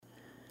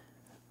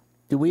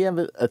Do we have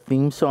a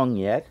theme song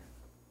yet?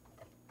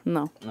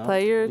 No. No,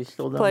 Play we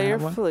still don't your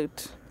have one?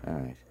 flute. All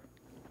right.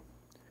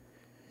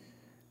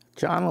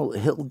 John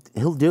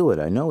he'll do it.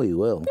 I know he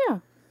will. Yeah.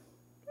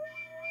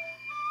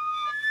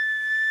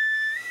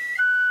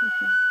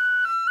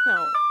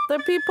 No, the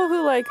people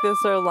who like this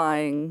are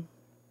lying.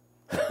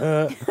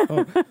 They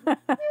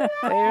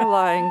are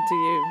lying to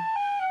you.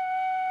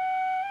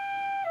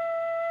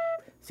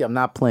 See, I'm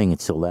not playing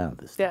it so loud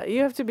this time. Yeah,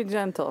 you have to be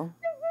gentle.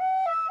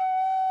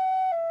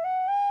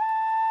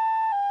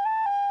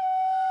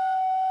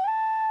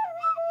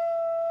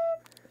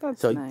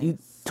 That's So nice. you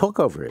talk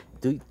over it.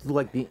 Do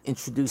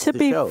introduce To the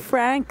be show?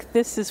 frank,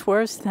 this is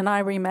worse than I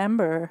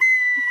remember.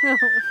 No,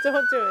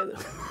 don't do it.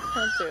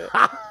 Don't do it.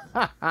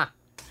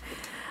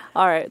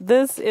 All right,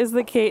 this is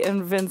the Kate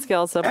and Vince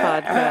Gelsa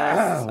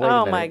podcast. Wait a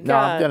Oh minute. my No,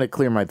 I'm god! gonna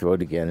clear my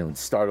throat again and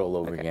start all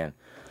over again.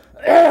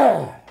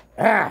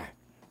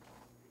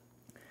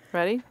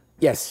 Ready?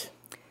 Yes.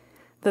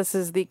 This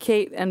is the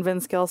Kate and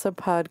Vince Gelsa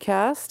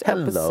podcast,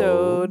 Hello.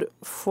 episode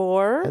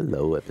 4.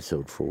 Hello,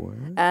 episode 4.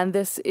 And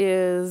this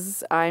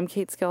is, I'm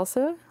Kate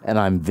Skelsa, And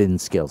I'm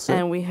Vince Gelsa.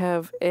 and we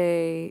have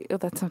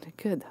that sounded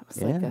good. That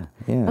was like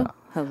Yeah.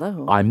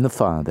 hello. I'm the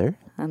father.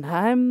 And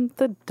I'm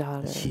the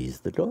daughter. She's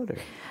the daughter.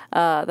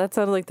 That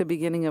sounded like the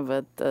beginning of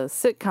a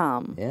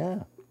sitcom. Yeah.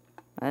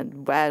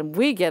 And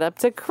we get up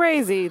to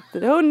crazy.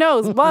 Who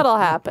knows what'll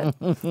happen?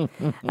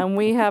 And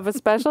we have a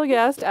special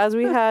guest, as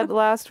we had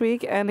last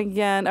week and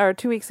again, or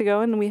 2 weeks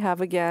ago, and we have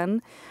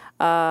again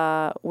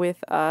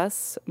with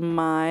us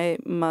my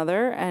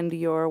mother and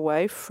your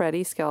wife,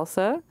 Freddie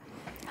Skelsa.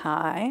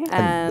 Hi.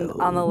 And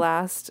Hello. on the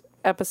last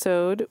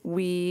episode,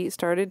 we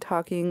started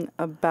talking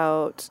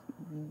about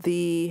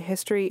the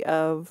history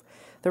of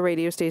the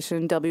radio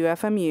station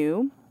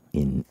WFMU.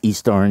 In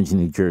East Orange,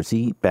 New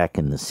Jersey, back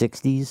in the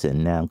 60s,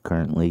 and now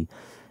currently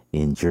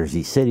in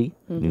Jersey City,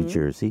 New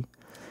Jersey,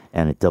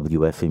 and at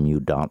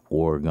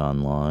WFMU.org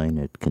online.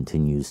 It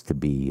continues to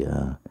be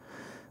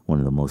one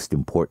of the most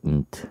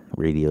important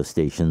radio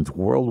stations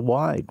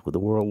worldwide, with a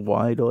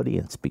worldwide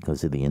audience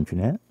because of the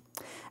internet.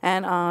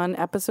 And on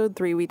episode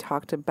 3, we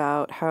talked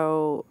about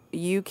how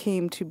you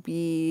came to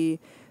be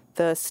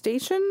the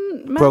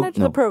station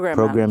manager, the program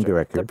manager,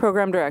 director. the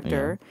program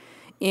director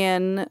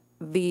in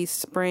the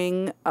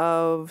spring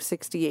of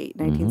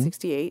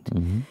 1968.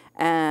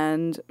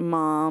 And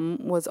Mom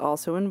was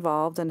also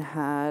involved and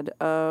had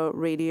a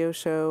radio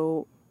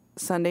show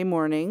Sunday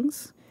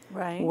mornings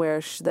Right.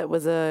 where it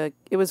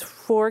was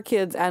for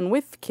kids and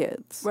with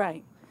kids.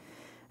 Right.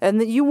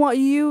 And that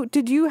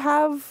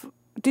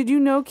did you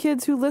know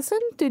kids who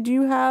listened? Did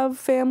you have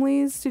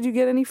families? Did you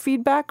get any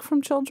feedback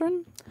from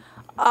children?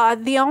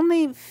 The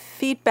only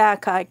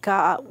feedback I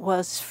got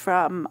was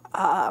from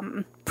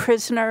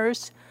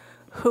prisoners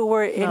who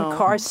were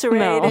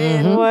incarcerated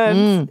at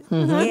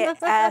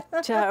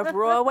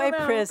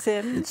Rawway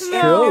Prison in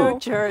true. New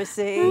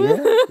Jersey. Yeah,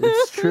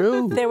 it's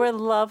true. There were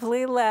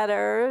lovely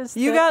letters.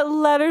 You got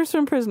letters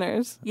from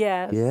prisoners.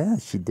 Yes. Yeah,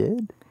 she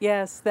did.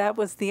 Yes, that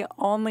was the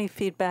only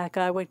feedback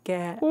I would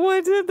get.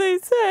 What did they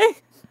say?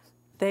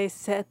 They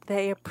said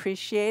they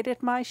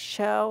appreciated my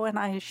show and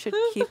I should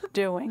keep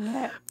doing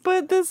it.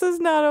 But this is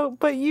not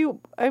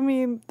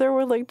there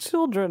were like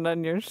children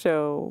on your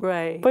show.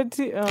 Right. But,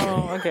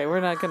 okay, we're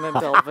not going to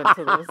delve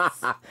into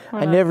this.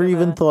 I never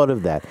even thought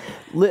of that.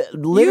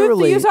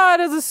 Literally. You saw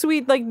it as a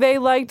sweet, like they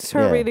liked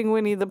her Yeah. reading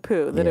Winnie the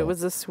Pooh, that Yeah. it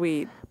was a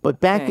sweet. But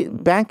back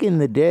thing. in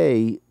the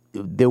day,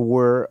 there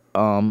were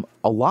a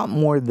lot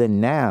more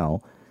than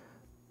now.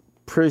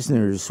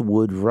 Prisoners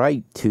would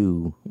write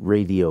to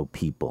radio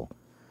people.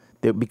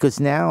 Because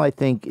now I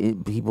think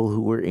people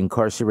who were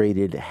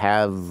incarcerated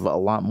have a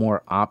lot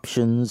more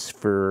options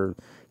for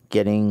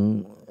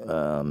getting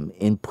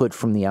input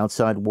from the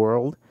outside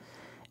world.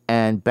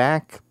 And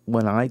back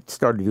when I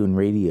started doing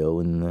radio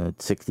in the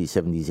 60s,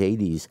 70s,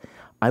 80s,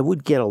 I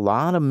would get a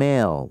lot of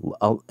mail.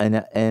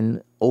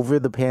 And over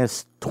the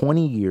past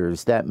 20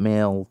 years, that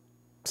mail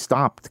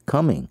stopped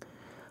coming.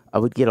 I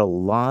would get a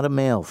lot of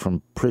mail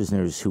from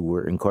prisoners who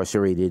were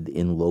incarcerated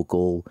in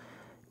local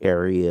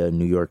area,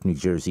 New York, New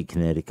Jersey,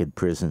 Connecticut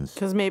prisons.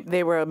 Because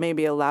they were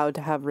maybe allowed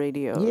to have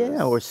radios.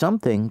 Yeah, or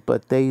something,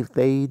 but they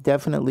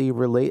definitely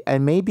relate.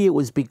 And maybe it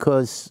was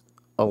because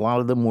a lot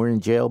of them were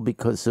in jail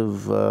because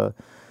of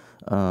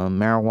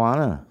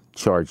marijuana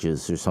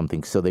charges or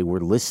something. So they were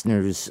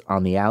listeners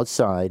on the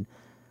outside,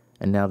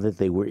 and now that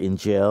they were in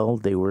jail,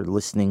 they were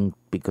listening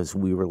because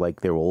we were like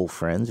their old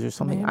friends or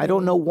something. I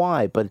don't know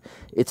why, but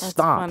it That's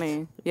stopped.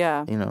 funny.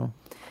 Yeah. You know.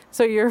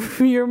 So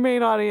your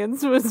main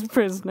audience was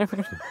prisoners.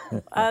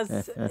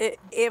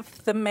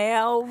 If the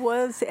mail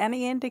was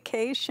any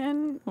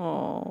indication,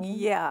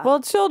 yeah.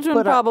 Well, children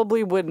But,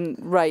 probably wouldn't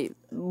write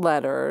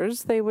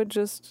letters. They would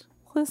just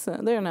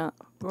listen. They're not.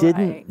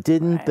 Didn't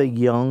right. the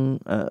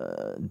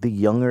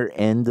younger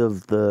end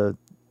of the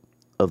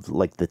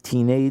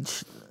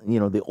teenage,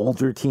 the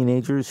older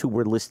teenagers who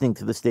were listening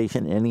to the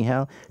station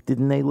anyhow,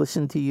 didn't they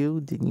listen to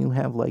you? Didn't you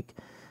have like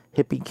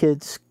hippie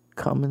kids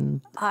come and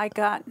I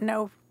got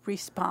no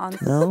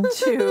response No?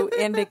 to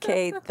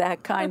indicate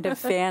that kind of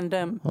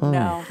fandom.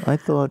 No, I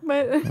thought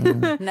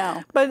But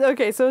no. but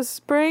okay, so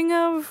spring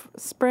of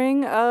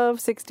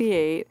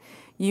 '68,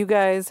 you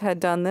guys had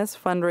done this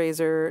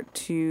fundraiser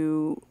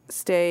to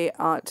stay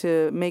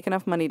to make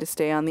enough money to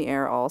stay on the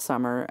air all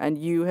summer, and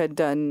you had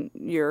done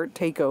your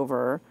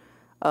takeover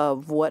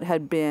of what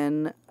had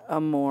been a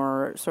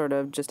more sort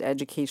of just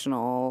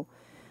educational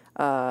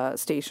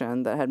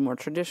station that had more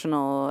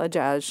traditional, a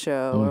jazz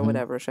show or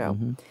whatever show.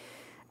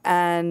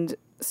 And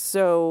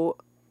so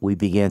we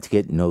began to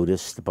get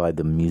noticed by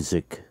the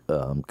music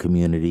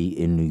community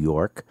in New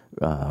York.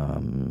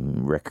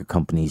 Record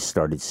companies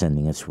started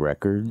sending us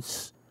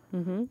records.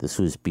 This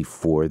was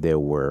before there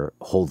were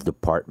whole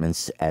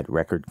departments at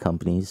record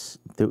companies.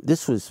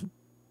 This was,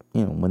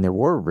 when there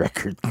were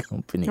record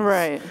companies.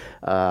 right.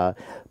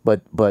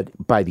 But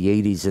by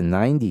the 80s and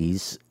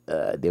 90s,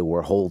 there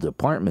were whole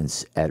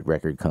departments at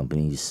record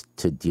companies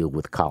to deal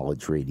with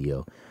college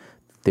radio.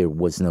 There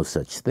was no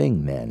such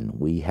thing then.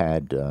 We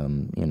had,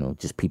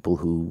 just people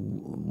who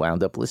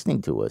wound up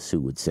listening to us, who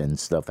would send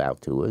stuff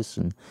out to us,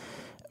 and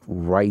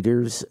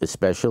writers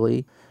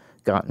especially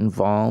got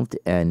involved.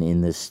 And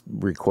in this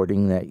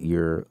recording that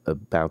you're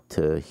about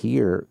to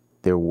hear,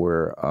 there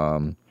were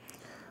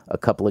a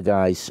couple of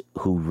guys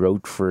who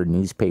wrote for a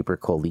newspaper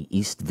called the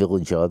East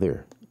Village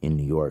Other in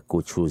New York,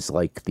 which was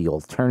like the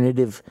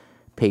alternative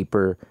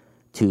paper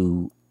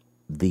to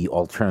the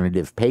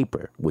alternative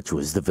paper, which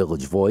was the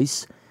Village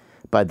Voice.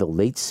 By the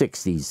late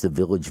 60s, the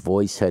Village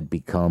Voice had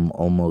become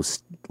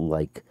almost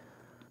like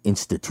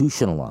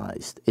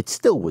institutionalized. It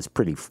still was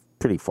pretty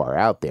far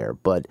out there,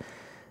 but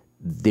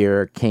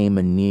there came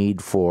a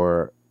need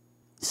for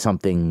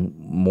something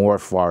more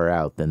far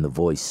out than the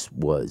Voice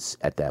was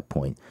at that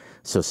point.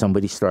 So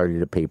somebody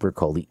started a paper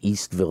called the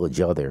East Village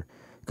Other,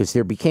 because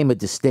there became a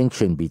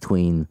distinction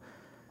between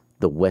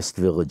the West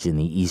Village and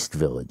the East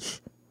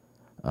Village.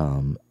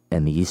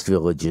 And the East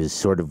Village is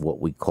sort of what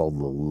we call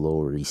the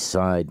Lower East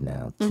Side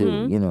now,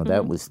 too.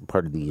 That was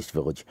part of the East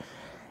Village.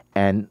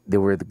 And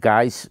there were the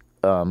guys,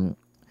 their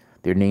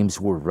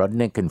names were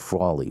Rudnick and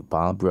Frawley,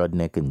 Bob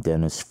Rudnick and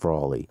Dennis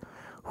Frawley,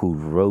 who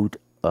wrote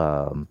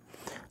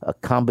a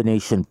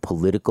combination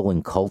political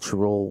and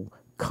cultural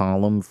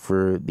column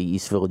for the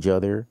East Village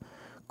Other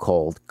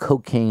called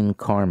Cocaine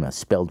Karma,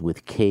 spelled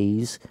with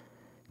K's,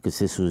 because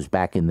this was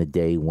back in the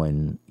day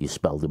when you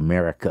spelled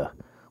America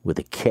with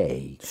a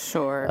K.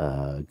 Sure.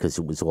 Because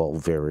it was all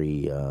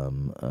very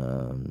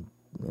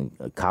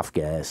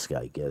Kafkaesque,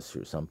 I guess,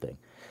 or something.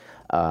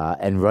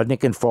 And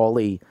Rudnick and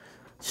Frawley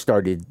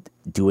started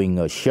doing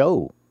a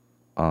show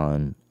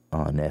on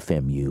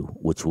FMU,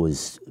 which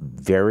was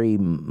very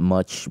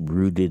much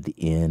rooted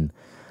in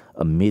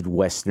a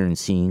Midwestern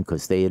scene,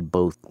 because they had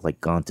both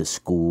gone to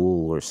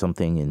school or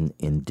something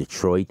in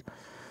Detroit.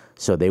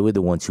 So they were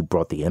the ones who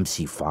brought the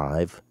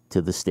MC5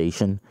 to the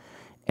station.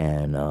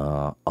 And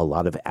a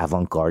lot of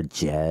avant-garde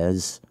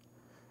jazz.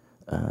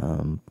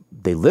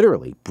 They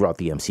literally brought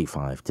the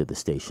MC5 to the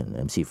station.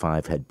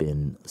 MC5 had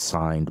been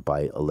signed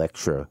by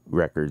Elektra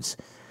Records,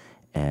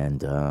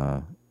 and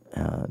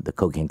the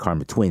Cocaine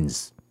Karma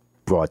Twins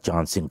brought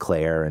John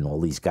Sinclair and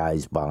all these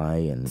guys by.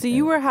 And So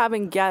you were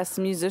having guests,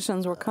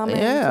 musicians were coming.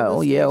 Yeah,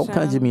 to the yeah, all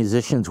station. kinds of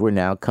musicians were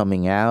now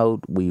coming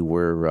out. We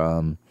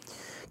were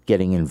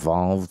getting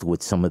involved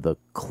with some of the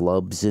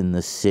clubs in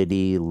the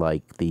city,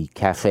 like the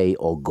Cafe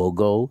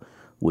Ogogo,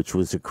 which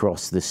was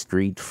across the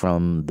street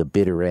from the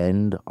Bitter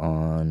End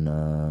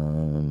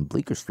on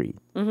Bleecker Street.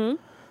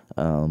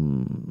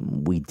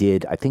 We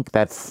did, I think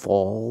that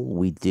fall,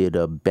 we did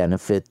a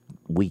benefit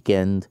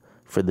weekend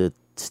for the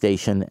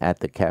station at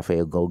the Cafe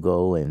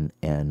Ogogo,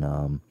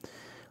 and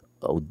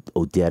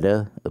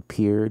Odetta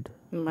appeared.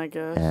 Oh my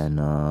gosh. And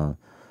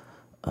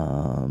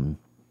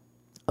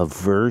a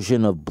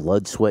version of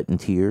Blood, Sweat, and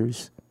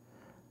Tears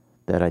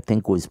that I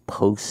think was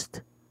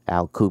post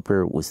Al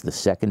Cooper was the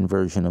second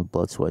version of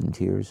Blood, Sweat, and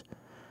Tears.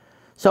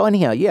 So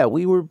anyhow, yeah,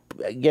 we were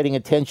getting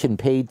attention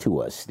paid to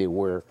us. There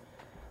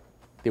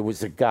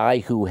was a guy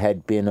who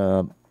had been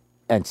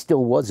and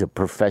still was a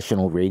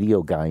professional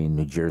radio guy in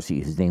New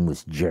Jersey. His name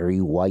was Jerry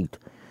White.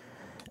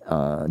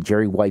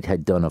 Jerry White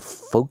had done a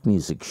folk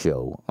music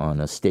show on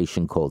a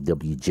station called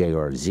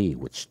WJRZ,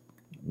 which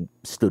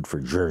stood for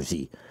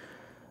Jersey.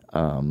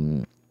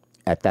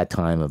 At that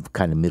time, of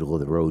kind of middle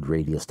of the road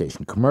radio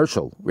station,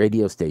 commercial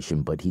radio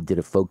station, but he did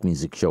a folk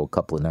music show a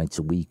couple of nights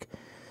a week.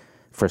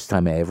 First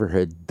time I ever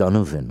heard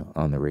Donovan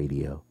on the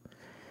radio.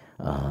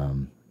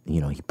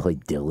 He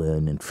played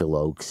Dylan and Phil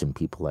Oakes and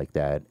people like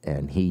that,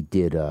 and he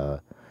did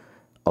a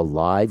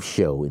live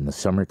show in the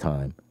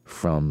summertime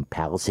from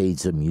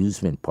Palisades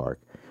Amusement Park,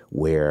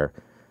 where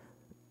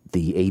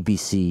the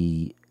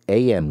ABC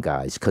AM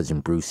guys, Cousin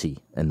Brucey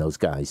and those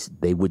guys,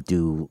 they would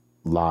do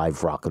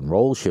live rock and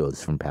roll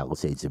shows from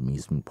Palisades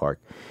Amusement Park,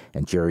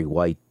 and Jerry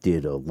White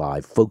did a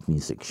live folk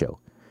music show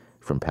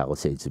from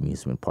Palisades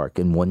Amusement Park.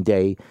 And one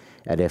day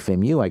at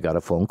FMU, I got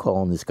a phone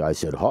call, and this guy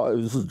said, "Hi,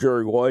 this is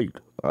Jerry White.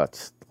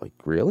 That's like,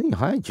 really?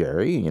 Hi,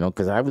 Jerry.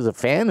 Because I was a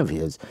fan of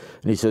his.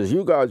 And he says,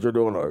 you guys are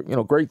doing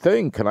a great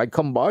thing. Can I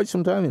come by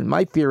sometime? And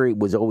my theory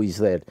was always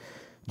that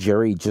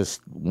Jerry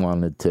just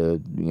wanted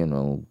to,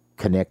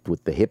 connect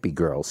with the hippie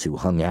girls who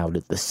hung out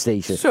at the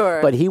station. Sure.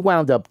 But he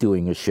wound up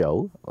doing a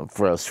show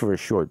for us for a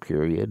short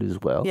period as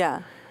well.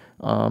 Yeah.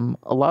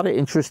 A lot of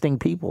interesting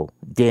people.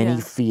 Danny Yeah.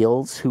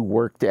 Fields, who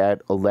worked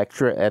at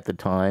Elektra at the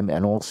time,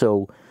 and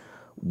also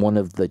one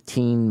of the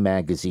teen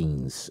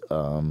magazines,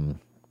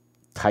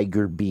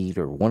 Tiger Beat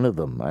or one of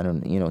them.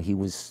 He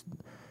was,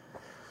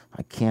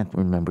 I can't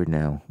remember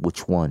now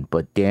which one,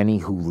 but Danny,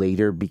 who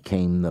later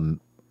became the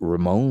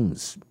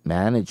Ramones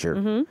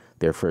manager,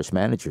 their first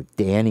manager,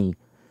 Danny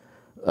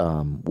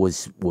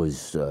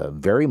was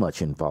very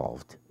much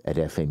involved at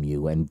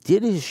FMU and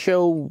did his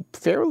show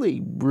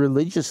fairly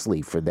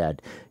religiously for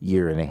that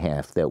year and a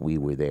half that we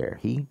were there.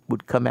 He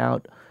would come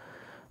out,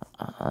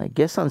 I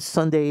guess, on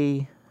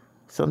Sunday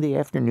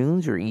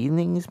afternoons or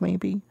evenings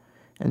maybe,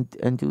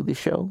 and do the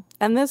show.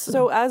 And this,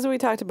 so as we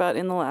talked about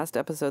in the last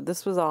episode,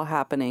 this was all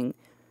happening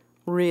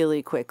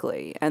really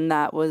quickly, and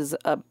that was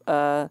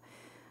a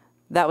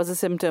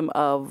symptom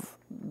of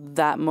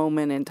that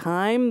moment in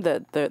time,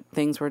 that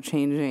things were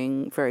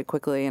changing very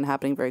quickly and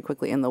happening very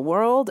quickly in the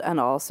world.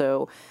 And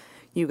also,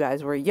 you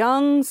guys were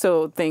young,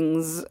 so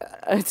things,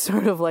 it's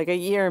sort of like a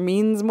year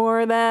means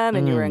more then,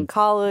 and you were in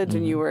college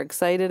and you were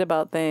excited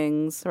about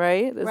things,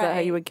 right? Is that how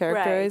you would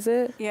characterize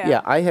it? Yeah.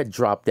 I had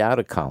dropped out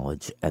of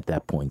college at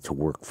that point to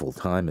work full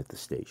time at the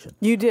station.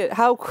 You did.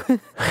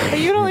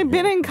 You'd only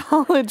been in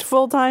college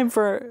full time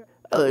for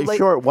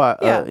Short while.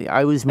 yeah.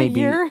 I was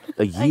maybe year?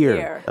 a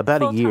year,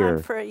 about a Full-time year.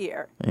 for a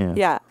year.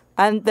 Yeah.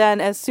 And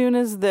then as soon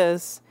as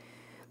this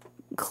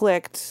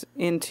clicked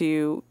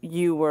into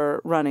you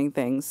were running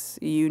things,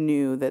 you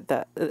knew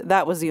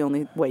that was the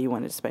only way you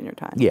wanted to spend your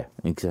time. Yeah,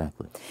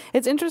 exactly.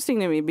 It's interesting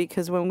to me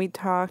because when you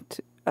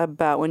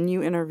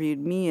interviewed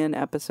me in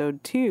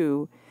episode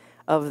 2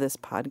 of this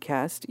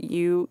podcast,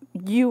 you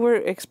were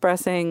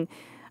expressing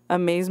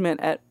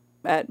amazement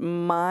at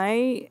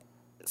my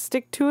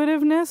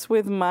stick-to-itiveness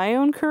with my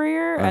own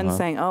career and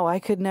saying, oh, I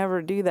could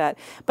never do that.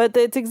 But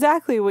it's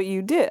exactly what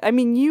you did. I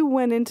mean, you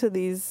went into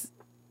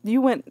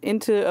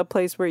a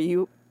place where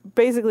you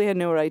basically had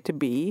no right to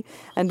be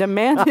and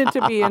demanded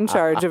to be in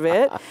charge of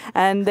it.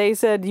 And they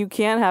said, you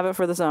can't have it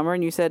for the summer.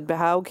 And you said,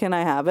 how can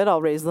I have it? I'll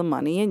raise the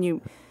money. And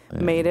you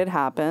made it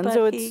happen. But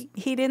So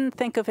he didn't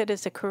think of it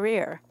as a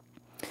career.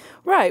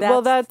 right.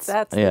 That's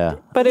Yeah.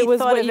 But he it was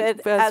thought what of it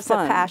as as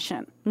fun. a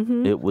passion.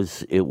 It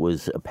was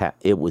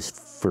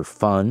for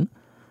fun,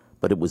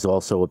 but it was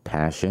also a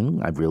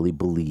passion. I really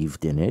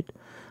believed in it.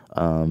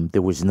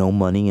 There was no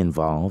money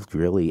involved,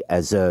 really.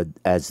 As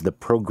the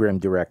program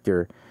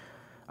director,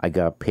 I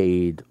got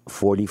paid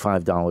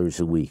 $45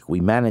 a week. We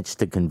managed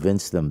to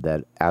convince them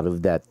that out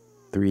of that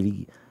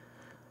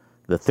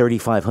the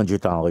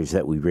 $3,500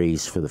 that we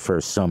raised for the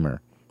first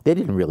summer, they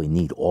didn't really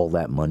need all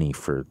that money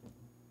for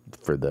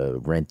the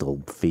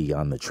rental fee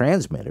on the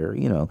transmitter.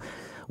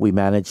 We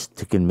managed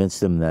to convince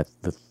them that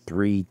the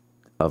three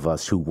of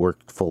us who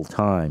worked full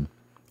time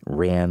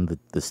ran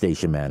the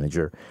station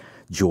manager,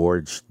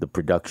 George, the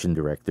production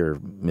director,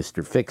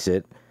 Mr.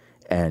 Fix-It,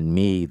 and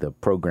me, the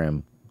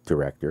program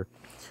director,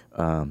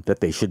 that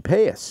they should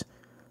pay us.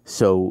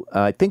 So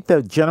I think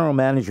the general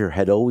manager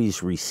had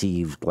always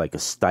received like a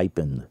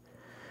stipend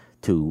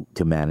to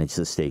manage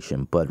the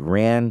station, but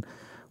Ran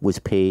was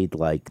paid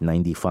like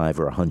 $95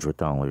 or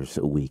 $100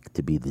 a week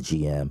to be the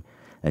GM,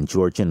 and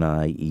George and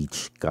I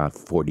each got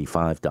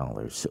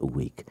 $45 a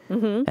week.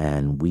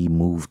 And we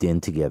moved in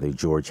together.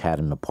 George had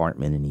an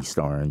apartment in East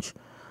Orange,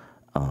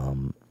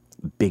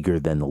 bigger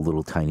than the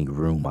little tiny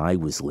room I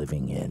was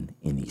living in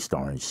East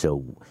Orange.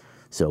 So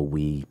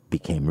we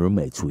became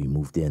roommates. We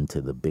moved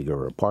into the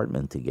bigger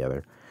apartment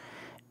together.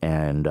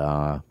 And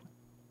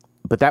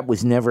but that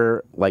was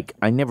never, like,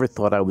 I never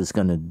thought I was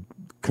going to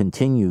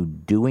continue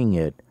doing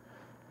it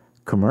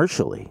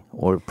commercially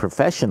or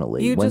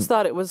professionally. You just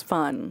thought it was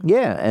fun.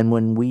 Yeah, and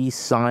when we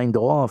signed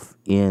off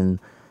in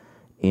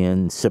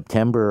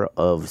September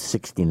of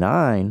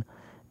 '69,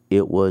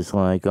 it was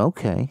like,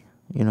 okay,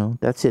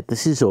 that's it.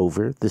 This is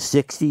over. The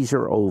 '60s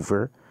are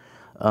over.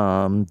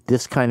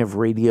 This kind of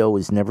radio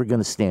is never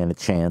going to stand a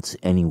chance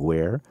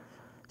anywhere.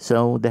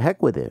 So the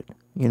heck with it,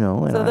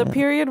 So the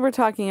period we're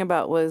talking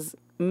about was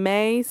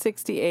May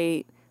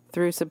 '68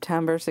 through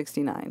September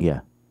 '69. Yeah,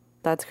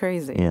 That's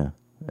crazy. yeah,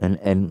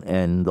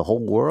 and the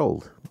whole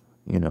world,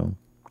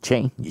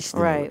 changed,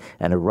 Right.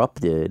 and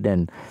erupted,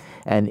 and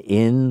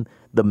in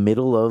the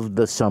middle of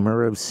the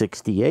summer of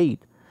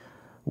 '68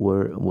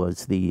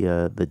 was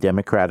the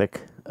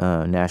Democratic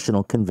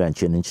National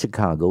Convention in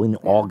Chicago in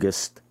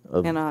August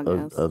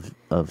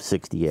of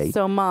 '68.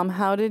 So, Mom,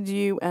 how did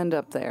you end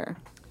up there?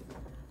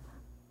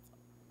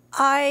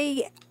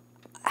 I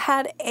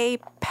had a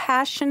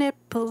passionate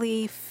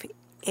belief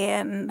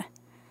in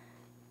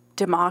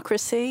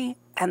democracy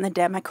and the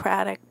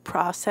democratic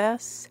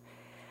process.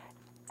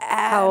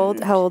 How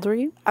old were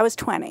you? I was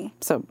 20.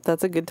 So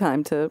that's a good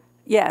time to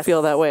Yes.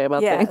 feel that way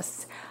about yes.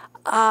 things.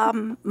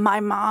 My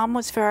mom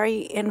was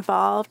very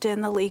involved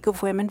in the League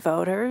of Women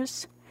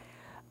Voters.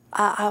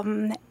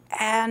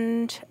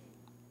 And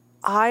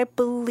I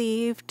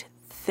believed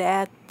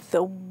that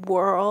the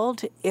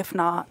world, if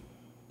not,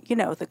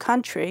 the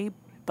country,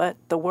 but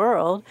the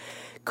world,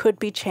 could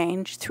be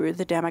changed through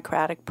the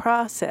democratic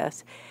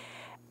process.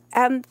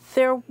 And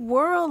there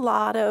were a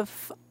lot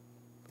of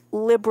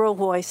liberal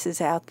voices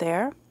out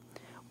there.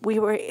 We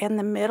were in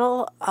the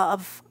middle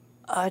of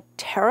a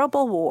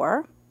terrible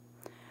war.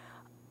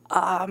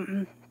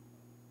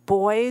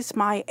 Boys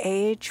my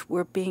age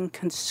were being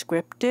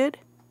conscripted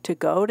to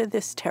go to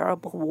this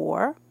terrible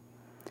war.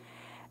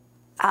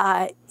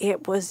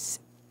 It was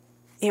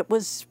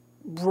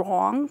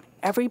wrong.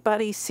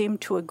 Everybody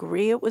seemed to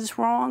agree it was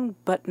wrong,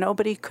 but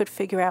nobody could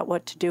figure out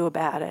what to do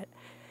about it.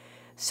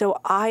 So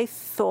I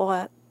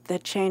thought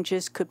that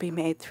changes could be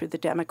made through the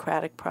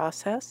democratic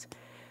process.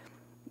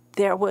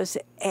 There was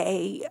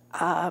a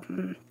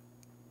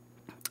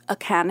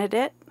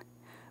candidate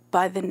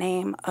by the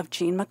name of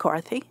Gene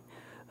McCarthy,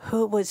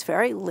 who was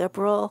very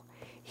liberal.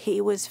 He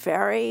was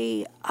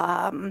very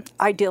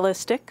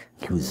idealistic.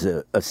 He was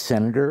a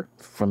senator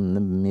from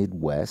the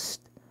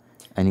Midwest,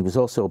 and he was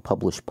also a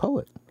published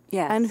poet.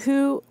 Yes. And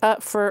who,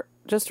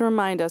 just to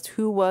remind us,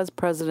 who was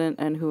president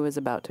and who is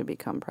about to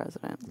become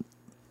president?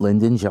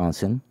 Lyndon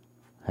Johnson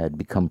had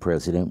become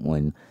president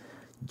when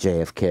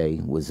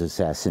JFK was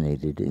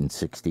assassinated in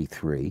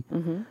 1963.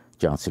 Mm-hmm.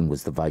 Johnson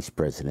was the vice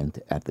president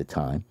at the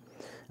time.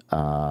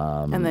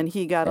 And then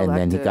he got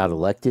elected. And then he got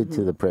elected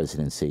to the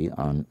presidency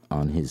on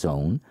his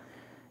own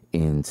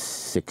in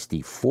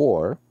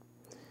 1964.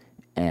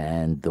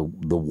 And the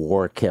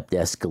war kept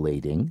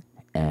escalating.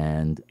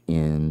 And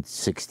in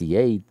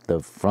 1968, the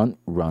front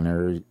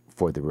runner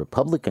for the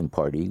Republican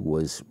Party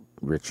was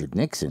Richard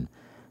Nixon,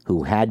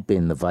 who had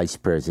been the vice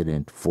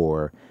president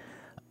for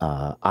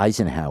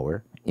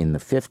Eisenhower in the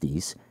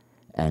 50s,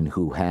 and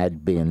who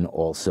had been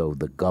also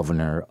the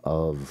governor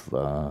of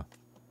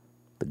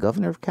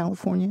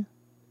California?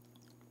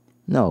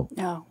 No.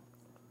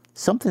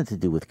 Something to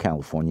do with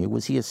California.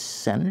 Was he a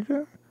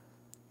senator?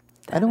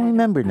 I don't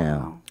remember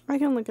now. I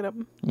can look it up.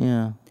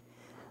 Yeah.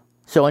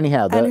 So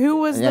anyhow, and who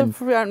was the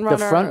front runner?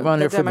 The front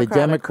runner for the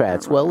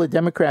Democrats. Well, the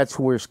Democrats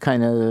were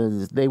kind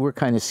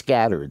of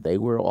scattered. They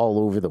were all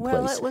over the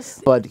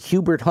place. But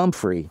Hubert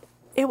Humphrey.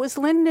 It was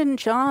Lyndon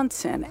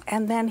Johnson,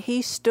 and then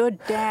he stood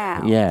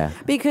down. Yeah.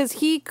 Because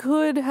he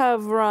could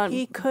have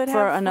run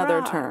for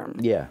another term.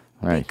 Yeah,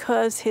 right.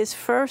 Because his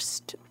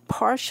first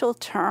partial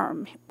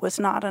term was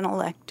not an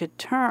elected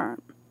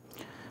term.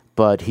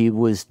 But he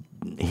was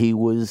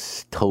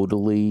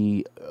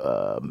totally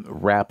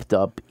wrapped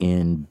up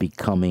in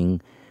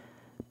becoming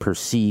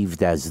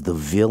perceived as the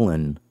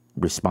villain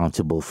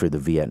responsible for the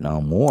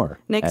Vietnam War.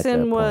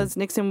 Nixon was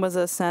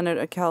a senator,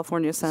 a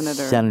California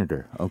senator.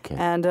 Senator, okay.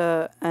 And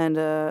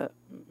a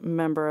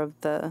member of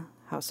the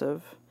House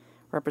of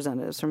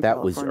Representatives from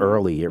California. That was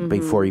earlier,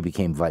 before he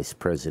became vice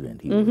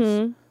president. He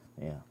was,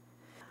 yeah.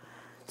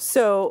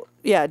 So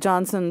yeah,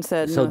 Johnson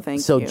said no, thank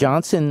you. So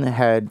Johnson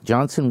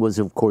was,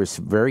 of course,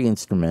 very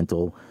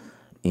instrumental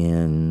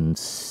in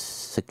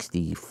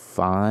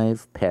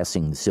 1965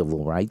 passing the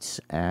Civil Rights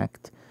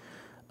Act.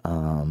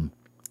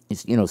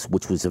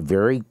 Which was a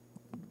very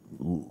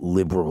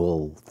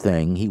liberal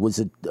thing. He was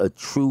a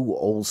true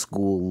old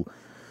school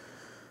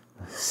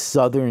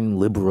Southern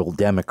liberal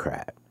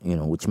Democrat,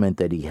 which meant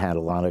that he had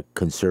a lot of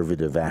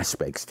conservative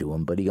aspects to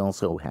him, but he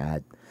also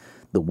had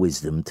the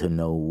wisdom to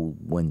know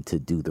when to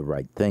do the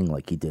right thing,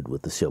 like he did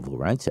with the Civil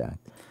Rights Act.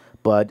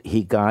 But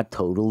he got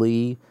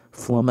totally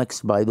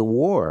flummoxed by the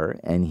war,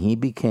 and he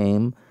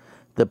became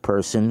the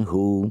person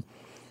who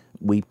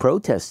we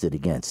protested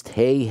against.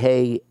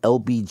 Hey,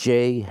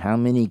 LBJ, how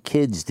many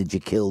kids did you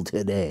kill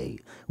today?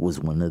 Was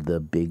one of the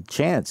big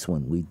chants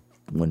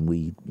when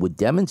we would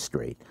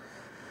demonstrate.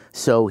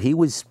 So he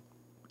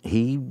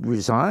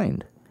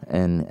resigned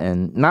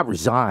and not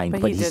resigned,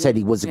 but he said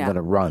he wasn't going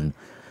to run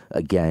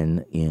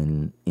again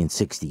in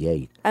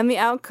 1968. And the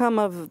outcome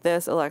of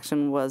this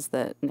election was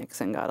that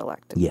Nixon got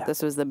elected. Yeah.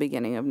 This was the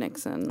beginning of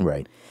Nixon.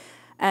 Right.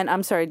 And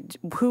I'm sorry,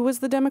 who was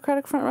the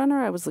Democratic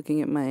frontrunner? I was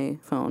looking at my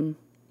phone.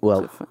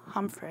 Well,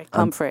 Humphrey.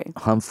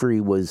 Humphrey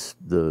was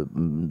the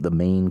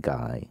main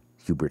guy,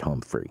 Hubert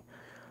Humphrey.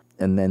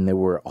 And then there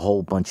were a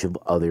whole bunch of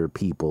other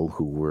people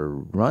who were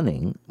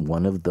running.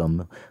 One of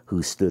them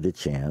who stood a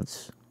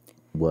chance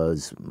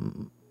was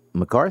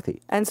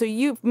McCarthy. And so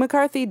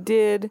McCarthy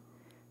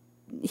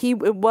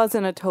it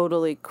wasn't a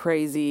totally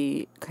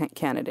crazy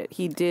candidate.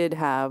 He did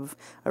have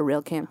a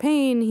real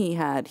campaign.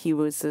 He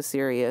was a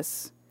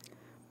serious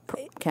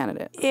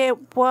candidate.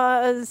 It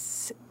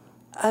was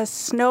a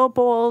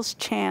snowball's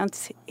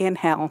chance in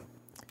hell.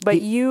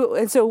 But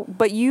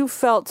you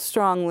felt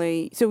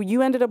strongly. So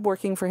you ended up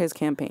working for his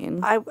campaign.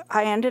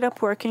 I ended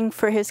up working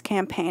for his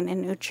campaign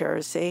in New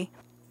Jersey.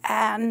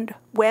 And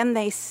when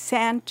they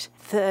sent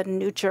the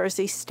New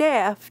Jersey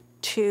staff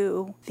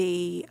to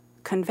the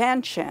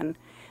convention,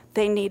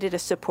 they needed a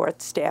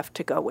support staff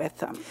to go with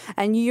them.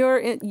 And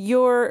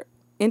your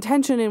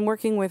intention in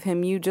working with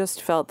him. You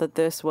just felt that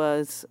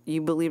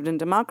you believed in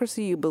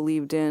democracy, you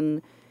believed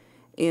in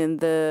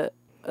the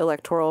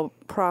electoral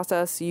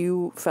process.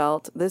 You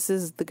felt this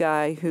is the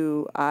guy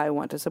who I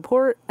want to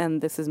support,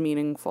 and this is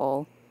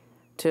meaningful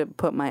to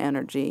put my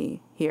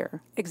energy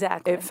here.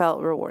 Exactly. It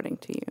felt rewarding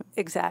to you.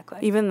 Exactly.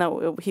 Even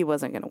though he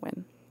wasn't going to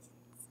win.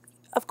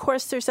 Of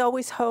course, there's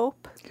always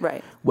hope.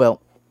 Right.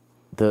 Well,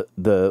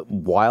 the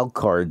wild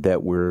card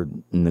that we're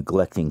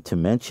neglecting to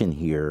mention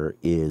here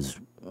is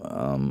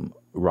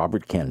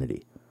Robert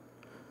Kennedy,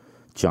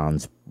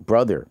 John's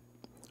brother,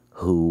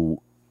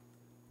 who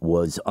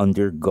was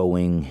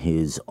undergoing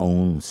his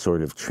own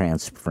sort of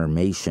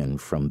transformation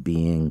from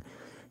being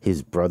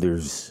his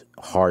brother's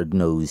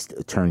hard-nosed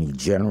attorney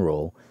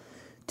general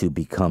to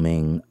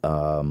becoming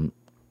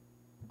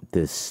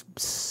this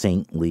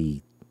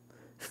saintly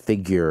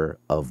figure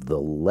of the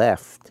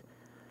left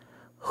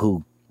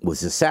who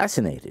was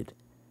assassinated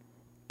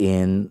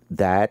in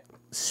that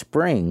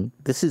spring.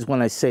 This is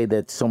when I say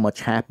that so much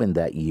happened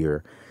that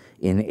year.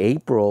 In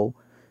April,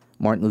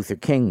 Martin Luther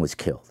King was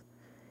killed.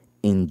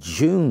 In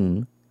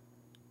June,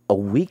 a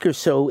week or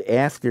so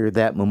after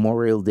that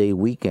Memorial Day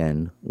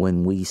weekend,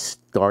 when we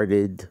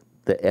started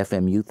the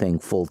FMU thing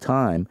full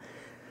time,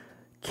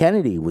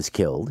 Kennedy was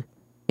killed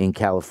in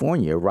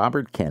California,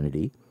 Robert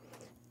Kennedy,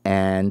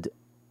 and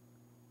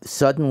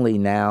suddenly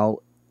now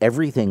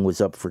everything was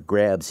up for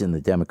grabs in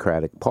the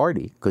Democratic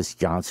Party because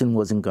Johnson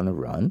wasn't going to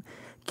run.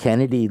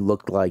 Kennedy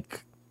looked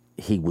like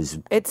he was.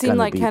 It seemed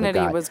like Kennedy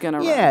was going to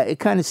run. Yeah, it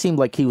kind of seemed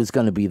like he was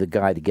going to be the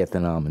guy to get the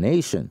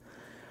nomination,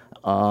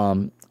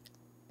 and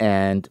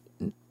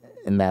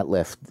that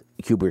left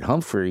Hubert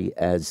Humphrey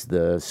as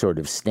the sort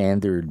of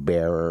standard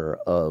bearer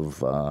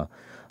of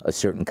a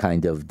certain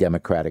kind of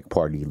Democratic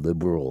Party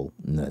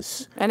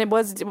liberalness. And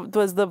was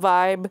the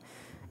vibe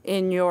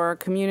in your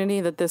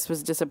community that this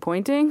was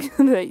disappointing,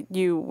 that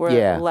you were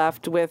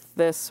left with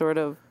this sort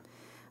of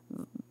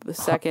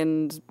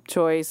second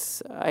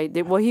choice?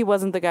 He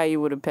wasn't the guy you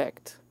would have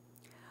picked,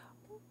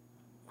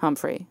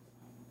 Humphrey.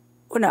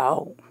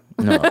 No.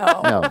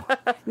 No.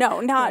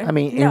 Not. I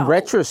mean, in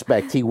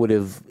retrospect, it would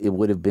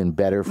have been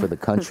better for the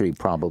country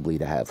probably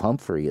to have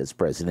Humphrey as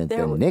president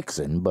than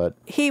Nixon, but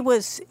he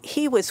was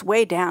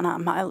way down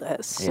on my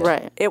list. Yeah.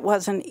 Right.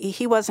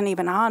 He wasn't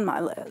even on my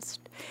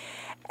list.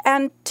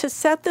 And to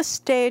set the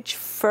stage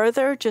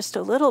further just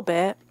a little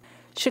bit,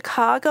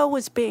 Chicago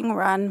was being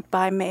run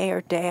by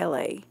Mayor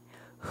Daley,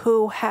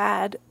 who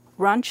had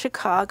run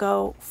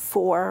Chicago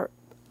for,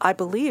 I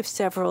believe,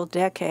 several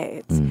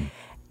decades,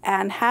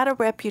 and had a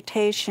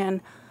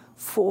reputation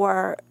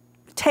for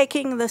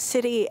taking the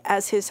city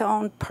as his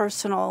own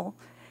personal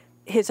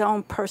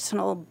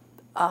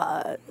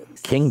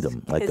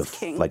kingdom, like a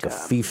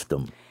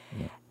fiefdom.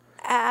 Yeah.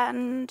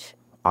 And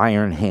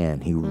iron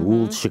hand. He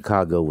ruled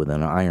Chicago with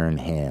an iron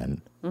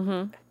hand.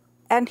 Mm-hmm.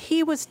 And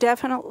he was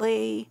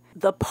definitely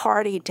the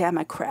party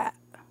Democrat.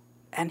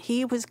 And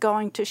he was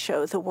going to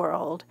show the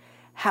world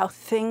how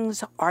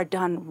things are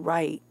done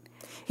right.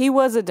 He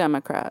was a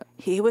Democrat.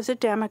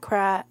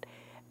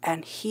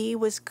 And he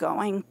was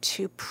going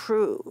to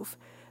prove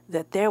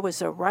that there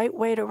was a right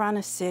way to run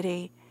a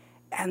city,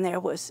 and there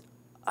was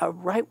a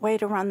right way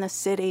to run the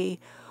city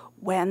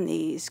when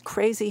these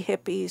crazy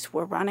hippies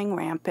were running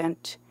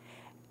rampant.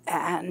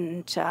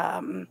 And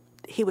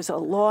he was a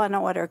law and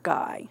order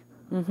guy.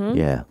 Mm-hmm.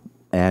 Yeah.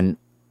 And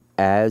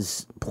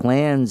as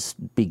plans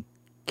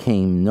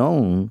became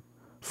known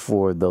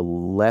for the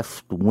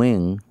left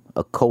wing,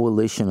 a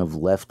coalition of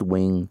left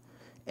wing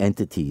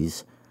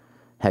entities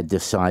had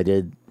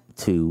decided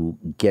to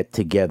get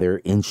together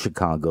in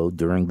Chicago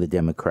during the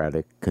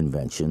Democratic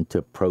Convention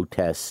to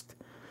protest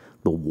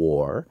the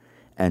war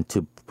and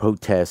to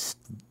protest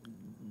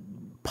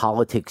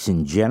politics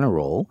in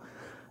general,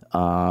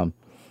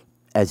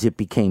 as it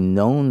became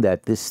known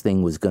that this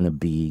thing was going to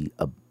be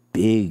a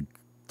big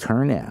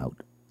turnout,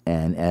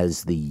 and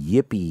as the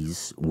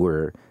yippies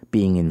were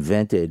being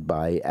invented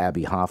by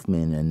Abbie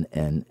Hoffman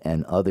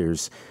and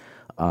others,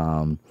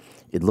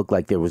 it looked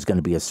like there was going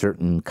to be a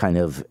certain kind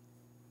of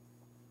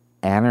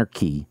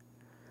anarchy,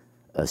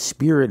 a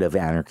spirit of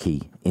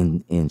anarchy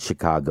in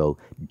Chicago.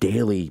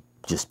 Daley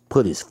just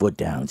put his foot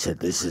down and said,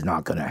 "This is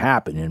not going to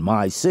happen in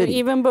my city."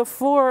 Even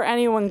before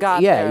anyone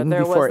got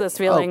there was this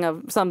feeling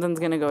of something's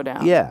going to go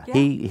down. Yeah.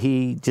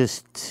 He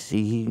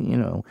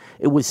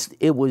it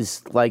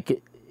was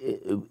like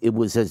it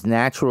was as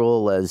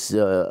natural as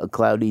a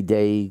cloudy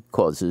day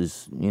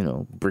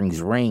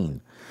brings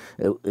rain.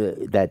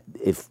 That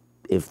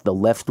if the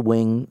left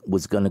wing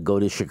was going to go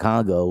to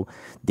Chicago,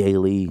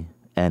 Daley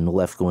and the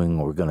left wing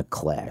were going to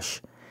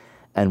clash.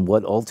 And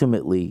what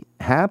ultimately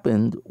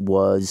happened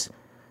was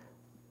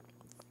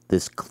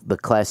the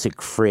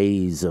classic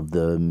phrase of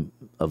the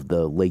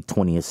late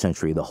 20th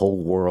century, "the whole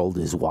world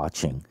is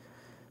watching,"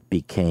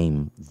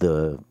 became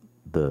the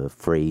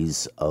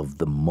phrase of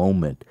the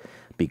moment,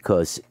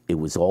 because it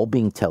was all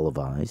being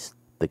televised.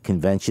 The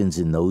conventions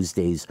in those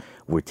days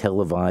were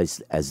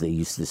televised, as they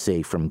used to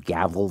say, from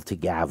gavel to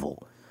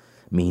gavel,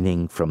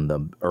 meaning from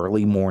the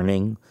early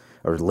morning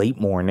or late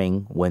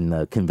morning when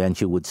the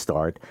convention would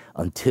start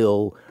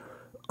until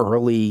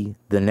early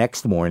the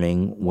next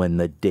morning when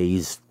the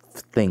day's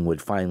thing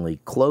would finally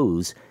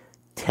close.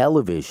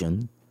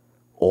 Television,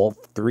 all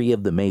three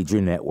of the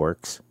major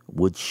networks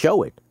would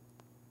show it.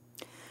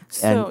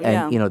 And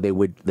they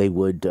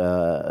would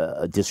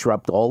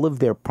disrupt all of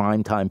their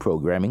primetime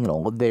programming and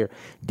all of their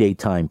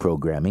daytime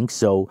programming.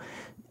 So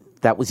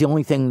that was the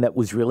only thing that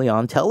was really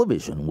on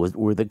television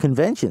were the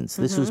conventions.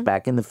 This was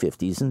back in the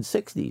 50s and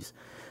 60s.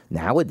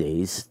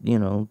 Nowadays,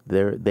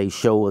 they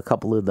show a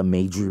couple of the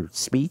major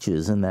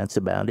speeches, and that's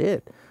about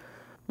it.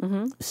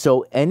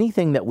 So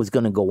anything that was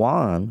going to go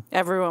on,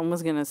 everyone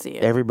was going to see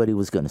it. Everybody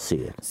was going to see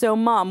it. So,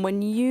 Mom,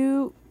 when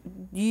you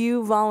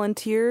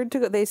volunteered to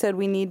go, they said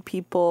we need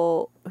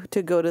people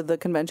to go to the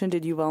convention.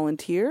 Did you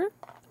volunteer?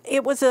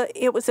 It was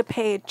a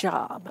paid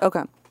job.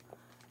 Okay.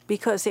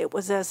 Because it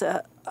was as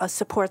a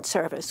support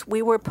service.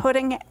 We were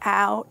putting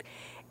out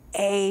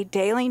a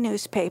daily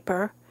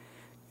newspaper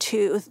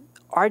to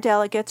our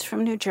delegates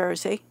from New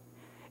Jersey,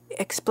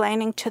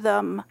 explaining to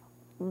them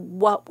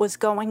what was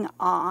going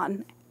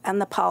on and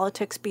the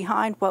politics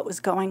behind what was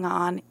going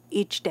on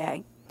each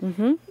day,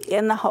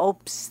 in the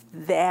hopes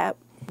that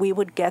we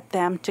would get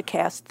them to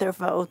cast their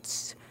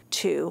votes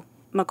to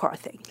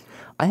McCarthy.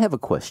 I have a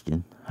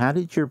question. How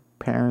did your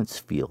parents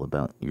feel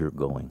about your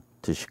going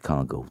to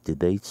Chicago? Did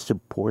they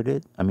support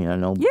it? I mean, I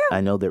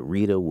know that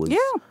Rita was... Yeah.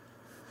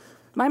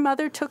 My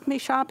mother took me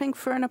shopping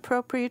for an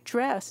appropriate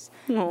dress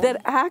that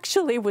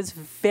actually was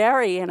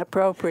very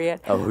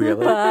inappropriate. Oh,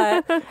 really?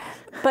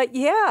 But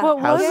yeah.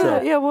 What was so?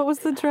 it? Yeah, what was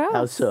the dress?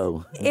 How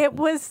so?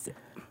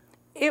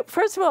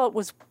 First of all, it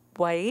was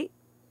white.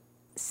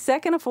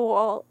 Second of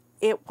all,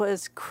 it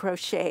was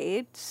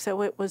crocheted,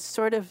 so it was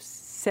sort of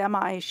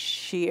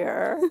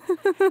semi-sheer.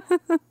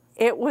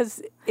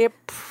 It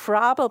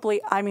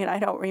probably, I mean, I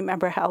don't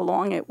remember how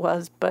long it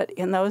was, but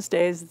in those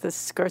days, the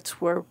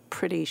skirts were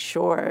pretty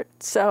short.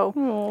 So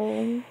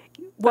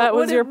that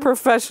was your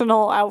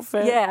professional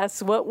outfit.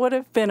 Yes, what would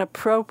have been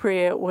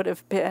appropriate would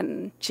have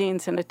been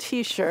jeans and a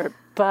T-shirt,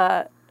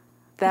 but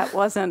that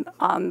wasn't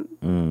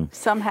on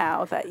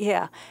somehow that,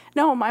 yeah.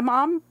 No, my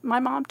mom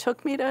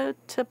took me to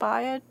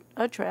buy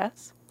a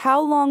dress. How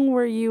long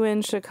were you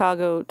in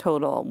Chicago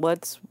total?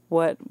 What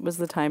was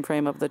the time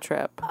frame of the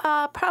trip?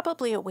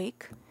 Probably a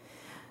week.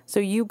 So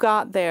you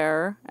got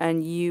there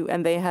and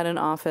they had an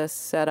office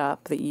set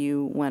up that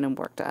you went and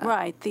worked at.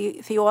 Right.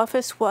 The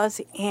office was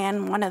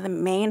in one of the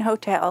main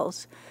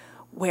hotels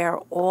where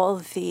all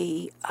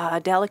the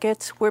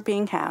delegates were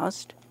being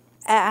housed,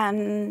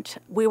 and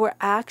we were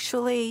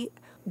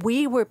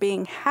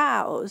being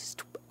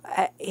housed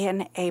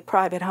in a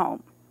private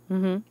home.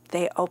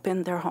 They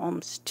opened their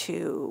homes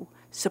to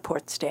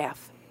support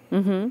staff.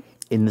 In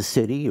the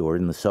city or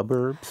in the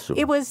suburbs? Or?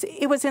 It was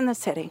in the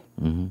city.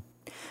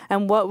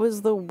 And what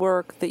was the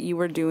work that you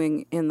were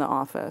doing in the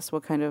office?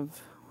 What kind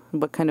of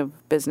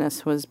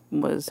business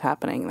was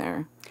happening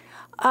there?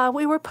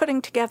 We were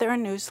putting together a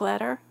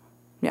newsletter.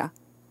 Yeah.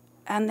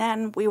 And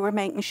then we were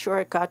making sure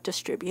it got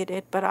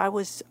distributed, but I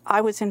was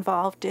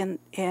involved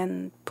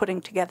in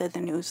putting together the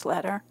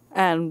newsletter.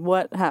 And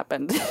what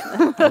happened?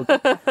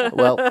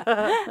 Well,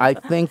 I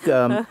think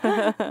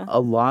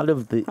a lot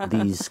of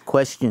these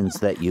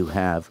questions that you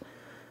have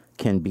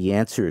can be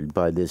answered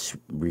by this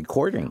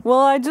recording.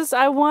 Well, I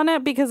want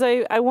it because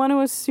I want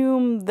to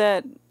assume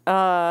that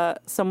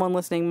someone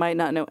listening might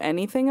not know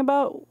anything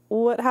about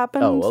what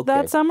happened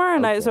that summer,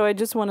 and so I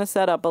just want to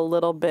set up a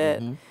little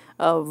bit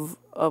of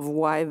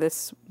why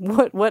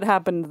what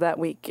happened that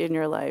week in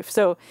your life.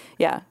 So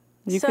yeah,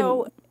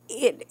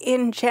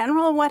 in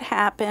general, what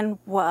happened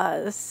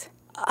was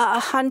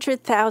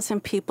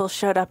 100,000 people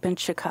showed up in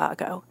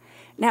Chicago.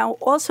 Now,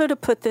 also to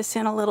put this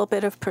in a little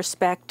bit of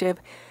perspective,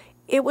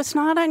 it was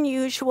not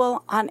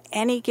unusual on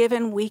any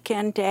given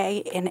weekend day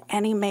in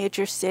any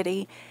major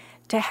city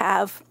to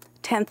have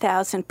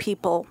 10,000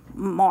 people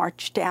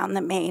march down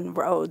the main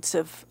roads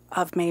of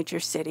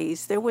major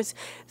cities. There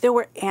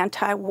were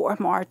anti-war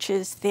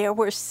marches, there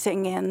were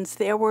sing-ins,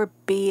 there were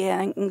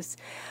beings.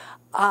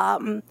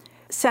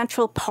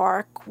 Central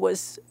Park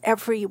was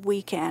every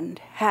weekend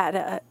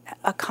had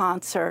a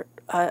concert,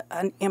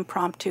 an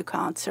impromptu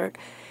concert.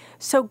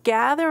 So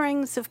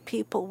gatherings of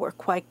people were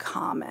quite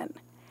common.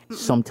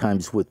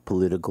 Sometimes with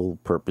political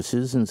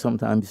purposes and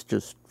sometimes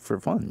just for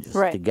fun, just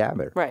to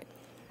gather. Right.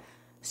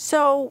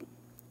 So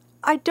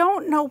I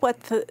don't know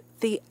what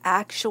the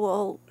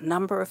actual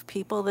number of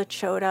people that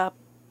showed up,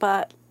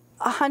 but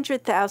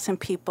 100,000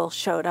 people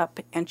showed up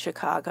in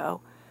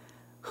Chicago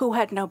who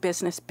had no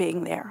business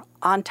being there,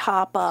 on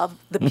top of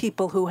the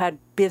people who had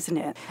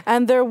business.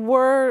 And there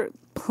were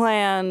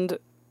planned,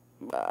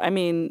 I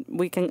mean,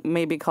 we can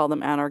maybe call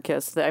them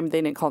anarchists. I mean,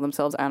 they didn't call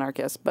themselves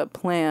anarchists, but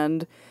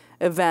planned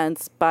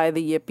events by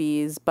the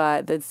Yippies,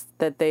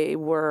 that they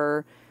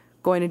were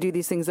going to do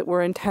these things that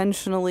were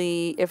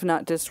intentionally, if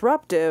not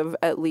disruptive,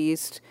 at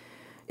least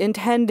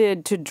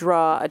intended to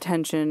draw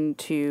attention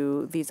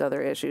to these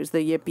other issues. The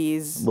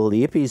Yippies Well,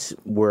 the Yippies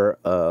were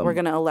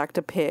going to elect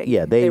a pig.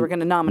 yeah, they were going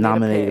to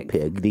nominate a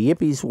pig. The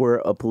Yippies were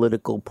a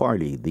political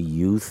party. The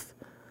Youth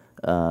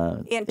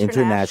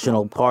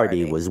International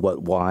Party was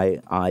what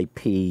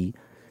YIP,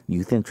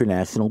 Youth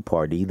International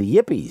Party, the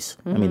Yippies.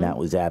 I mean, that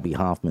was Abby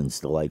Hoffman's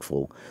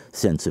delightful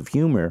sense of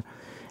humor.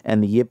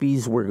 And the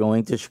Yippies were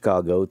going to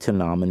Chicago to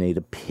nominate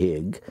a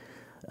pig.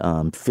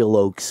 Phil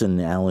Oakes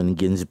and Allen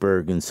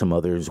Ginsberg and some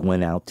others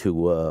went out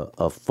to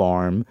a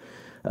farm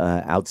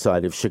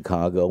outside of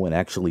Chicago and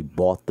actually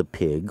bought the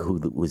pig, who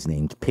was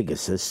named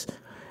Pegasus.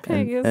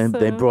 And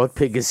they brought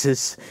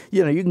Pegasus.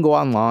 You know, you can go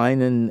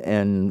online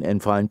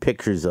and find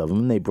pictures of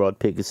him. They brought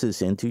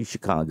Pegasus into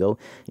Chicago,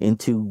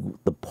 into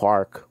the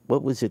park.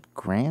 What was it,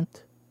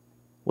 Grant?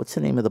 What's the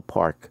name of the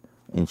park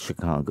in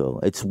Chicago?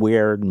 It's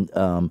where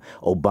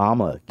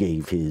Obama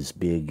gave his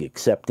big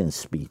acceptance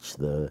speech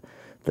the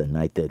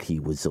night that he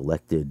was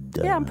elected.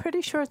 Yeah, I'm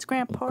pretty sure it's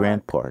Grant Park.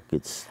 Grant Park.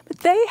 But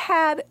they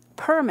had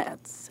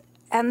permits,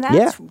 and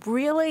that's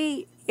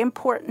really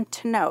important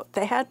to note.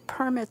 They had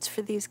permits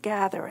for these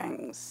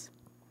gatherings.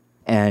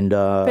 And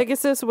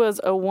Pegasus was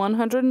a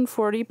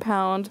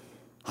 140-pound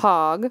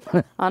hog.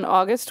 On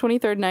August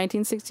 23rd,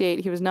 1968,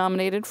 he was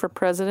nominated for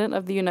President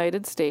of the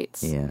United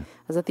States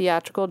as a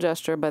theatrical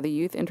gesture by the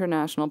Youth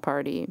International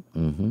Party.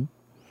 Mm-hmm.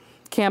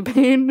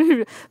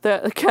 Campaign,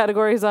 the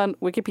categories on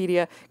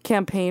Wikipedia: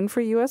 campaign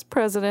for U.S.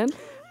 president,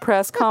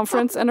 press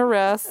conference and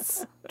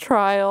arrests,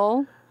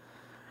 trial.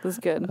 This is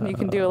good. You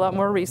can do a lot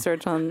more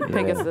research on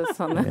Pegasus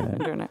on the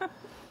internet.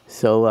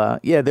 So,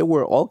 there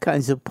were all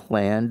kinds of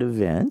planned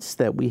events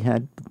that we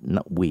had.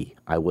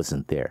 I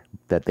wasn't there.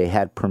 That they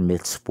had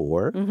permits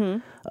for. Mm-hmm.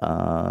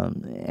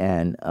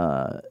 And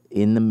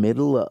in the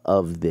middle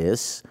of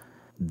this,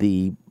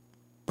 the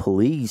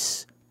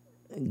police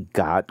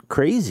got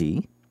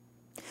crazy.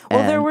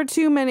 Well, there were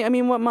too many. I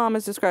mean, what Mom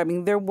is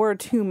describing, there were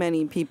too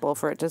many people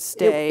for it to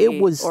stay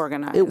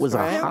organized. It was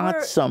right? a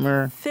hot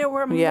summer. There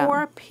were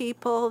more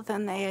people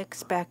than they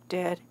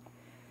expected.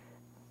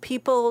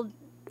 People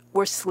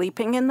were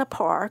sleeping in the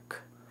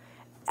park.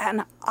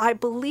 And I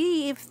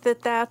believe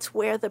that that's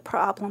where the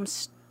problem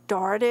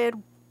started,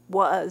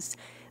 was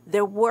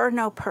there were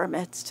no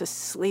permits to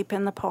sleep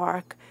in the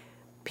park.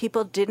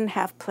 People didn't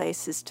have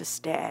places to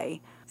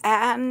stay.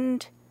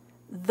 And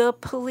the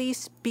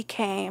police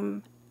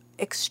became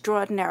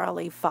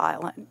extraordinarily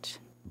violent.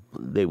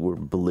 They were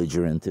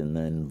belligerent and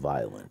then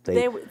violent.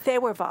 They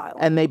were violent,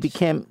 and they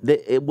became.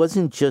 It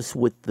wasn't just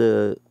with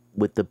the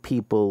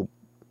people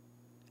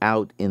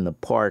out in the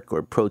park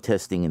or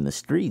protesting in the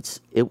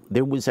streets.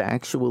 There was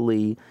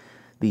actually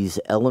these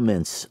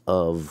elements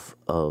of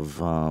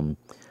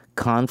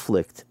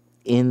conflict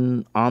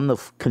on the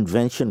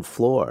convention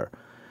floor.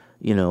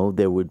 You know,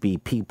 there would be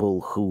people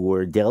who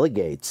were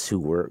delegates who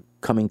were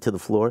coming to the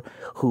floor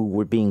who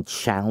were being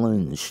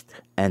challenged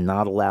and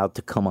not allowed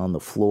to come on the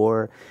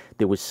floor.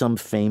 There was some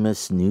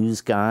famous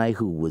news guy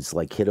who was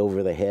like hit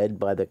over the head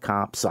by the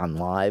cops on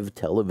live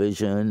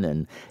television,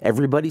 and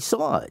everybody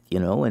saw it, you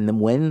know. And then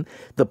when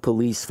the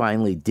police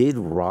finally did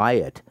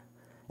riot,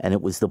 and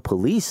it was the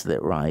police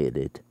that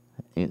rioted,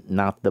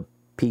 not the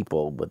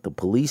people, but the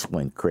police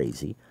went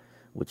crazy,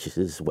 which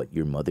is what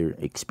your mother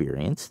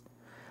experienced.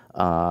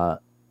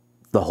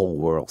 The whole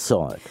world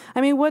saw it.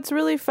 I mean, what's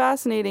really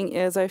fascinating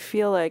is I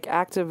feel like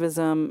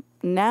activism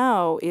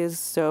now is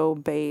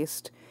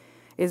based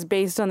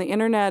on the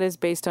internet, is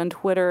based on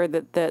Twitter,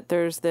 that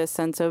there's this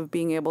sense of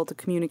being able to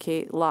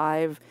communicate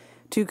live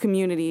to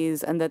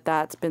communities, and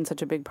that's been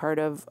such a big part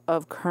of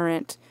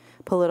current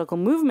political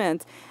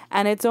movements.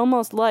 And it's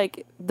almost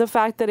like the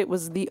fact that it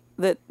was the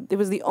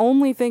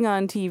only thing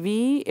on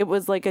TV. It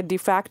was like a de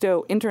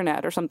facto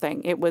internet or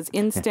something. It was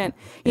instant.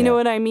 You know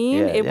what I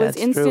mean? Yeah, it was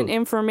instant true.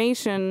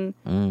 information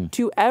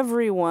to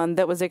everyone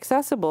that was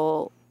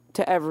accessible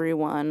to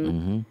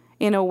everyone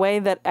in a way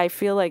that I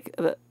feel like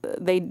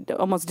they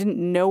almost didn't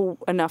know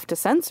enough to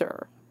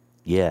censor.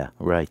 Yeah,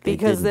 right.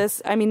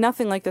 Because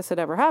nothing like this had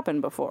ever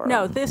happened before.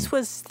 No, this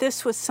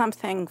was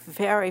something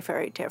very,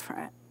 very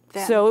different.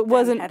 So it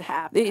wasn't. Had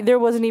happened. There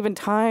wasn't even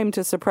time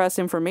to suppress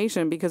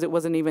information because it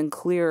wasn't even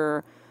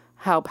clear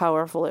how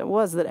powerful it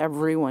was that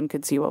everyone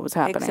could see what was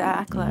happening.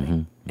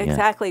 Exactly,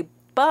 exactly.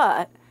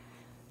 But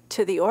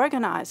to the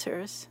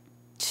organizers,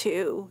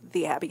 to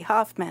the Abby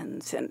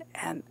Hoffmans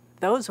and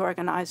those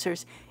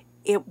organizers,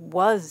 it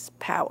was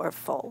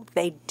powerful.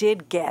 They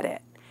did get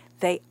it.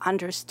 They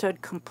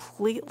understood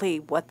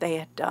completely what they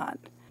had done,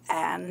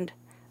 and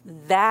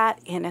that,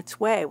 in its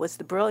way, was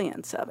the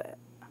brilliance of it.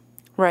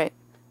 Right.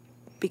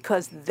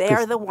 Because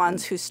they're the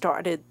ones who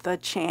started the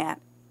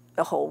chant,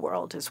 "The whole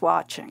world is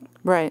watching."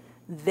 Right.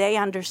 They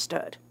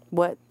understood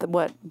what the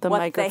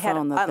microphone they had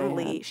that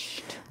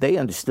unleashed. They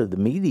understood the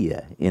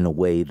media in a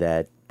way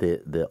that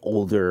the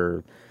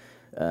older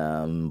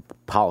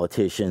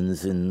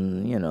politicians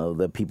and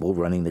the people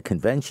running the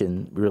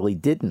convention really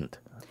didn't.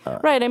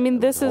 Right. I mean,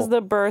 this is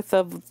the birth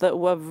of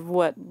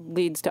what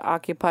leads to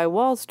Occupy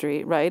Wall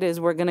Street, right? Is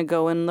we're going to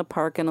go in the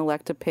park and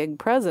elect a pig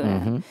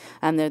president.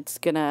 And it's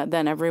going to,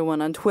 then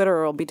everyone on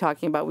Twitter will be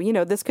talking about,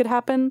 well, this could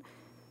happen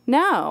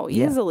now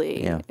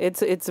easily. Yeah.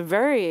 It's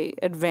very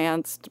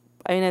advanced.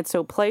 I mean, it's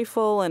so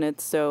playful and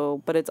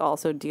but it's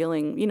also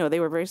dealing, they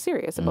were very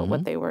serious about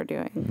what they were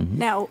doing.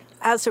 Now,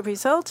 as a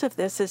result of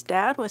this, as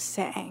Dad was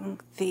saying,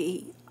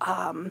 the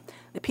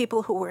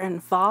people who were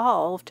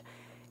involved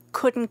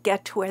couldn't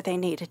get to where they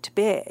needed to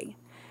be.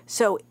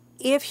 So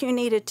if you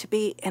needed to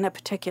be in a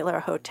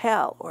particular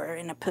hotel or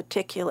in a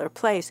particular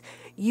place,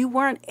 you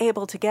weren't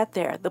able to get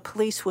there. The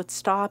police would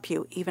stop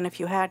you even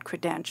if you had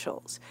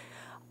credentials.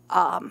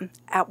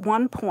 At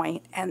one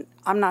point, and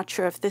I'm not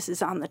sure if this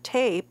is on the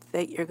tape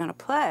that you're going to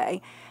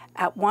play,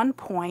 at one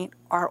point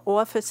our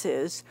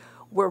offices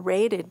were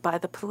raided by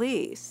the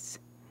police.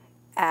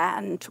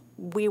 And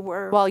we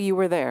were... While you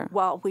were there.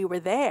 While we were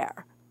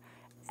there.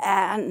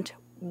 And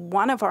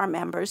one of our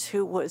members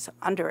who was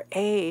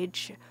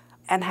underage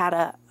and had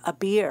a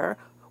beer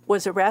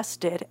was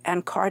arrested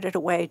and carted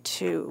away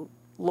to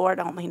Lord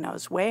only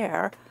knows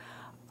where.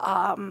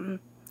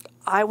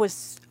 I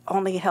was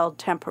only held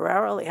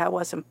temporarily. I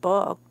wasn't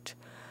booked.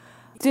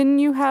 Didn't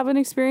you have an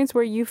experience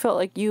where you felt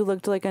like you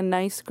looked like a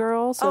nice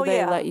girl, so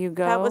they let you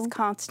go? That was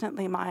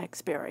constantly my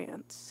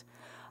experience.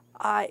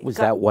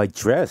 That white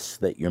dress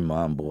that your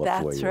mom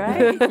bought for you?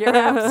 That's right. You're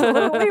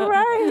absolutely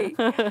right.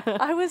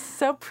 I was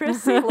so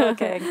prissy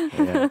looking.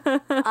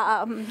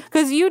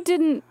 Because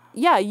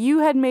you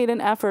had made an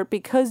effort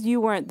because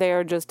you weren't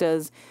there just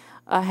as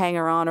a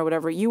hanger-on or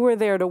whatever. You were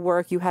there to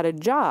work. You had a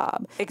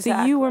job.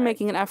 Exactly. So you were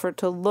making an effort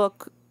to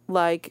look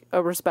like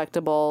a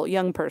respectable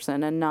young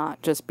person and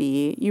not just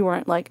you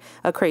weren't like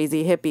a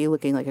crazy hippie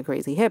looking like a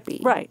crazy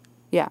hippie. Right.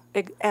 Yeah.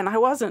 And I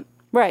wasn't.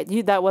 Right.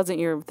 That wasn't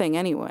your thing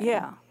anyway.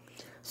 Yeah.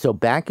 So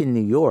back in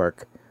New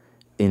York,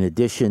 in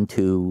addition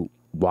to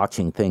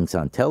watching things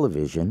on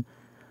television,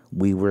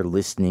 we were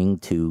listening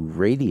to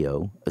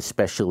radio,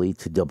 especially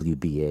to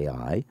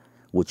WBAI,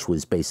 which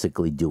was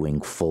basically doing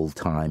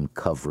full-time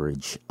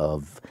coverage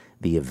of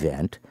the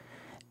event.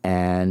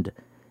 And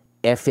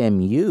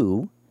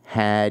FMU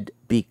had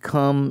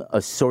become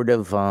a sort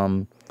of,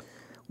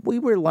 we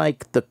were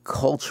like the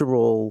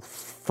cultural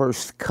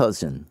first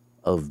cousin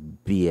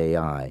of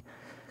BAI,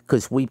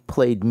 because we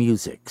played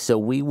music. So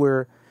we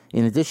were,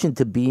 in addition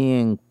to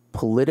being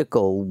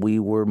political, we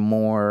were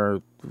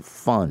more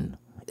fun.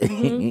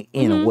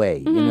 In a way,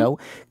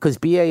 because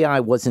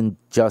BAI wasn't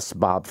just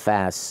Bob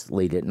Fass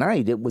late at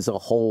night. It was a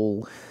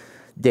whole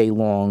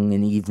day-long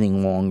and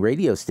evening-long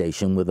radio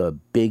station with a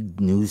big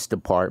news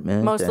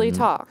department. Mostly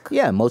talk.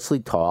 Yeah,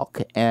 mostly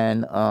talk.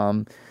 And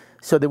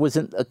so there was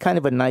a kind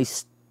of a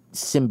nice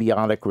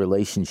symbiotic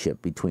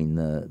relationship between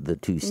the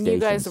two stations. You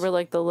guys were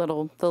like the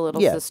little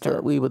sister. Yeah,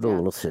 we were the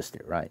little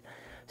sister, right.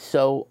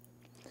 So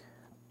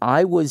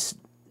I was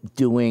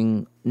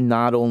doing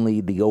not only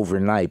the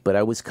overnight, but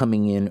I was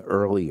coming in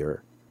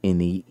earlier in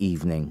the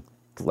evening,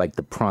 like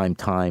the prime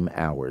time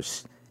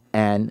hours.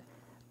 And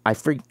I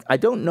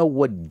don't know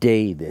what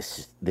day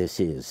this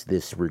is,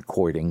 this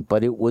recording,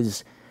 but it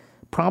was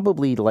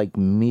probably like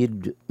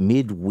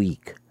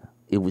midweek.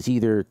 It was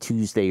either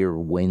Tuesday or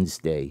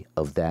Wednesday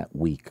of that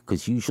week,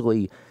 because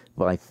usually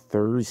by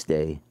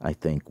Thursday, I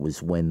think,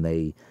 was when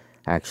they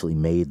actually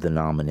made the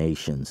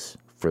nominations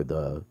for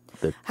the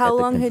How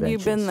long had you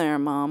been there,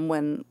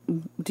 Mom?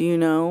 Do you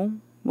know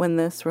when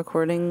this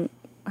recording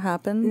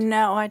happened?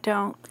 No, I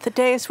don't. The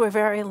days were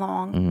very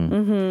long.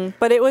 Mm-hmm.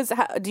 But it was.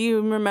 Do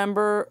you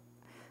remember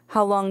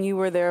how long you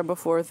were there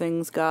before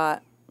things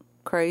got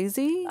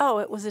crazy? Oh,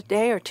 it was a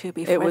day or two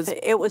before.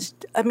 It was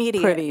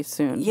immediate. Pretty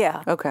soon.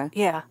 Yeah. Okay.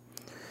 Yeah.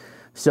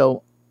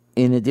 So,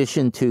 in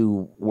addition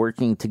to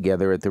working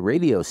together at the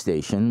radio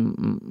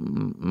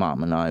station,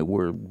 Mom and I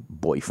were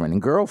boyfriend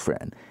and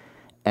girlfriend.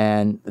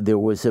 And there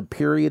was a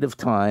period of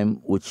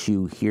time, which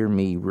you hear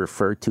me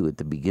refer to at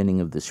the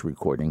beginning of this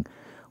recording,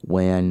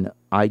 when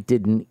I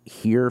didn't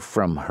hear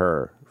from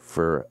her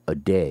for a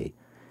day.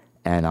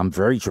 And I'm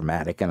very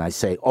dramatic, and I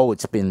say,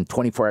 it's been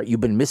 24 hours. You've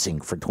been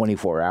missing for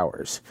 24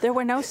 hours. There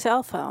were no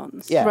cell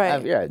phones. Yeah,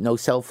 right. No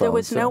cell phones. There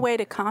was no way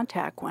to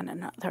contact one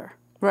another.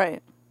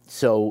 Right.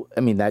 So,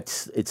 I mean,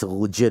 it's a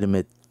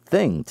legitimate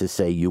thing to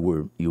say you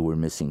were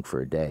missing for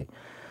a day.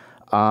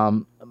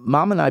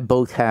 Mom and I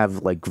both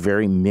have like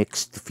very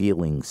mixed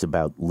feelings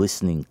about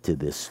listening to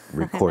this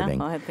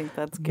recording. I think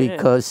that's good.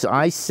 Because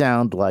I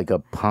sound like a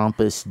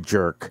pompous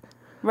jerk.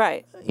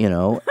 Right.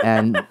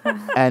 And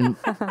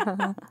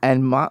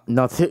Mom,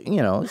 nothing,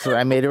 so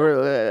I made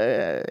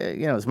her,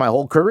 it's my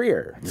whole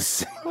career.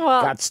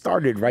 Got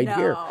started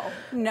here.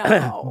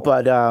 No.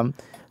 But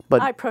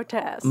I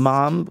protest.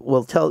 Mom,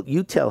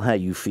 tell how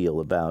you feel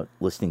about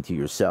listening to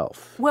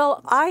yourself.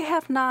 Well, I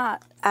have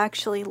not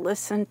actually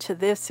listened to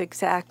this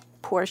exact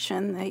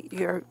portion that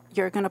you're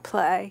going to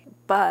play,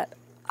 but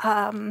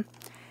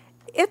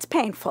it's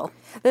painful.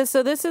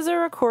 So this is a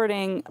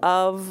recording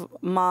of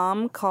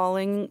Mom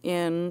calling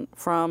in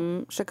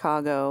from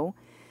Chicago,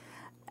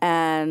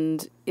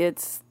 And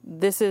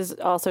this is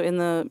also in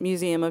the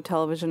Museum of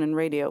Television and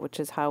Radio, which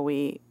is how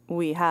we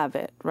have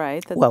it,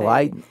 right? That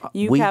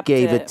we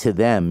gave it to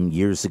them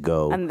years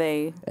ago, and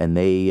they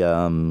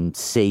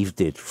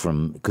saved it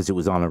because it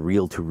was on a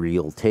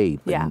reel-to-reel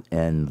tape,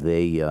 and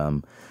they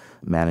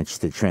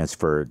managed to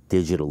transfer it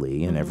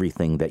digitally, and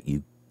everything that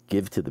you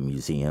give to the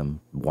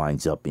museum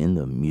winds up in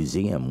the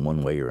museum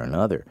one way or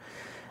another,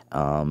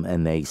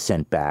 and they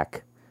sent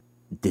back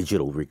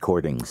digital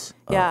recordings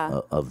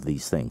of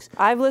these things.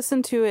 I've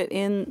listened to it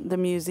in the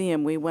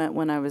museum. We went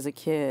when I was a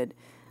kid,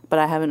 but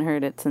I haven't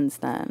heard it since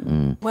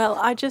then. Well,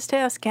 I just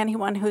ask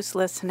anyone who's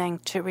listening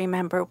to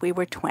remember we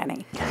were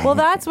 20. Well,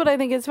 that's what I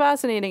think is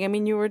fascinating. I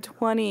mean, you were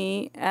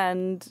 20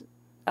 and,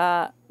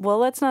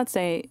 let's not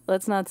say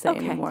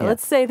anymore. Yeah.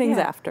 Let's say things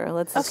after.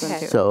 Let's listen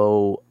to it.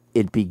 So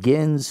it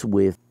begins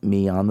with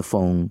me on the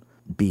phone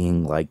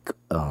being like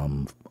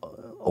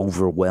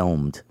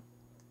overwhelmed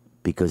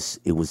because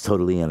it was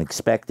totally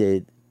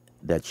unexpected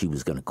that she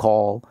was going to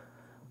call.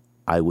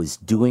 I was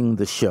doing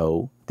the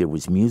show. There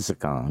was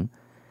music on.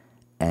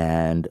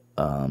 And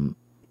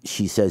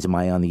she says, "Am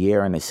I on the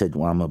air?" And I said,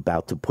 "Well, I'm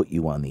about to put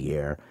you on the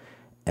air,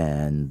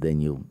 and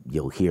then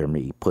you'll hear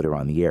me put her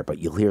on the air. But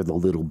you'll hear the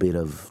little bit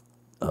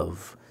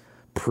of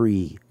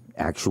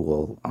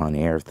pre-actual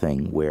on-air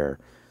thing where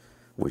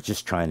we're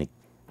just trying to."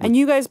 And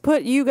you guys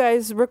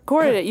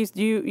recorded it.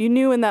 You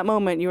knew in that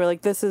moment. You were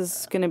like, "This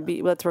is gonna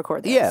be. Let's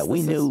record this." Yeah,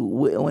 we knew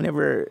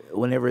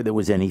whenever there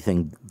was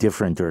anything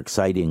different or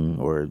exciting,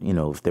 or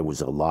if there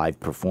was a live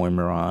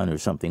performer on or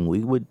something,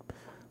 we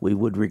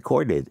would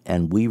record it,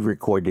 and we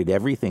recorded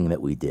everything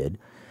that we did,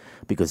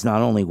 because not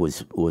only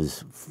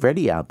was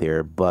Freddie out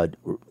there, but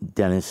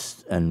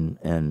Dennis and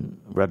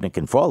Rudnick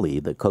and Frawley,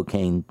 the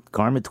Cocaine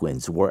Karma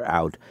twins, were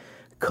out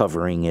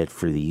covering it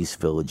for the East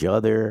Village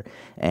Other,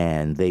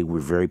 and they were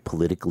very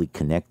politically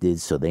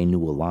connected, so they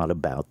knew a lot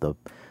about the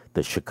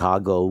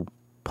Chicago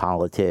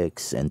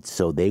politics, and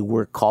so they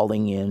were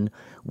calling in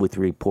with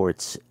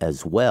reports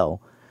as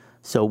well.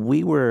 So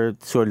we were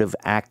sort of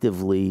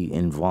actively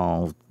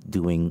involved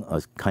doing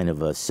a kind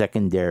of a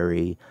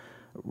secondary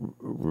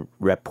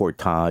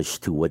reportage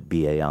to what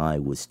BAI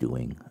was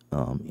doing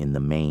in the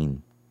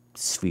main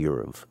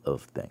sphere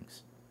of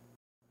things.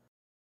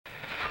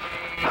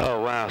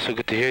 Oh, wow, so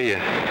good to hear you.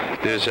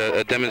 There's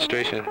a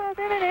demonstration. I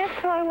didn't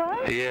answer, I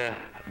was. Yeah,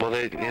 well,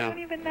 they, I don't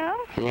even know.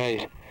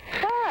 Right.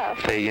 Wow.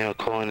 They,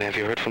 calling, "Have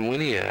you heard from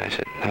Winnie yet?" I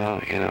said,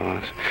 "No,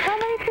 How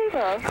many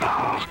people?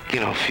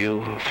 a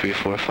few, 3,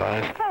 4,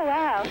 5. Oh,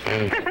 wow.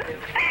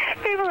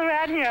 People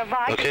around here are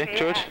mocking me. Okay,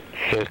 George?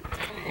 Good.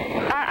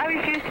 I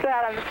refuse to go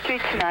out on the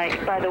street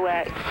tonight, by the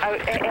way,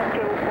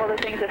 after all the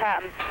things that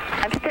happened.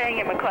 I'm staying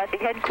at McCarthy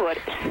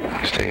headquarters.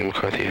 Staying at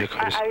McCarthy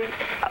headquarters?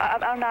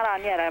 I'm not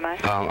on yet, am I?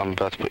 I'm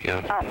about to put you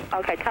on. Oh,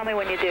 okay. Tell me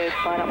when you do,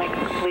 so I don't make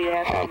a complete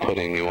ass. I'm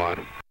putting you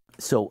on.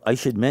 So I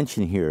should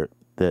mention here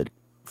that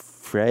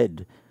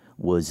Fred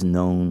was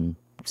known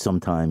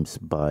sometimes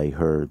by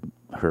her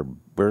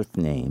birth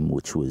name,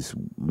 which was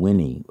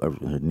Winnie, or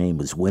her name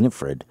was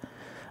Winifred.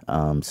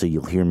 So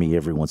you'll hear me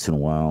every once in a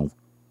while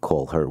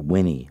call her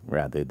Winnie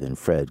rather than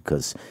Fred,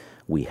 because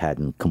we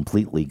hadn't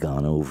completely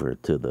gone over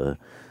to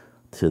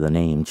the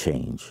name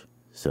change.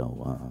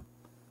 So.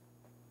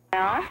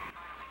 On?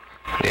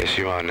 Yes,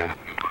 you're on now.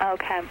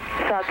 Okay.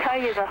 So I'll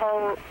tell you the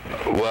whole...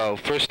 Well,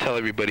 first tell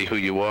everybody who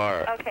you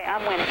are. Okay,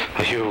 I'm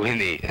Winnie. You're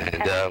Winnie,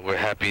 and we're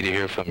happy to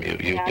hear from you.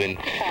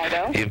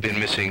 You've been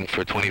missing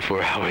for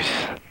 24 hours.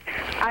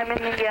 I'm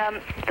in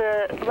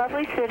the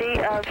lovely city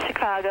of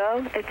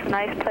Chicago. It's a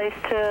nice place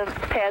to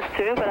pass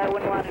through, but I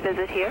wouldn't want to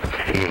visit here.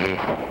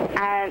 Mm-hmm.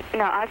 And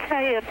no, I'll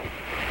tell you,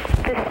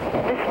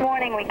 this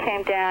morning we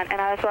came down and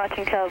I was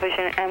watching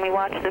television and we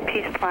watched the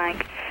Peace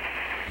Plank.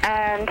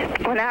 And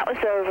when that was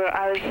over,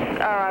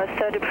 I was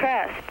so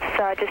depressed.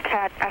 So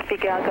I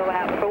figured I'll go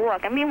out for a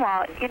walk. And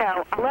meanwhile,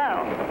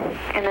 alone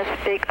in this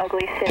big,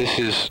 ugly city. This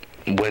is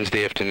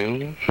Wednesday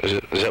afternoon?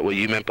 Is that what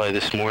you meant by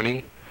this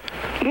morning?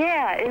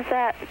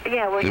 Yeah,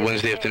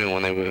 Wednesday afternoon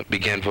when they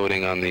began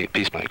voting on the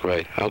peace plank,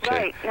 right? Okay.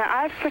 Right. Now,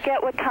 I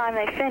forget what time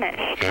they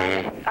finished.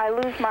 I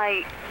lose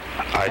my...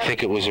 I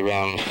think it was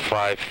around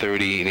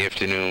 5:30 in the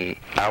afternoon,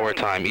 our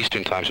time,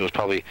 Eastern time, so it was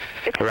probably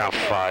around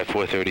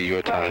 4:30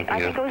 your time. Right. I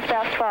think it was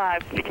about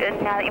 5.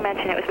 Now that you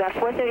mention it, it was about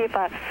 4:30 or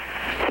 5.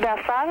 So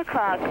about 5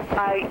 o'clock,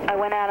 I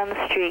went out on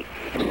the street,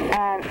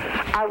 and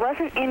I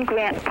wasn't in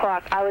Grant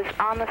Park. I was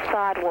on the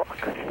sidewalk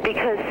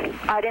because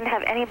I didn't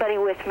have anybody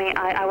with me.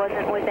 I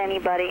wasn't with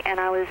anybody, and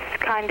I was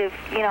kind of,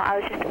 I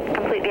was just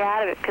completely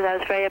out of it because I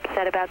was very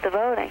upset about the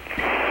voting.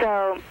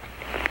 So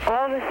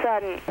all of a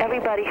sudden,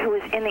 everybody who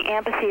was in the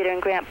amphitheater in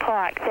Grant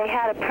Park, they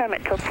had a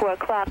permit till 4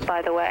 o'clock,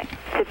 by the way,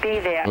 to be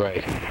there.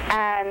 Right.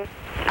 And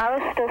I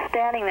was still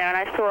standing there,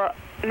 and I saw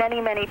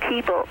many, many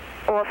people,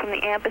 all from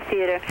the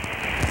amphitheater,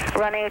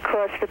 running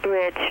across the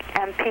bridge,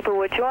 and people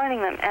were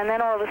joining them. And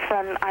then all of a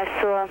sudden, I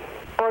saw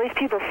all these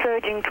people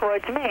surging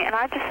towards me, and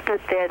I just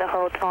stood there the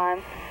whole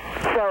time.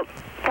 So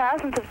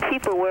thousands of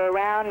people were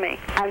around me,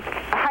 and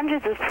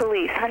hundreds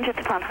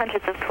upon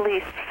hundreds of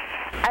police.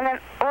 And then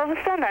all of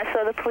a sudden I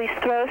saw the police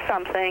throw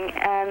something,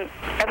 and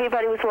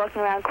everybody was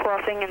walking around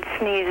coughing and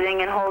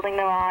sneezing and holding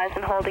their eyes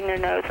and holding their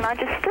nose. And I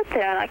just stood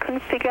there, and I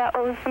couldn't figure out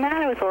what was the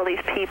matter with all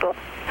these people.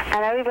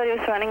 And everybody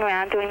was running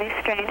around doing these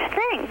strange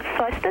things.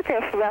 So I stood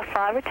there for about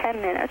 5 or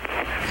 10 minutes.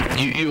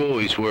 You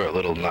always were a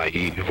little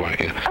naive, weren't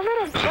you? A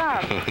little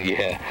dumb.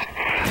 Yeah.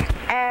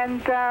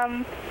 And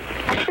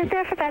I stood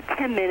there for about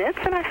 10 minutes,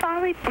 and I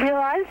finally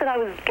realized that I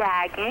was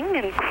gagging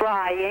and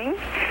crying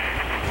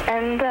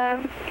and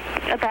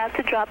about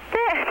to drop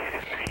dead.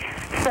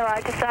 So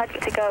I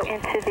decided to go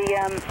into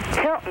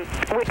the Hilton,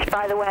 which,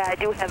 by the way, I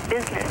do have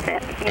business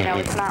in. You know,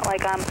 it's not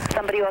like I'm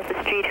somebody off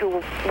the street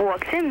who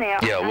walks in there.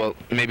 Yeah, well,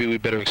 maybe we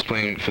better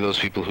explain for those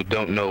people who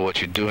don't know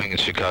what you're doing in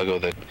Chicago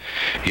that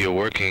you're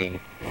working,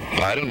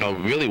 I don't know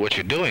really what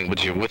you're doing,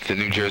 but you're with the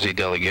New Jersey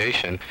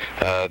delegation,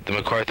 the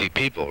McCarthy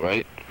people,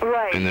 right?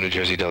 Right. In the New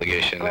Jersey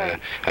delegation, Right.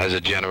 as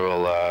a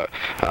general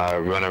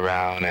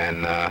runaround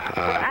and... Well,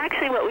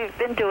 actually, what we've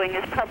been doing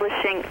is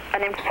publishing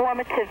an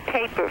informative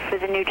paper for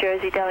the New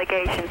Jersey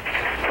delegation.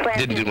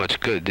 Didn't do much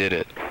good, did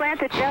it?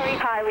 Slanted very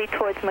highly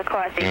towards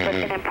McCarthy, but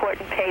an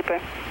important paper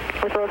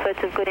with all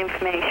sorts of good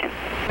information.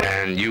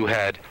 And you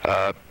had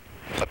a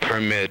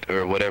permit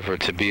or whatever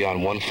to be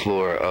on one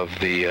floor of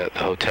the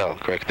hotel,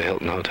 correct? The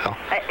Hilton Hotel?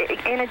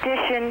 In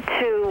addition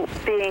to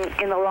being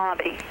in the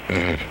lobby,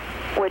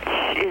 which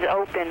is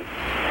open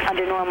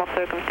under normal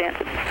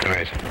circumstances.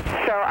 Right.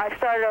 So I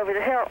started over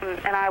the Hilton,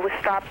 and I was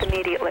stopped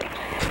immediately.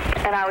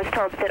 And I was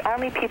told that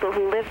only people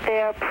who lived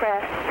there,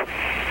 press,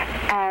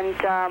 and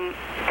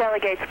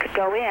delegates could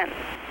go in.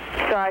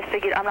 So I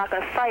figured I'm not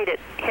going to fight it.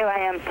 Here I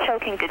am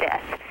choking to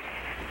death.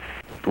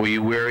 Were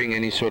you wearing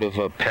any sort of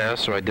a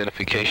pass or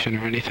identification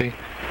or anything?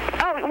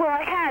 Oh, well,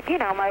 I had, you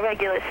know, my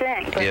regular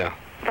thing. But Yeah.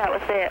 that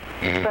was it.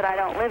 But I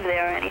don't live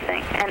there or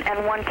anything.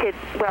 And one kid,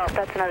 well,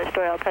 that's another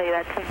story I'll tell you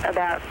that's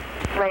about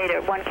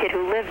later. One kid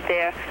who lived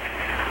there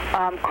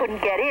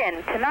couldn't get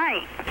in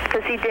tonight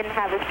because he didn't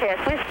have his pass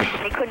with him.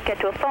 And he couldn't get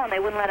to a phone. They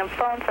wouldn't let him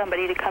phone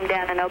somebody to come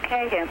down and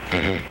okay him.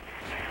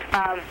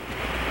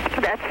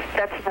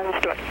 That's another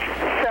story.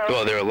 So,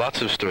 Well, there are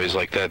lots of stories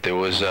like that. There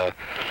was a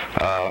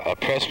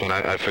pressman,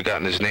 I've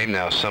forgotten his name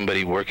now,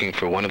 somebody working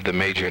for one of the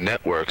major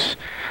networks,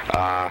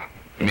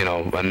 you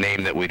know, a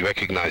name that we'd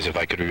recognize if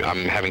I could.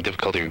 I'm having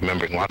difficulty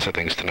remembering lots of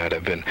things tonight.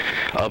 I've been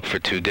up for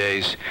 2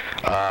 days.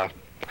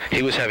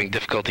 He was having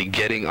difficulty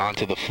getting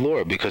onto the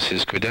floor because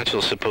his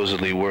credentials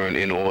supposedly weren't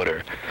in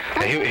order.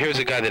 And here's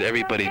a guy that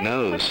everybody was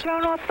knows.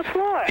 thrown off the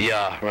floor.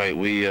 Yeah, right.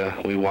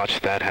 We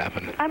watched that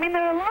happen. I mean,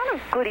 there are a lot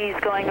of goodies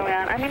going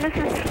around. I mean, this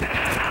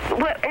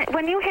is...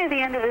 When you hear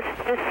the end of this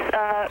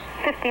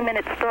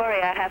 50-minute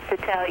story I have to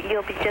tell,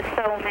 you'll be just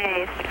so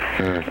amazed.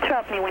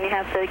 Interrupt me when you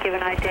have to give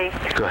an ID.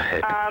 Go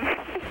ahead.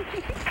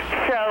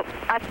 So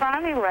I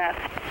finally left,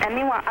 and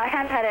meanwhile, I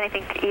hadn't had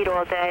anything to eat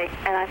all day,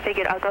 and I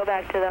figured I'll go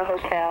back to the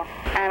hotel,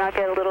 and I'll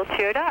get a little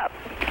cheered up.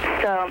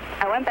 So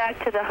I went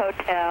back to the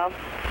hotel,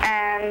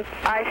 and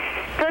I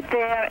stood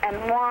there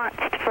and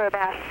watched for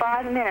about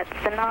 5 minutes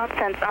the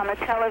nonsense on the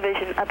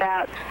television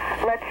about,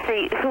 let's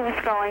see, who's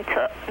going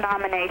to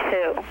nominate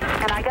who.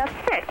 And I got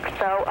sick,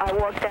 so I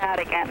walked out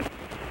again.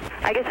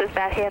 I guess it was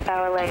about half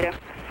hour later.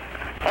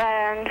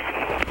 And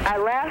I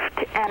left,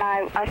 and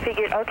I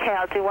figured, okay,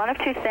 I'll do one of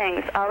two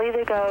things. I'll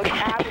either go to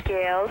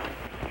Abigail's,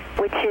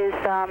 which is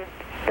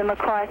the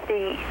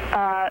McCarthy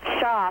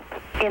shop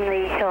in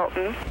the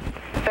Hilton.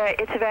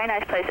 It's a very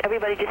nice place.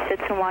 Everybody just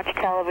sits and watches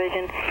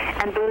television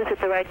and boos at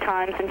the right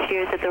times and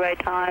cheers at the right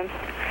times.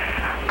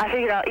 I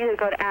figured I'll either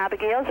go to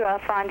Abigail's or I'll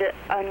find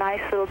a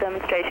nice little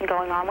demonstration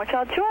going on, which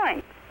I'll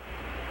join.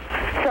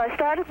 So I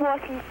started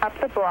walking up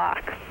the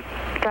block,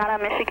 got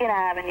on Michigan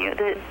Avenue.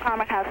 The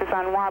Palmer House is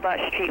on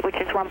Wabash Street, which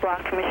is 1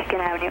 block from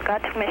Michigan Avenue.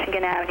 Got to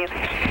Michigan Avenue,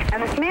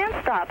 and this man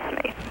stops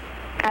me.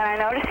 And I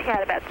noticed he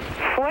had about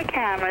 4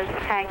 cameras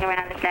hanging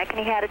around his neck, and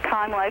he had a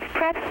Time Life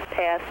press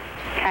pass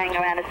hanging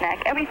around his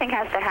neck. Everything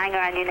has to hang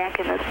around your neck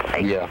in this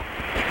place. Yeah.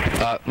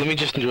 Let me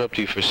just interrupt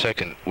you for a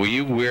second. Were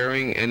you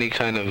wearing any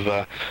kind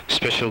of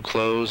special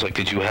clothes? Like,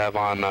 did you have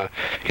on,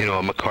 you know,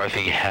 a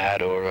McCarthy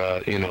hat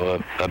or, you know,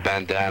 a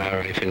bandana or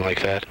anything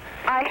like that?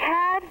 I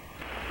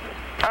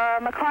had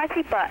a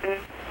McCarthy button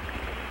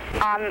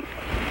on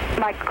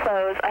my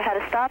clothes. I had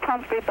a Stop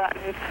Humphrey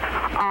button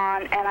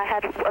on, and I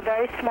had a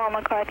very small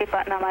McCarthy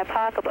button on my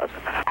pocketbook.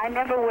 I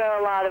never wear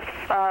a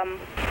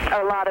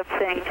lot of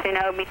things, you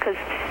know, because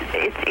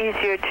it's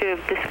easier to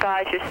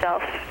disguise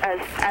yourself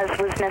as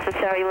was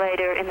necessary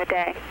later in the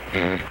day.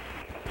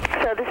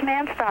 So this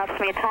man stops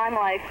me, a Time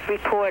Life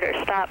reporter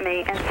stopped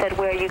me and said,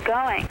 "Where are you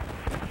going?"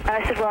 And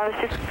I said, "Well, I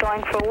was just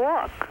going for a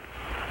walk."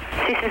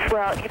 She says,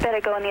 "Well, you better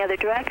go in the other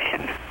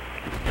direction."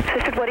 So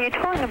I said, "What are you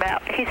talking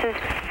about?" He says,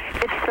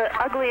 "It's the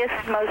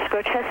ugliest, most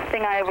grotesque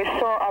thing I ever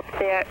saw up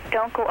there.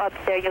 Don't go up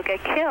there, you'll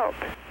get killed."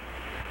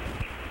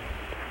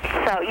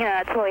 So, you know,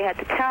 that's all he had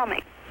to tell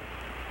me.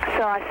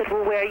 So I said,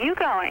 "Well, where are you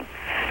going?"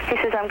 He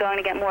says, "I'm going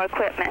to get more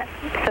equipment."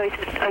 So he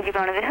says, "Are you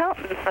going to the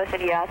Hilton?" So I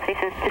said, "Yes." He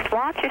says, "Just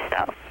watch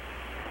yourself."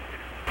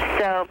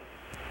 So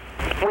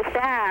with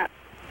that,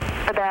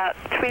 about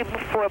 3 or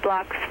 4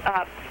 blocks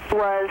up,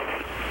 was,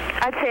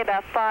 I'd say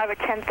about 5,000 or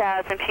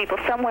 10,000 people,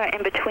 somewhere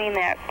in between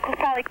there,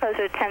 probably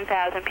closer to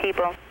 10,000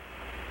 people,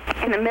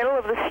 in the middle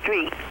of the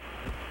street,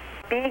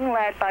 being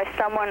led by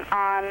someone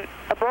on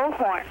a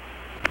bullhorn,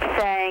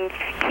 saying,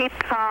 keep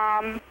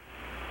calm,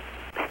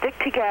 stick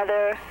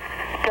together,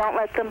 don't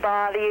let them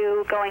bother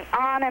you, going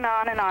on and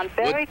on and on,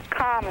 very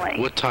calmly.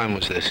 What time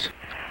was this?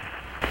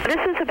 This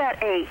was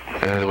about 8.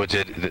 In other words,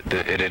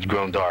 it had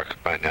grown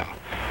dark by now.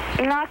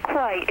 Not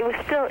quite. It was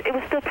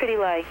still pretty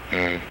light.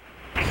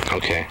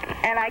 Okay.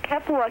 And I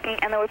kept walking,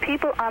 and there were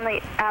people on the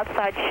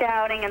outside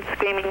shouting and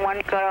screaming. One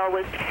girl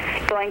was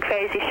going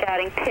crazy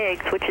shouting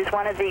pigs, which is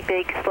one of the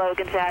big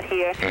slogans out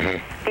here.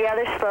 The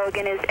other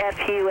slogan is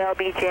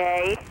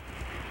FULBJ.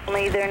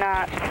 Only they're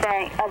not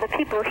saying, the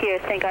people here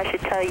think I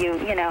should tell you,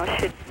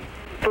 should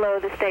blow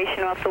the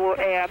station off the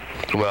air.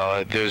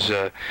 Well, there's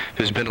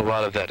been a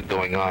lot of that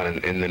going on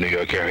in the New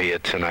York area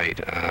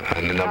tonight,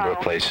 in a number of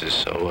places.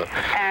 So,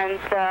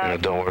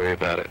 don't worry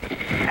about it.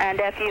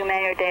 And FU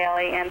Mayor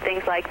Daley and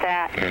things like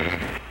that.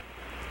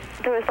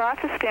 There was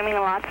lots of screaming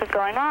and lots of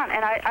going on,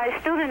 and I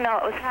still didn't know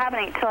what was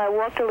happening until I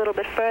walked a little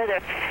bit further,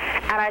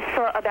 and I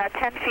saw about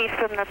 10 feet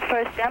from the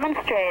first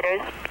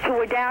demonstrators, who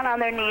were down on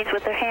their knees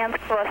with their hands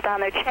crossed on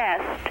their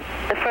chest,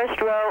 the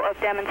first row of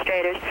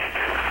demonstrators.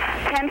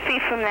 10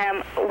 feet from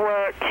them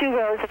were 2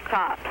 rows of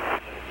cops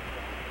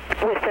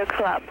with their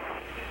clubs.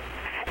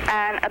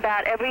 And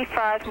about every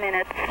 5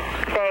 minutes,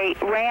 they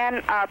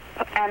ran up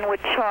and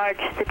would charge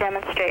the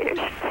demonstrators,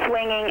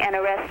 swinging and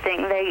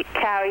arresting. They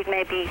carried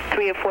maybe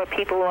 3 or 4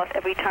 people off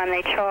every time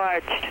they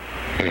charged.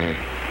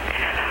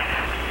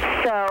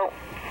 So,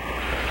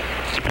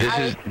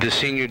 the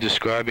scene you're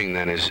describing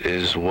then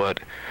is what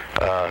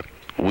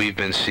we've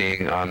been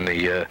seeing on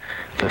the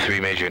 3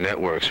 major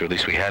networks, or at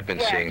least we had been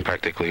seeing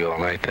practically all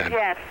night then.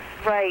 Yes,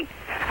 right.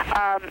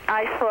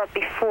 I saw it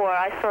before.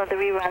 I saw the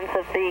reruns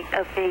of the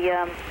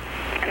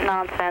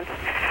nonsense.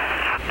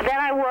 Then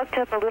I walked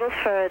up a little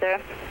further,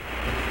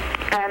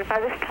 and by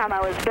this time I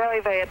was very,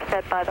 very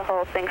upset by the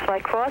whole thing. So I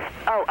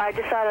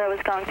decided I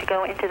was going to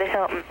go into the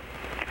Hilton.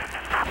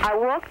 I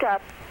walked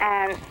up,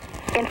 and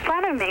in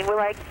front of me were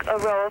like a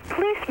row of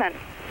policemen.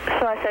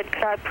 So I said,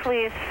 could I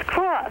please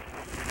cross?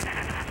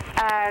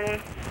 And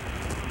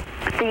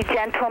the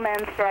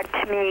gentleman said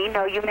to me,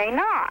 no, you may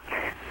not.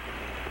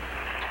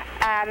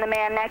 And the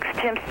man next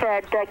to him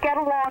said, get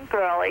along,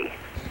 girlie,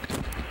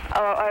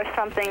 or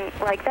something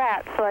like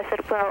that. So I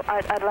said, well,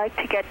 I'd like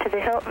to get to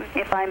the Hilton,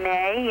 if I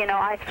may.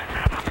 I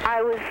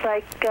was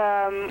like,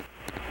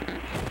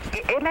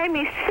 it made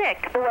me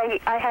sick the way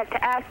I had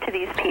to act to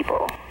these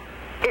people.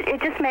 It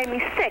just made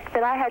me sick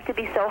that I had to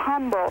be so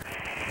humble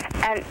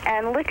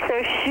and lick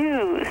their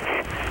shoes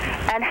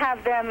and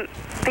have them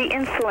be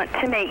insolent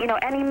to me,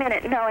 any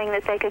minute, knowing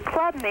that they could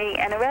club me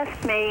and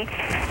arrest me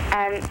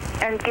and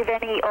give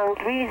any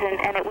old reason,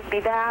 and it would be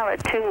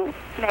valid to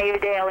Mayor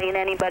Daley and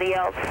anybody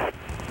else.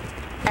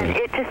 And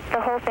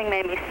the whole thing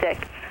made me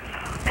sick.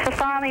 So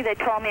finally they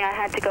told me I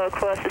had to go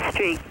across the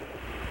street.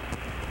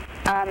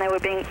 They were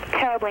being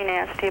terribly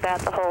nasty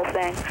about the whole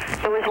thing.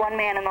 There was one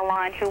man in the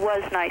line who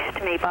was nice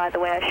to me, by the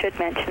way. I should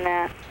mention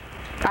that.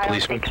 I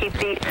don't think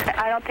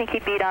he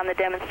beat on the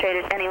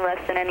demonstrators any less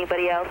than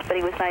anybody else, but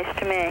he was nice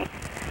to me.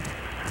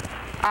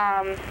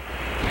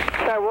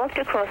 So I walked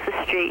across the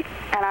street,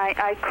 and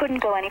I couldn't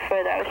go any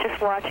further. I was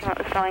just watching what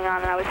was going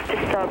on, and I was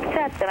just so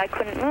upset that I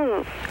couldn't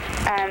move.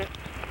 And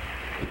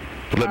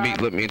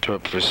Let me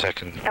interrupt for a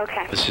second.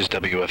 Okay. This is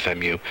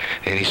WFMU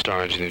in East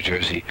Orange, New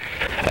Jersey,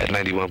 at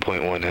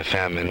 91.1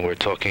 FM, and we're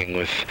talking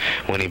with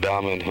Winnie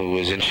Bauman, who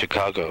is in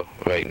Chicago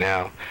right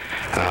now,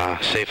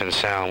 safe and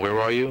sound. Where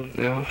are you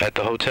now? At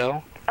the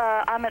hotel?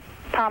 I'm at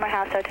Palmer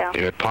House Hotel.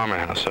 You're at Palmer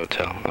House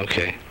Hotel.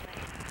 Okay.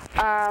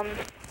 So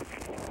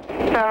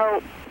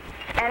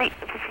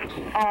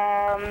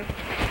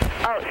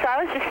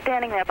I was just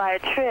standing there by a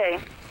tree,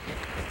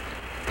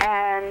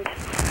 and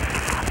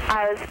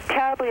I was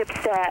terribly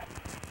upset.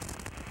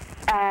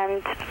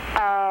 And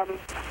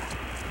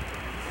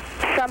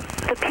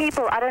the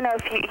people, I don't know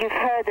if you've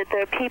heard that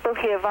there are people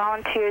here,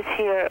 volunteers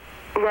here,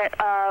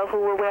 who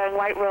were wearing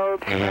white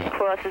robes with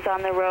crosses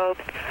on their robes.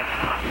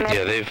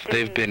 Yeah,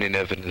 they've been in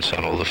evidence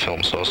on all the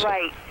films also.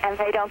 Right, and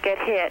they don't get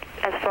hit,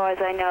 as far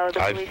as I know.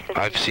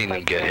 I've seen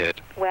them get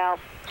hit. Well,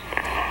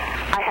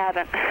 I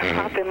haven't.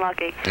 I've been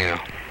lucky.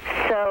 Yeah.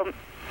 So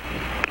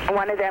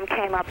one of them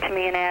came up to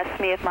me and asked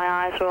me if my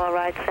eyes were all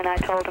right, and I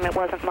told him it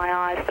wasn't my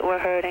eyes that were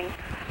hurting.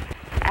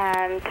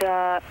 And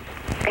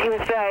he was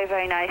very,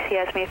 very nice. He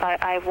asked me if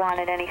I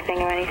wanted anything,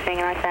 and I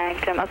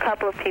thanked him. A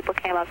couple of people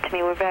came up to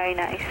me, were very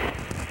nice.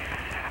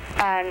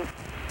 And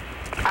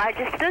I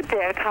just stood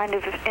there kind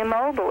of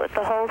immobile at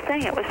the whole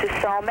thing. It was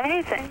just so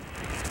amazing.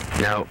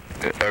 Now,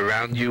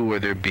 around you, were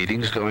there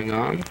beatings going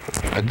on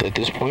at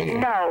this point?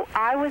 No,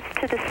 I was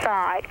to the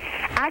side.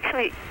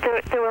 Actually,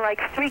 there were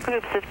like 3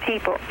 groups of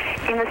people.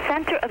 In the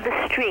center of the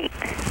street,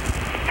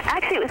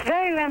 actually, it was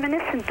very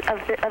reminiscent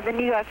of the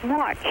New York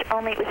March,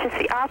 only it was just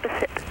the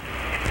opposite.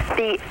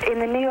 in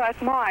the New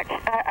York March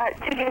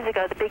 2 years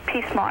ago, the big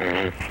peace march.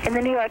 Mm-hmm. In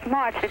the New York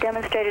March, the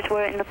demonstrators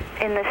were in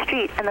the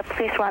street, and the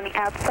police were on the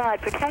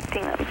outside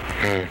protecting them.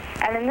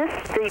 And in this,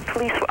 the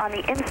police were on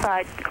the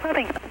inside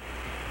clubbing them.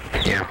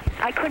 Yeah.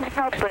 I couldn't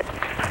help but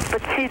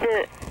see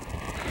the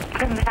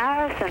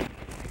comparison.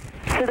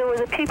 So there were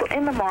the people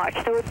in the march,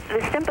 there were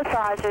the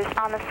sympathizers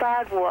on the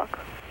sidewalk,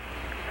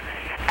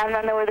 and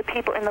then there were the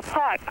people in the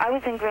park. I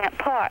was in Grant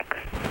Park,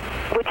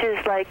 which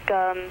is like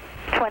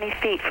 20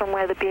 feet from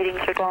where the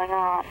beatings were going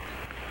on.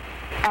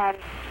 And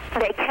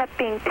they kept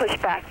being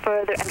pushed back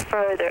further and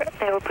further.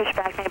 They were pushed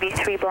back maybe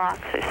 3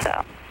 blocks or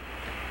so.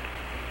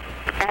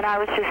 And I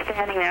was just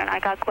standing there, and I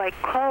got quite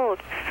cold.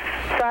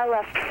 So I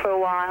left for a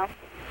while.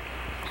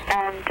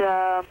 And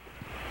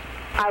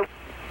I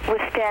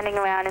was standing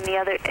around in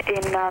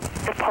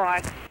the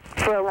park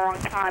for a long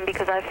time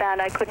because I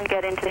found I couldn't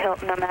get into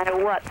Hilton no matter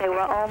what. They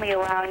were only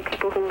allowing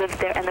people who lived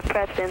there and the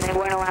president. They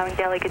weren't allowing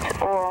delegates at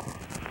all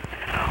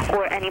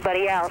or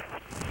anybody else.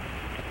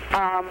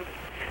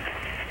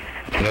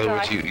 In other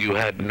words, you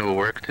had no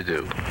work to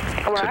do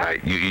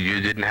tonight.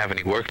 You didn't have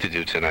any work to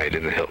do tonight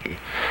in the Hilton.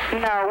 No,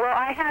 well,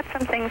 I had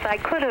some things I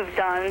could have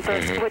done,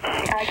 but which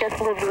I guess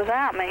lived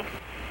without me.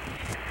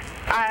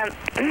 I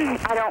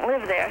don't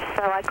live there,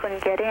 so I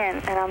couldn't get in,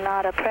 and I'm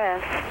not a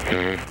press.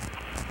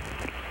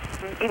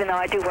 Even though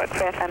I do work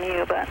for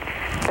FMU, but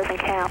it doesn't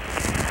count.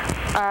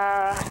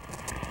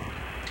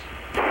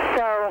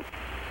 So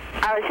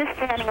I was just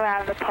standing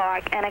around the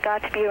park, and it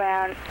got to be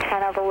around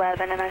 10 of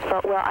 11, and I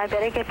thought, well, I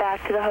better get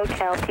back to the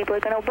hotel. People are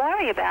going to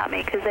worry about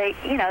me because they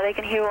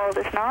can hear all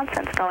this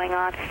nonsense going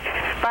on.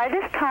 By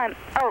this time,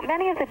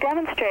 many of the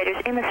demonstrators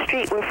in the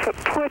street were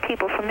poor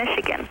people from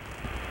Michigan.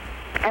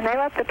 And they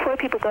let the poor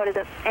people go to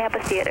the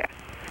amphitheater.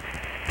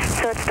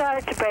 So it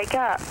started to break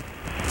up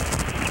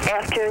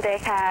after they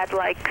had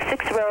like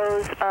 6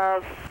 rows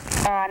of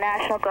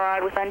National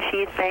Guard with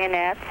unsheathed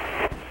bayonets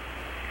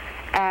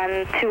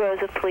and 2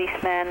 rows of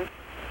policemen.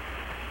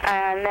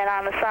 And then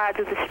on the sides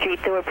of the street,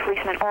 there were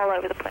policemen all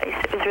over the place.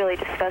 It was really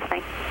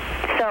disgusting.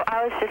 So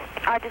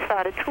I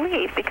decided to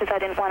leave because I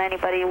didn't want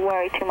anybody to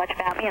worry too much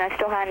about me, and I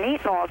still hadn't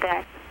eaten all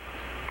day.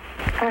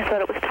 And I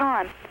thought it was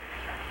time.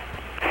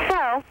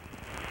 So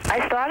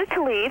I started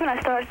to leave, and I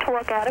started to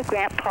walk out of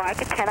Grant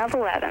Park at 10 of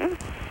 11.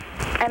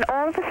 And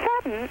all of a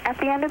sudden, at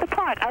the end of the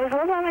park, I was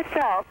all by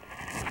myself,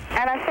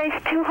 and I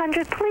faced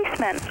 200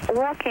 policemen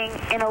walking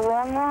in a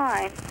long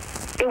line.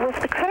 It was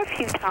the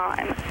curfew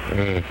time,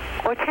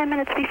 or 10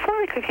 minutes before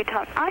the curfew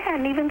time. I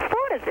hadn't even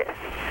thought of this.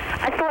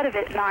 I thought of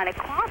it at 9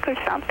 o'clock or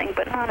something,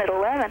 but not at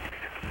 11.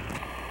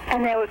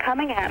 And they were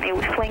coming at me,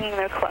 swinging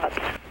their clubs.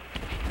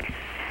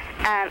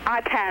 And I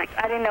panicked.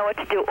 I didn't know what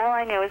to do. All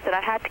I knew is that I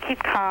had to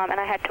keep calm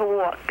and I had to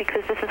walk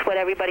because this is what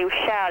everybody was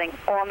shouting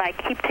all night.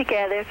 Keep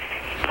together,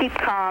 keep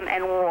calm,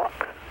 and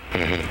walk.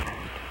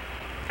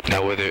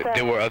 Now,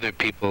 there were other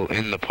people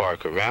in the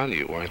park around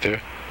you, weren't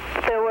there?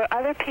 There were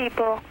other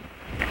people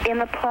in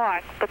the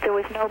park, but there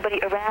was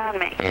nobody around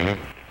me.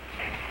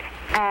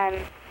 And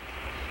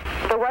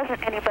there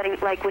wasn't anybody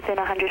like within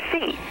 100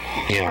 feet.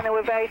 Yeah. And there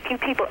were very few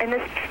people. In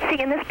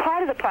this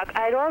part of the park,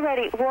 I had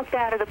already walked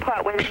out of the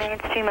part where the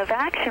mainstream of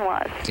action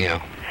was.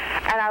 Yeah.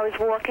 And I was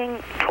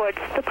walking towards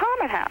the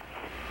Palmer House.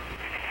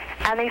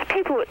 And these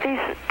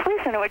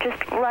policemen were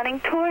just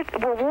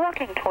were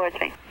walking towards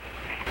me.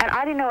 And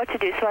I didn't know what to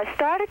do. So I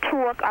started to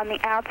walk on the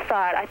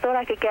outside. I thought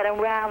I could get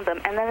around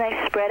them, and then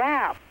they spread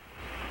out.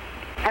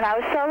 And I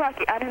was so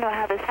lucky. I don't know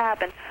how this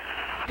happened.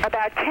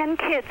 About 10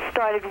 kids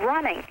started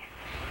running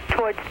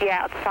towards the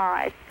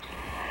outside.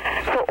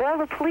 So all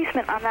the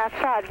policemen on that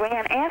side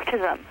ran after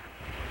them,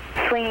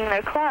 swinging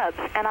their clubs,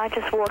 and I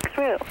just walked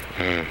through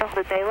so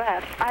that they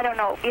left. I don't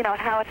know,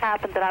 how it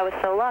happened that I was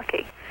so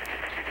lucky,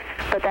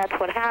 but that's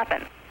what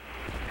happened.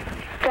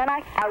 Then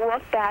I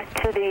walked back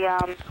to the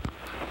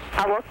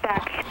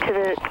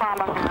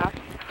Palmer House,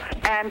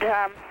 and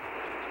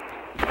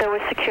there were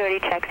security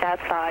checks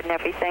outside and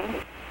everything.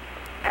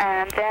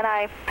 And then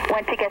I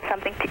went to get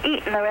something to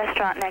eat in the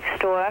restaurant next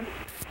door.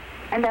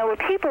 And there were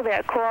people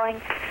there calling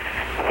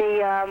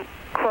the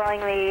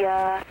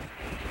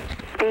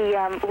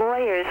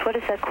lawyers. What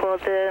is that called?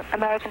 The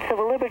American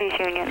Civil Liberties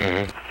Union.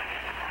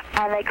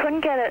 And they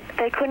couldn't get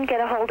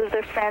a hold of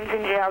their friends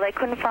in jail. They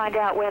couldn't find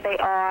out where they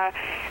are.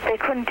 They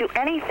couldn't do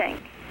anything.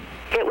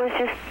 It was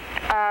just,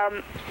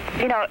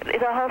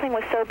 the whole thing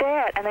was so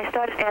bad. And they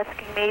started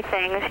asking me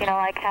things,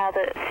 like how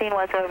the scene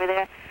was over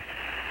there.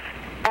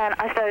 And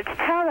I started to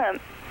tell them,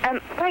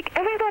 and like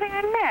everybody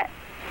I met.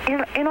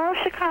 In all of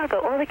Chicago,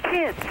 all the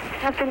kids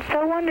have been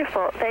so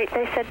wonderful. They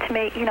said to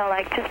me,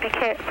 just be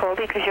careful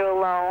because you're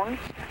alone.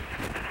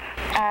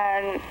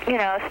 And, stay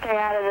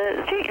out of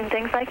the street and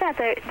things like that.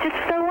 They're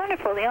just so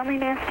wonderful. The only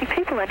nasty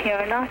people in here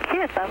are not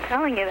kids. I'm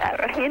telling you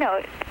that. I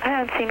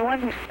haven't seen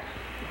one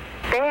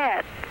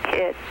bad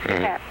kid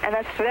yet. And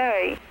that's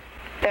very,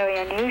 very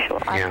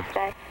unusual, I would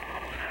say.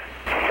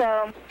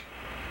 So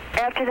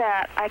after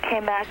that, I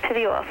came back to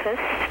the office,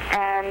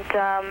 and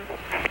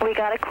we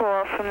got a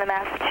call from the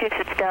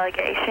Massachusetts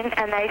delegation,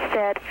 and they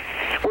said,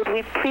 would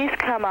we please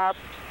come up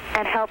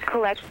and help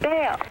collect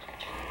bail?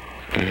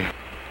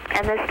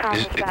 And this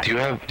time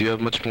do you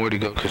have much more to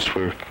go? Because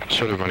we're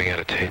sort of running out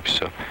of tape,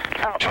 so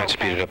try and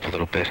speed it up a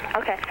little bit.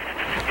 Okay.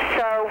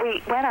 So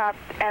we went up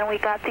and we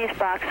got these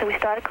boxes. So we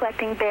started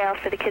collecting bail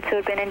for the kids who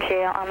had been in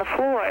jail on the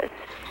floors.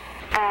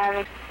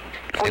 And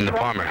in the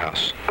Palmer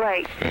House.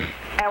 Right.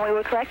 And we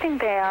were collecting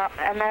bail,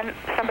 and then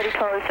somebody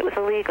told us it was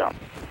illegal.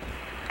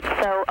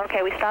 So,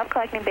 okay, we stopped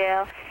collecting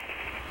bail,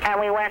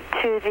 and we went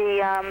to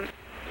the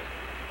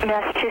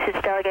Massachusetts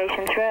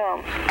delegation's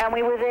room. And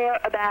we were there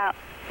about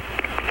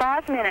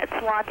 5 minutes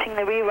watching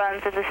the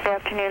reruns of this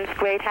afternoon's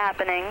great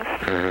happenings.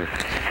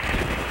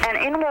 And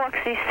in walks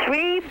these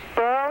 3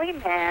 burly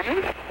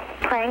men,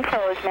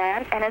 plainclothes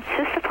men, and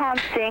insist upon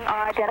seeing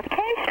our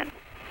identification.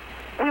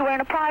 We were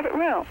in a private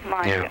room,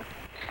 mind you.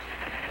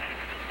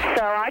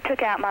 So I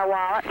took out my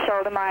wallet and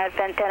showed them my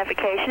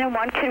identification, and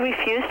one kid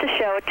refused to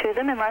show it to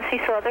them unless he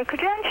saw their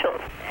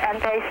credentials.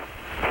 And they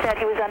said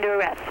he was under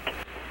arrest.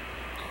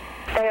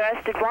 They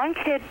arrested one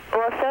kid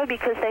also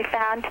because they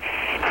found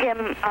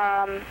him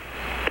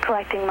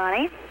collecting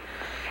money.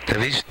 Now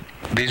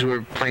these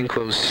were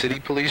plainclothes city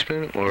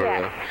policemen, or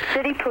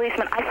city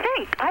policemen. I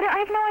think. I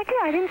have no idea.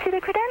 I didn't see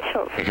the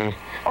credentials.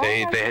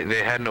 They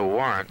had no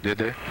warrant, did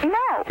they?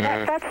 No.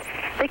 That's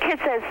the kid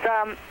says,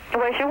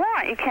 "Where's your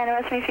warrant? You can't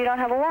arrest me if you don't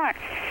have a warrant."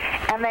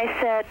 And they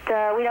said,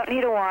 "We don't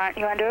need a warrant.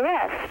 You're under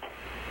arrest."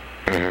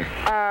 They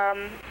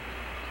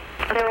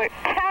were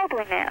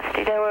terribly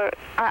nasty. They were.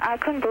 I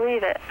couldn't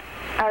believe it.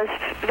 I was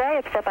very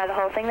upset by the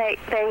whole thing. They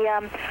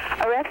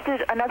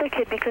arrested another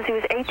kid because he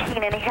was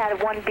 18 and he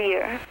had 1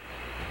 beer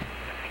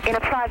in a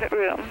private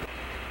room.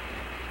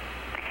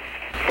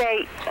 So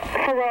they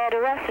had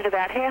arrested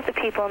about half the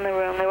people in the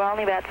room. There were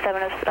only about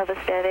 7 of us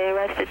there. They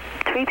arrested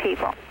 3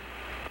 people.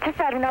 Just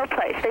out of no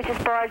place. They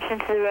just barged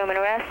into the room and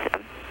arrested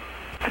them.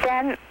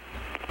 Then,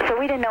 so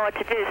we didn't know what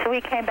to do. So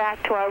we came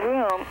back to our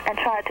room and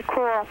tried to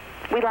call.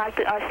 We locked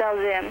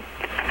ourselves in.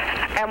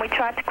 And we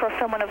tried to call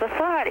someone of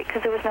authority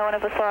because there was no one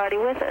of authority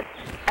with us.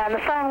 And the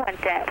phone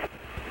went dead.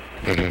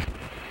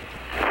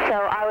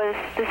 So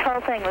this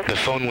whole thing was... The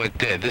phone went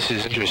dead. This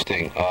is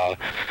interesting.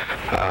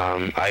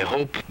 I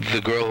hope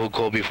the girl who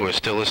called before is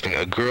still listening.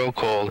 A girl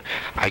called,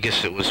 I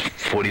guess it was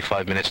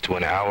 45 minutes to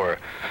an hour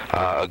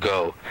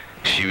ago.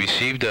 She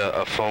received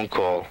a phone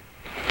call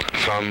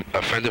from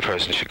a friend of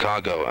hers in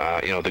Chicago.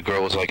 The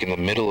girl was like in the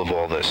middle of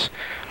all this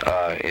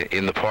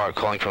in the park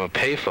calling from a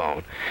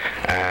payphone,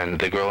 and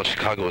the girl in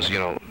Chicago was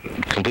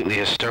completely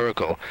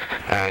hysterical,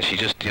 and she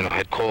just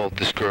had called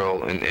this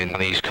girl on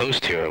the East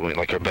Coast here,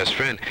 like her best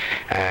friend,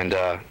 and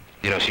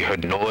she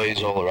heard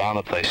noise all around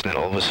the place, and then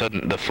all of a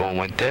sudden the phone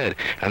went dead.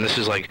 And this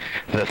is like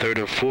the 3rd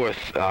or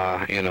 4th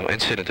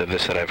incident of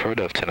this that I've heard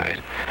of tonight.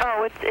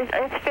 Oh,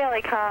 it's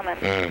fairly common.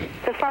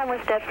 The phone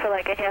was dead for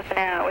like a half an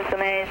hour. It was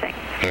amazing.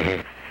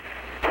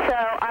 So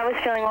I was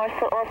feeling all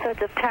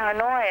sorts of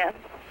paranoia.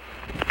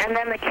 And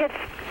then the kids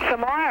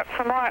from our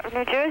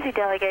New Jersey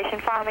delegation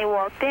finally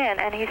walked in,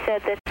 and he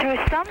said that through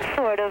some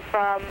sort of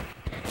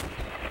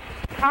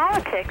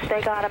politics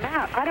they got him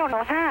out. I don't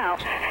know how.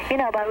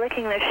 By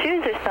licking their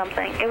shoes or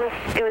something. It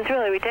was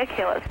really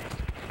ridiculous.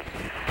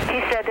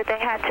 He said that they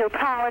had to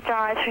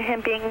apologize for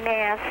him being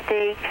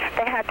nasty.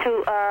 They had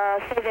to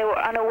say they were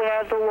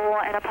unaware of the law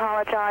and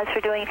apologize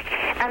for doing it.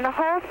 And the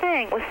whole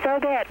thing was so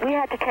bad. We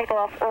had to take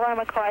off all our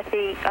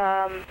McCarthy,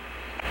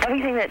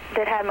 everything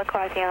that had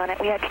McCarthy on it.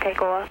 We had to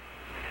take off.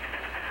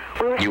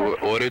 You were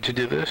ordered to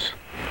do this?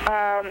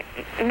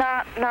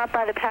 Not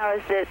by the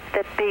powers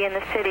that be in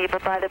the city,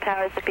 but by the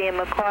powers that be in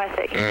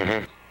McCarthy.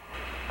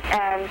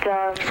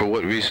 And for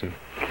what reason?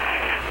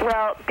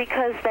 Well,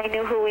 because they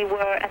knew who we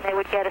were and they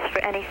would get us for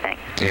anything.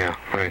 Yeah,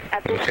 right.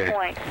 At this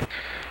point.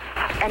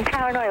 And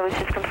paranoia was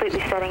just completely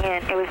setting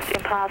in. It was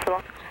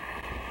impossible.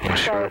 Sure.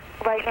 So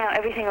right now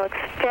everything looks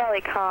fairly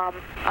calm.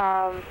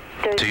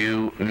 Do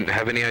you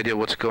have any idea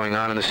what's going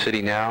on in the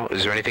city now?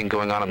 Is there anything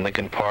going on in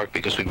Lincoln Park?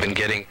 Because we've been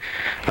getting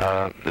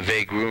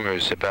vague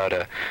rumors about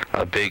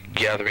a big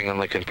gathering in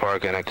Lincoln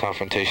Park and a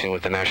confrontation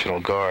with the National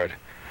Guard.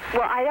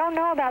 Well, I don't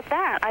know about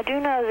that. I do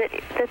know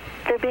that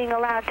they're being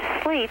allowed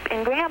to sleep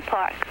in Grant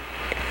Park.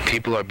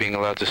 People are being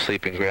allowed to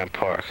sleep in Grant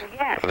Park?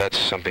 Yes. That's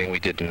something we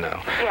didn't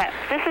know. Yes.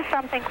 This is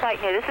something quite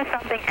new. This is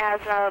something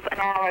as of an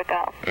hour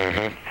ago.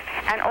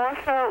 And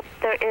also,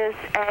 there is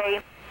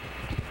a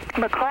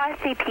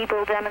McCarthy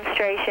people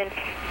demonstration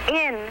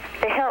in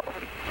the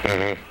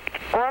Hilton.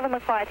 All the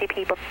McCarthy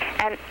people.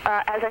 And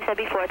as I said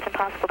before, it's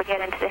impossible to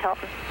get into the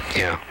Hilton.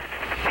 Yeah.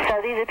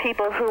 So these are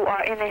people who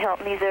are in the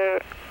Hilton. These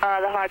are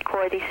the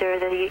hardcore. These are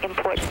the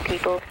important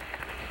people.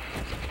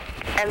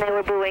 And they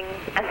were booing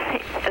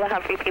the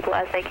Humphrey people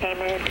as they came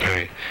in.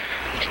 Right.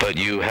 But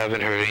you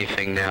haven't heard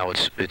anything now.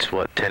 It's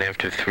what, 10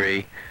 after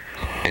 3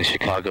 in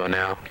Chicago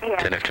now? Yeah.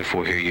 10 after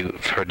 4 here.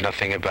 You've heard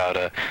nothing about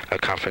a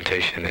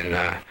confrontation in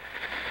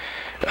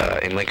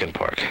Lincoln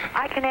Park.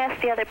 I can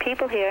ask the other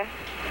people here.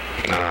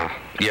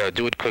 Yeah,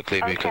 do it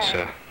quickly because...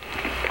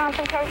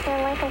 Confrontation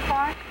in Lincoln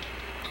Park.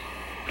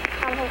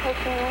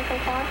 Confrontation in Lincoln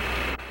Park.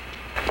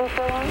 East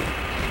Williams.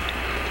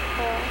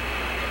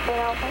 Been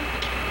open.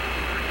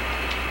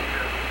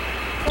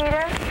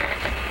 Peter.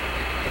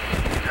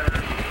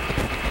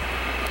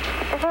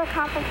 Is there a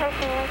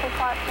confrontation in Lincoln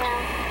Park now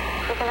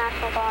with the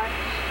National Guard?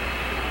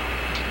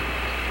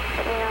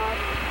 That you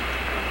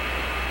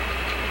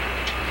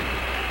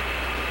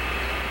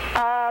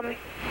know of?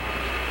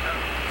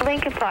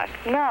 Lincoln Park.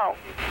 No.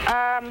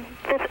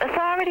 The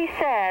authority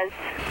says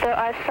there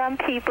are some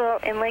people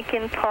in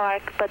Lincoln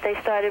Park, but they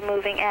started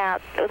moving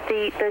out. The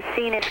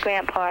scene is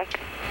Grant Park.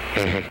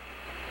 Mm-hmm.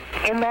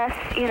 Unless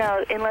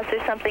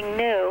there's something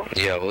new.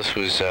 Yeah, well, this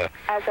was...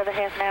 As of a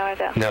half an hour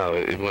ago. No,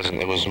 it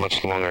wasn't. It was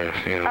much longer,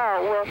 you know.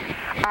 Oh, well,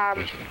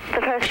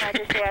 the person I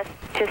just asked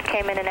just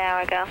came in an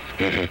hour ago.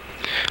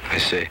 Mm-hmm. I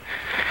see.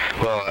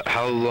 Well,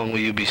 how long will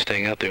you be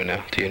staying out there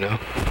now? Do you know?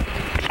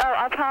 Oh,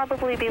 I'll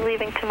probably be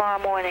leaving tomorrow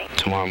morning.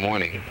 Tomorrow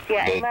morning?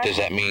 Yeah. Does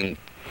that mean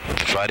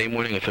Friday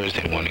morning or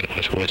Thursday morning?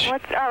 Which?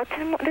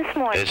 This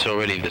morning. It's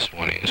already this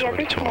morning. It's yeah,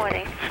 already this tomorrow.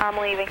 morning I'm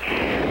leaving.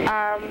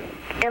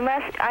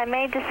 Unless I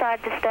may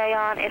decide to stay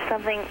on if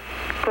something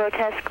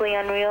grotesquely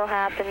unreal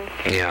happens.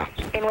 Yeah.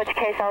 In which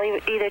case I'll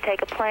either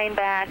take a plane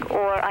back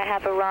or I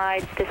have a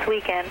ride this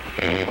weekend.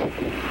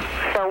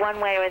 Mm-hmm. So one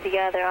way or the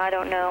other, I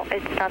don't know.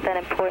 It's not that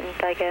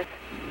important, I guess.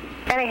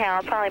 Anyhow,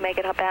 I'll probably make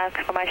it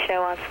back for my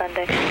show on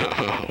Sunday.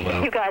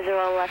 Well, you guys are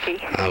all lucky.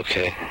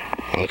 Okay.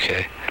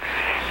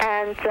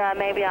 And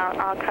maybe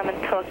I'll come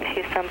and talk to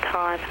you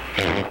sometime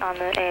on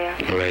the air.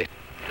 Right.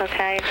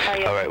 Okay.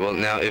 All right. Well,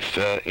 now if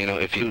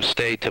you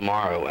stay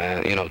tomorrow,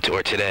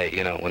 or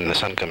today, when the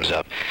sun comes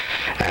up,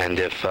 and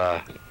if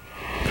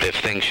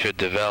things should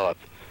develop,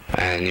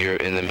 and you're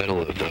in the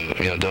middle of them,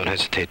 don't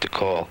hesitate to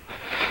call,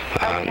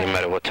 no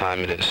matter what time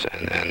it is,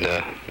 and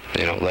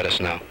let us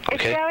know.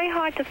 Okay. It's very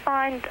hard to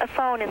find a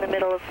phone in the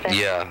middle of things.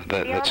 Yeah,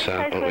 that's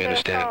what we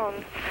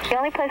understand. The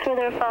only place where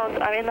there are phones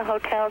are in the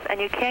hotels, and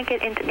you can't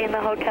get in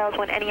the hotels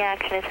when any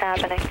action is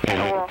happening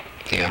at all.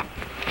 Yeah.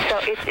 So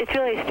it's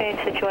really a strange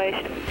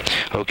situation.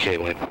 Okay,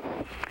 Lynn.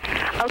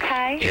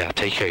 Okay? Yeah,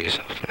 take care of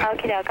yourself.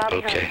 Okie doke, I'll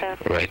be home soon.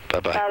 Right,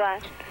 bye-bye. Bye-bye.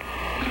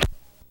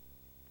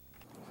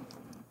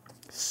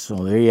 So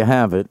there you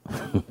have it.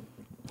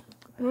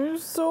 You're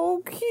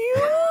so cute.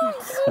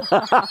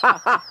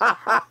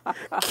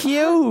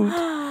 Cute.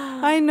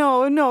 I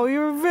know, no,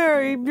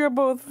 you're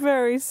both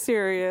very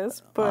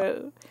serious,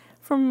 but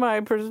from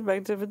my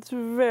perspective, it's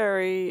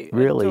very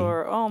Really?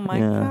 Oh my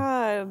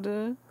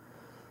God.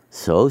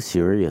 So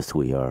serious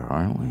we are,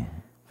 aren't we?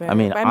 I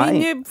mean,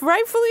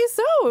 rightfully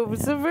so. It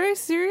was a very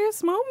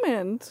serious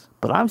moment.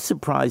 But I'm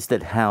surprised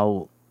at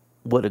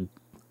what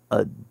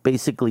a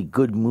basically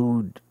good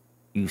mood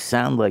you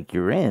sound like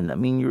you're in. I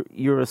mean,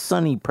 you're a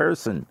sunny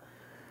person,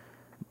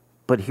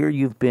 but here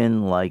you've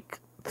been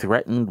like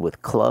threatened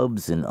with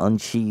clubs and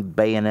unsheathed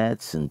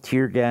bayonets and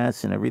tear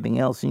gas and everything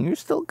else, and you're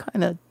still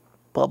kind of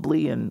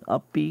bubbly and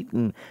upbeat.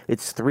 And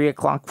it's 3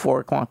 o'clock, 4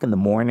 o'clock in the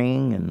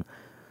morning, and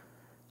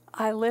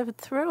I lived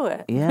through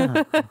it.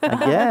 yeah, I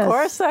guess. Of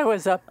course, I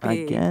was upbeat.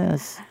 I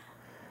guess.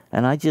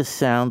 And I just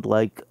sound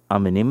like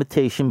I'm an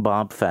imitation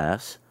Bob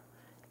Fass.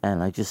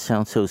 And I just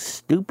sound so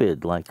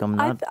stupid, like I'm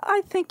not...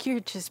 I think you're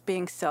just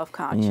being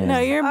self-conscious. Yeah. No,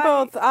 you're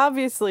both...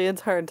 Obviously,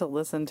 it's hard to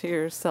listen to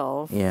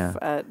yourself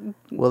at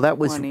Well, that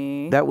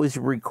 20. was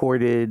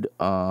recorded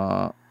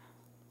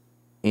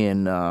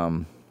in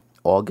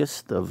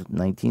August of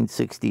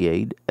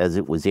 1968, as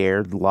it was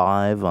aired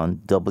live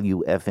on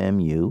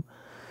WFMU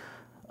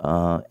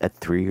at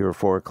 3 or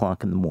 4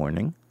 o'clock in the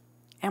morning.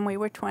 And we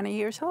were 20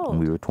 years old. And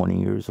we were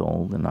 20 years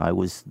old, and I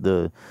was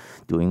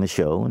doing the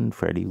show, and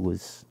Freddie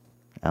was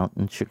out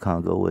in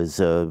Chicago as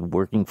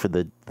working for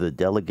the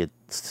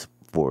delegates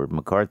for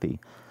McCarthy.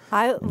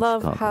 I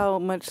love how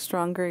much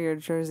stronger your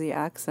Jersey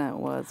accent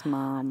was,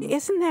 Mom.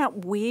 Isn't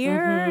that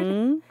weird?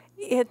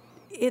 Mm-hmm.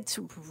 It's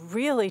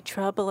really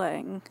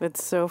troubling.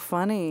 It's so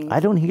funny. I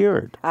don't hear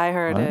it. I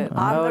heard it.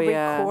 On the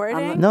yeah.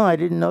 recording? No, I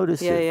didn't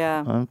notice it.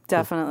 Yeah,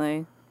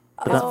 definitely.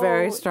 It's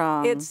very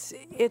strong. It's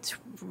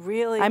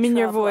really. I mean,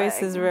 your voice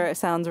troubling.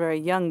 sounds very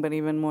young, but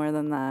even more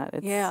than that,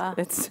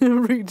 it's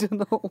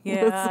regional.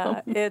 Yeah,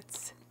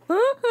 it's.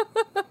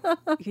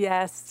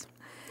 Yes.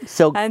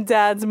 So and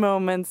Dad's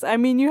moments. I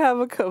mean, you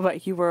have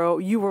but you were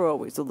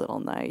always a little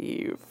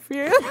naive.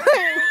 yeah.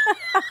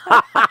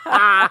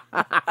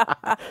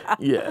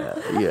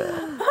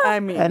 I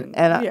mean,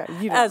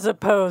 as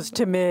opposed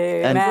to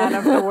me, man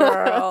of the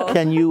world.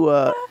 Can you?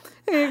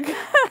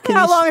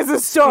 How long is the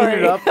story? Speed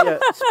it up. Yeah,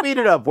 speed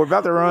it up. We're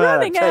about to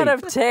running out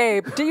of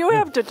tape. Do you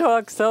have to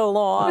talk so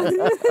long?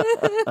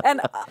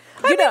 And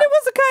I mean, it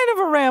was a kind of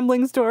a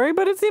rambling story,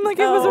 but it seemed like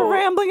it was a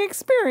rambling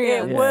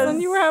experience. It was,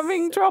 and you were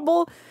having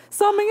trouble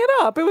summing it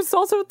up. It was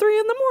also 3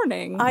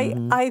 a.m.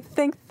 I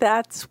think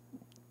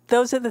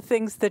those are the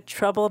things that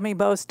trouble me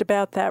most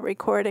about that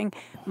recording: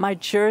 my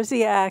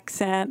Jersey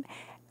accent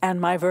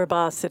and my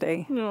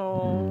verbosity.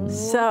 No.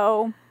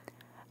 So.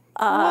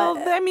 Well,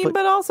 I mean,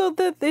 but also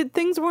that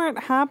things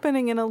weren't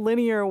happening in a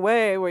linear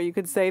way where you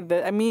could say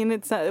that. I mean,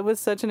 it was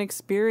such an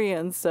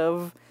experience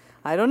of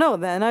I don't know.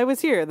 Then I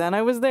was here. Then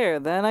I was there.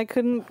 Then I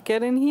couldn't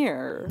get in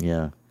here.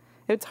 Yeah.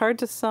 It's hard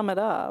to sum it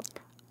up.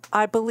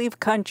 I believe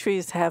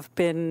countries have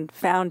been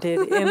founded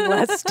in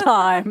less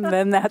time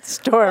than that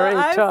story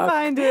I took.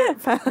 find it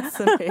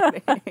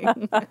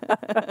fascinating.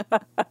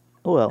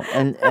 Well,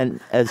 and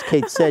as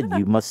Kate said,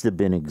 you must have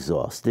been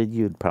exhausted.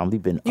 You'd probably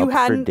been You up for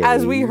hadn't,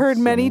 as we days, heard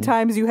many and-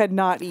 times, you had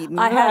not eaten.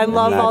 I hadn't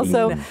love not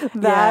also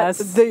eaten. that, Yes,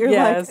 that you're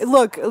yes. like,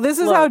 look, this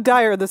is how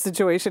dire the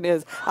situation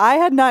is. I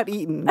had not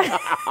eaten,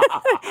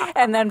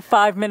 And then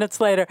 5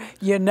 minutes later,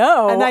 and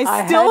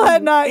I still had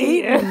hadn't not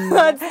eaten.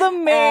 That's the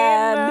main.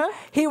 And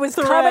he was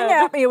thread. coming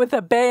at me with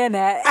a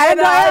bayonet, And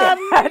I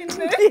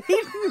hadn't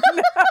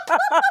eaten.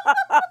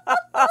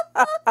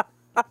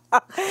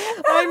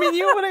 I mean,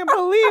 you wouldn't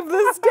believe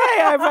this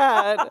day I've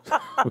had.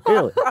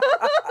 Really?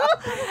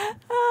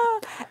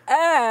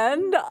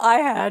 And I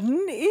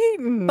hadn't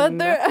eaten. But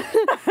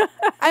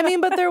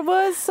there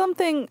was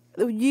something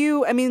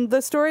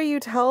the story you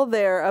tell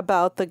there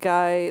about the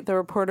guy, the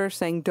reporter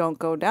saying, don't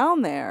go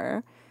down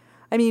there.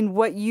 I mean,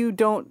 what you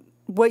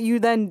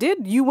then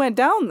did, you went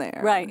down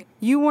there. Right.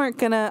 You weren't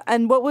gonna,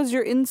 and what was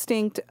your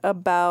instinct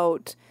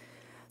about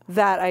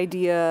that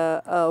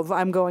idea of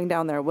I'm going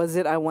down there? Was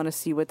it I want to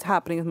see what's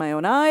happening with my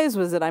own eyes?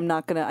 Was it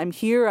I'm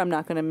here, I'm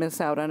not gonna miss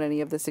out on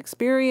any of this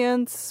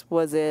experience?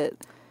 Was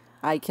it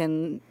I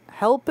can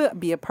help it,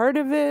 be a part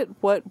of it?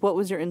 What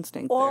was your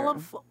instinct there?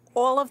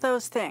 All of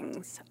those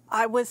things.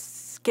 I was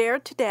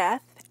scared to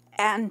death,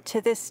 and to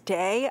this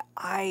day,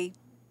 I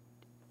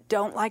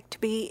don't like to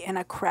be in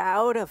a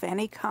crowd of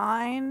any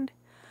kind.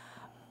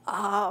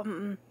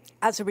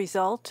 As a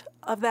result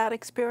of that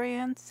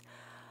experience,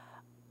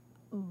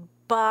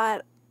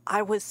 but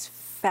I was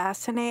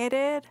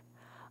fascinated.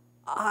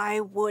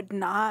 I would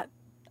not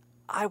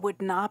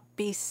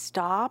be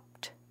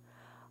stopped.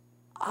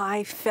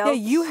 I felt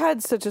you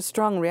had such a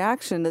strong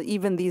reaction that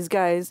even these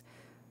guys,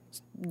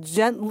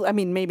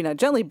 maybe not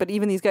gently, but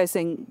even these guys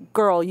saying,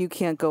 girl, you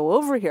can't go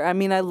over here. I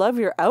mean, I love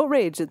your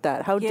outrage at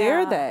that. How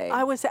dare they?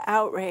 I was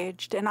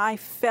outraged, and I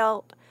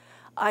felt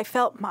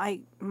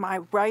my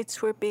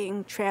rights were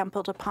being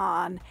trampled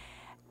upon.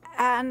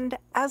 And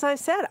as I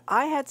said,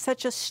 I had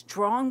such a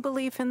strong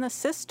belief in the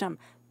system.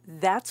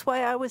 That's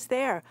why I was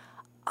there.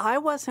 I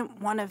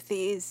wasn't one of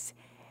these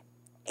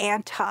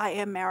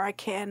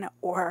anti-American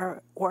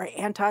or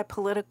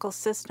anti-political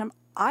system.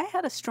 I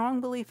had a strong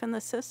belief in the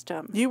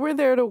system. You were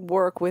there to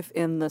work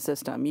within the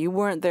system. You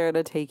weren't there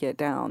to take it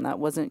down. That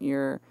wasn't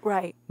your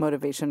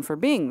motivation for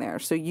being there.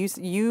 So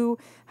you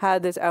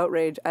had this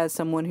outrage as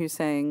someone who's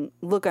saying,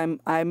 look,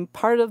 I'm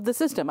part of the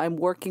system. I'm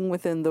working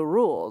within the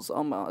rules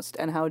almost.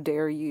 And how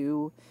dare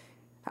you?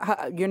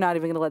 You're not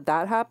even going to let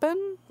that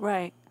happen?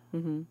 Right.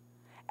 Mm-hmm.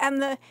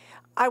 And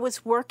I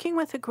was working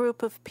with a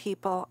group of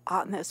people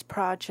on this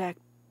project,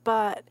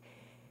 but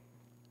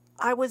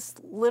I was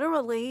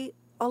literally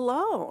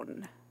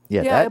alone.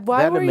 Yeah,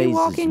 why that were you amazes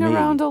walking me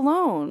around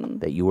alone?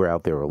 that you were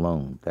out there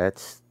alone.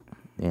 That's,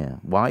 yeah.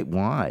 Why?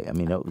 I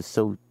mean, it was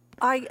so...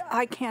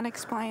 I can't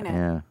explain it.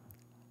 Yeah.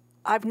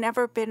 I've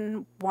never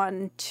been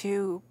one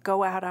to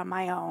go out on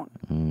my own.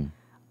 Mm.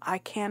 I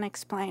can't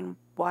explain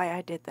why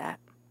I did that.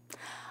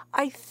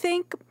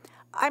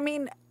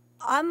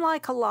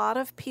 Unlike a lot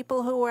of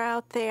people who were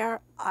out there,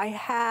 I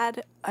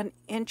had an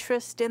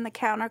interest in the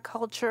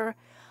counterculture.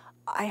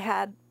 I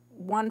had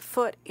one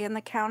foot in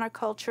the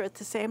counterculture at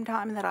the same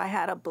time that I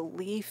had a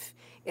belief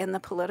in the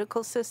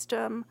political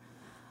system.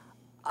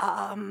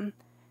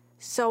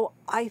 So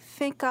I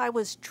think I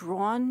was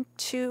drawn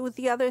to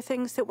the other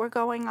things that were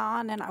going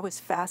on, and I was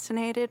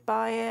fascinated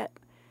by it.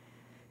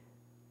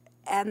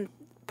 And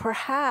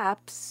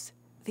perhaps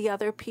the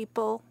other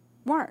people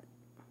weren't.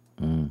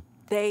 Mm.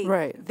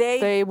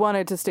 They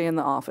wanted to stay in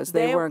the office.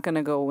 They weren't going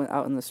to go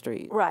out in the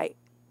street. Right.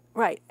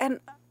 And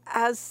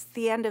as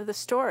the end of the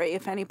story,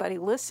 if anybody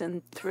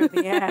listened through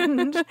the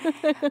end,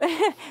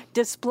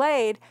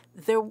 displayed,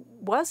 there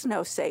was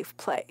no safe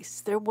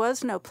place. There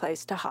was no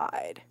place to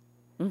hide.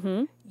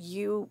 Mm-hmm.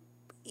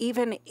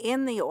 Even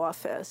in the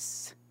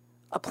office,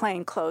 a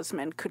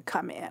plainclothesman could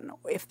come in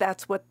if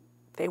that's what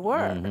they were.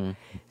 Mm-hmm.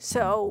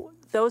 So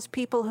those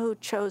people who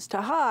chose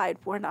to hide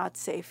were not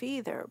safe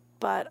either.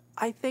 But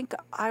I think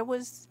I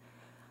was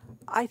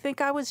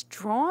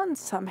drawn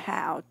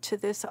somehow to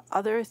this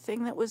other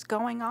thing that was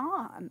going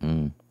on.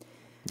 Mm.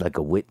 Like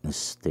a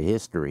witness to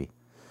history.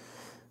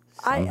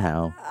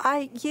 Somehow.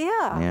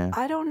 Yeah.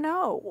 I don't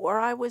know. Or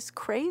I was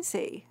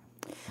crazy.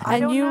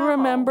 And you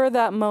remember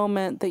that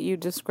moment that you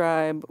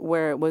describe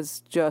where it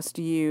was just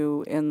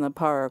you in the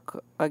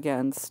park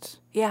against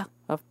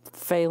a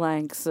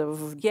phalanx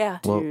of Did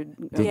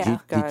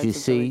you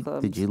see?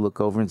 Did you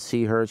look over and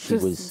see her? She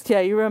was.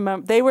 Yeah, you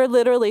remember. They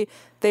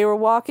were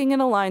walking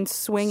in a line,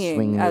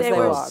 swinging as they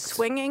walked,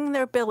 swinging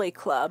their billy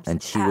clubs,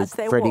 and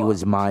Freddie walked.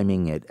 Was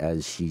miming it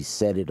as she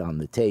said it on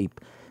the tape.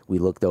 We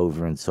looked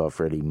over and saw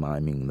Freddie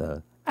miming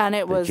the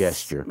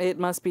gesture. It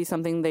must be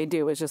something they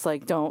do. It's just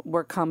like,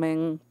 we're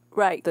coming.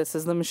 Right. This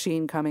is the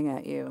machine coming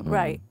at you. Mm-hmm.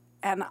 Right.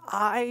 And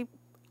I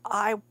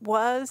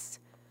was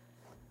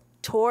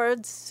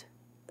towards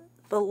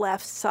the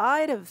left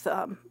side of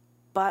them,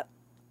 but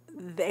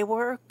they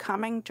were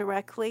coming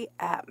directly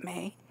at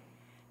me.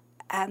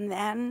 And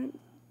then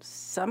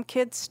some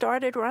kids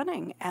started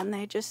running, and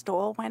they just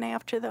all went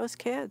after those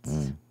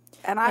kids.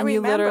 And I And you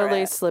remember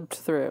literally it. slipped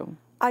through.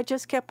 I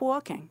just kept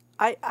walking.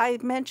 I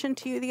mentioned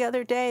to you the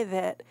other day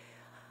that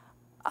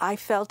I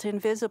felt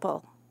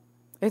invisible.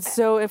 It's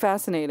so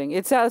fascinating.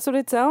 That's what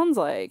it sounds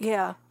like.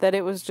 Yeah. That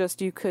it was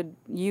just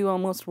you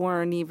almost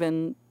weren't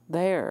even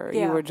there.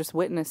 Yeah. You were just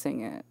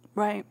witnessing it.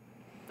 Right.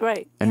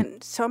 Right.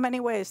 In so many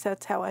ways,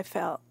 that's how I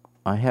felt.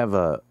 I have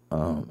an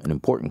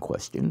important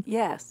question.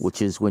 Yes.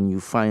 Which is when you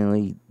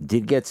finally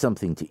did get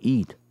something to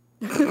eat.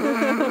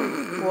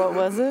 What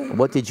was it?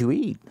 What did you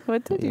eat?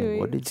 What did you eat?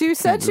 what did She you-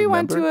 said can she you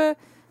went to remember?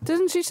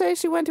 didn't she say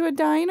she went to a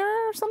diner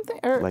or something?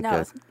 Or Like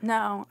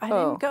No, I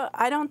Oh. didn't go.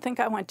 I don't think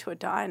I went to a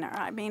diner.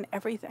 I mean,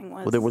 everything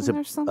was. Well, there was Isn't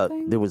there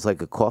something? there was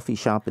like a coffee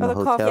shop in Oh, the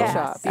the hotel, coffee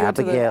shop. You went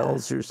to the-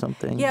 Abigail's or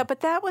something. Yeah, but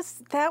that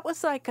was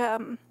like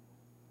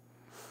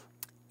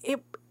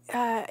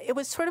it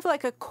was sort of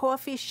like a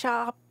coffee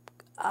shop,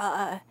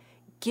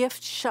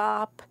 gift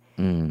shop.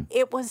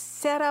 It was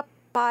set up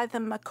by the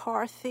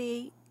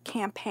McCarthy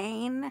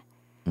campaign.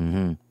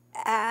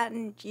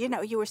 And,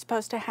 you were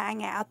supposed to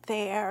hang out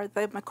there.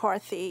 The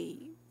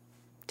McCarthy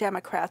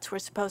Democrats were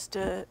supposed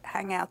to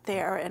hang out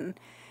there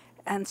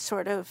and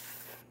sort of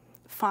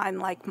find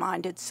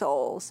like-minded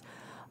souls.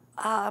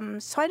 So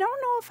I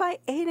don't know if I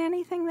ate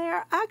anything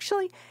there.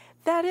 Actually,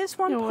 that is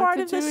one what part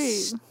did of the you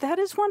eat? that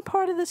is one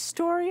part of the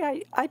story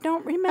I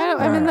don't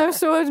remember. I mean, there's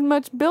so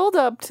much build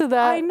up to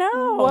that. I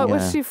know. What Yeah.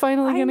 was she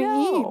finally I going to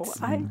know.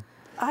 eat?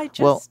 I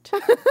Well- just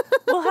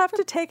we'll have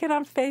to take it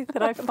on faith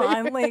that I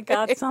finally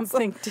got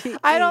something to eat.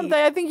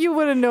 I think you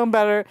would have known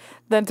better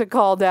than to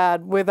call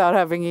Dad without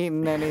having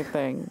eaten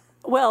anything.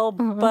 Well,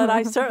 but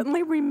I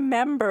certainly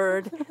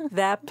remembered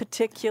that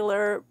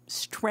particular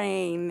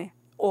strain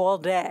all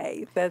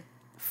day. That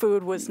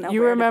food was nowhere.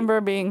 You to be-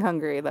 remember being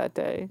hungry that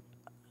day.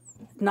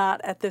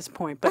 Not at this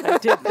point, but I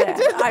did then.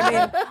 I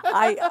mean,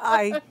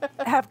 I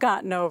have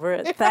gotten over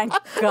it. Thank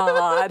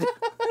God.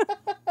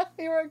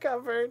 You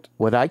recovered.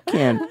 What I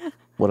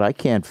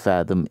can't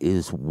fathom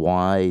is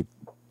why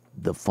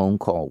the phone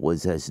call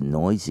was as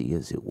noisy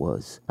as it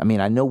was. I mean,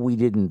 I know we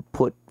didn't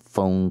put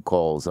phone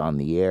calls on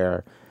the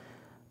air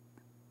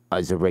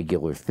as a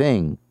regular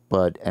thing,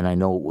 and I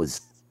know it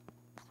was,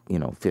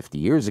 50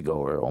 years ago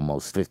or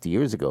almost 50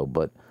 years ago,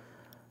 but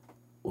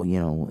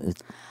well,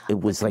 it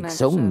was like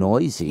so connection.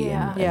 noisy.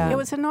 Yeah. Yeah. It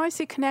was a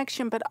noisy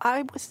connection, but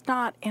I was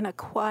not in a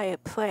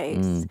quiet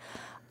place.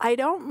 I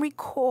don't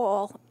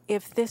recall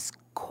if this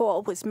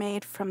call was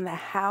made from the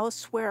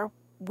house where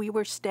we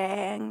were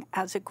staying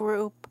as a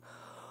group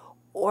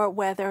or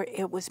whether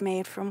it was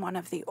made from one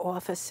of the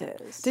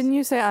offices. Didn't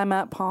you say I'm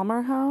at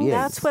Palmer House?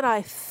 Yeah. That's what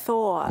I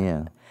thought.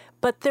 Yeah.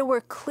 But there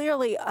were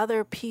clearly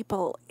other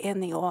people in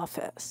the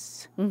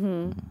office.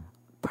 Mm-hmm.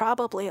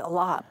 Probably a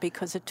lot,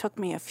 because it took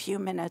me a few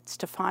minutes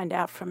to find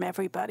out from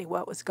everybody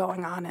what was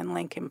going on in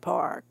Lincoln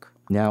Park.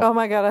 Now, Oh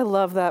my God, I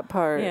love that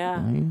part.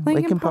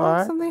 Lincoln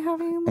Park? Something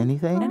having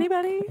Anything?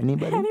 Anybody?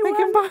 Anybody? Anyone?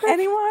 Lincoln Park?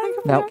 Anyone?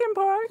 No. Lincoln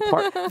Park?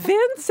 Park-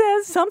 Vin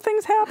says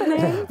something's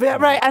happening. Yeah,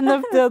 right, and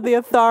the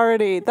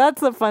authority.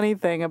 That's the funny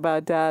thing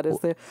about Dad is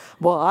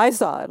I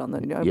saw it on the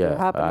it Yeah,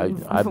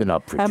 happened. I've been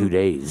up for 2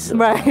 days. so-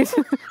 Right.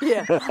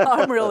 Yeah,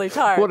 I'm really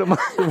tired. What am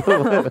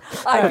I?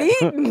 I've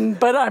eaten,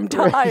 but I'm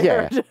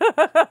tired. Yeah.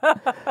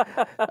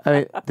 I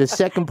mean, the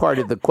second part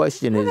of the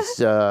question is,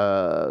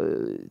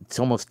 it's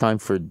almost time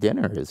for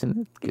dinner, isn't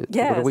it?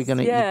 What are we Yes, going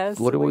to yes,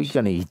 eat? What are we we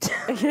going to eat?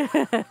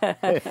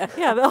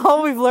 Yeah,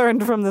 all we've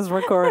learned from this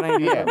recording.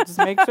 Just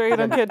make sure you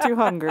don't get too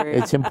hungry.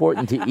 It's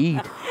important to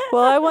eat.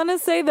 Well, I want to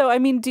say though, I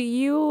mean, do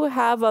you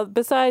have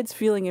besides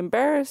feeling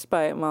embarrassed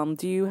by it, Mom?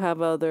 Do you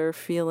have other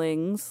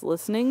feelings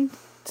listening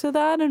to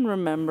that and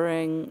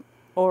remembering,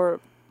 or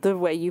the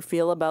way you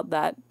feel about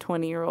that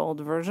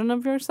 20-year-old version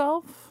of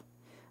yourself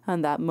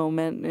and that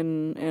moment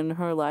in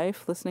her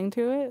life, listening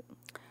to it?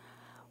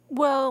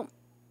 Well,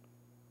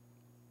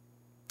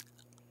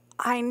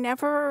 I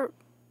never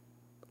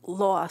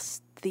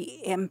lost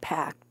the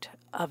impact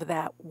of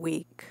that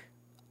week.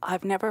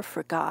 I've never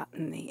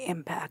forgotten the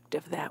impact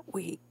of that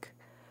week.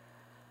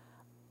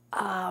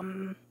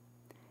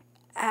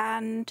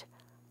 And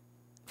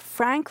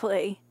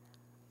frankly,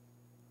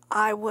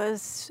 I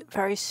was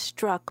very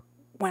struck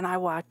when I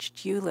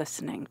watched you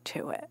listening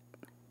to it,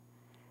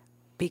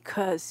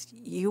 because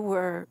you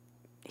were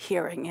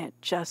hearing it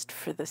just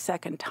for the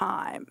second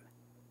time,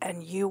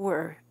 and you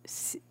were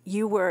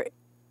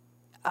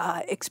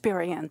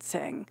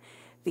experiencing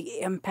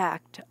the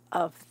impact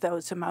of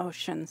those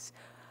emotions.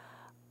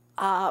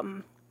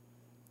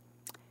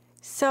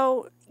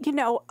 So,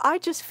 I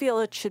just feel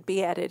it should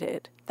be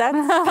edited.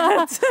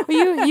 That's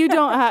You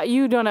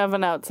don't have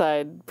an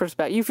outside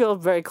perspective. You feel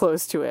very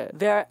close to it.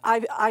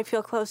 I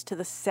feel close to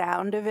the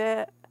sound of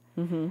it,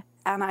 and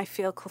I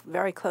feel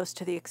very close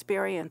to the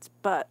experience,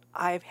 but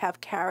I have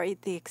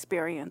carried the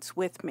experience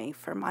with me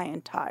for my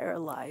entire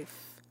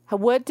life.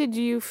 What did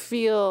you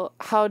feel?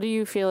 How do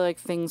you feel like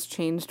things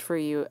changed for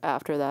you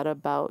after that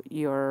about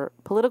your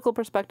political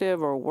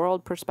perspective or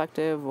world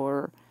perspective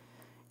or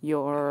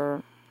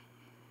your?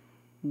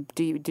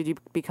 Did you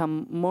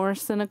become more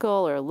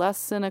cynical or less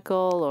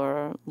cynical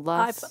or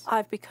less?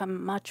 I've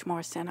become much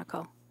more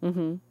cynical.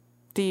 Mm-hmm.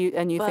 You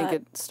think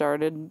it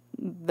started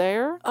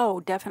there?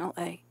 Oh,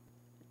 definitely.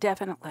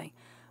 Definitely.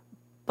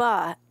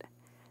 But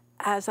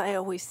as I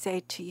always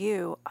say to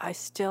you, I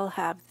still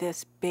have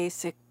this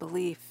basic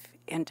belief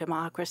in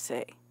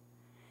democracy.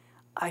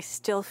 I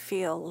still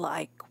feel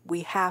like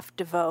we have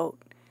to vote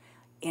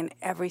in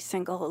every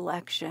single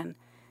election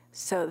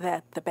so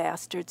that the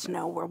bastards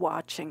know we're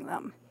watching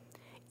them.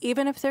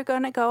 Even if they're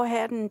going to go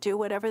ahead and do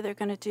whatever they're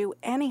going to do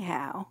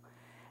anyhow,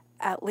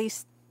 at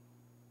least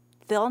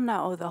they'll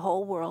know the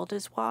whole world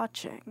is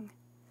watching.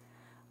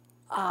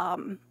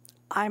 I'm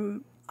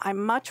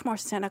much more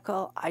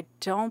cynical. I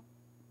don't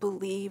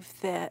believe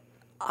that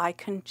I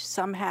can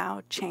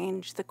somehow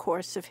change the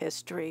course of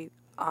history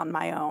on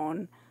my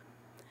own.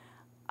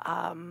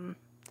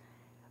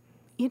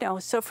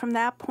 So from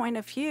that point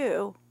of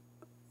view,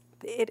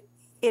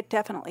 it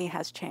definitely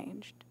has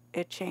changed.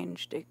 It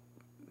changed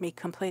me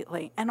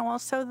completely. And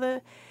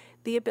also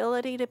the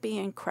ability to be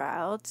in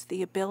crowds,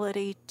 the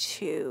ability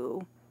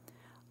to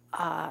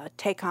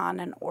take on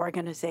an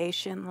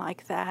organization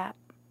like that.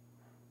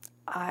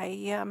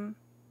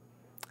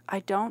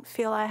 I don't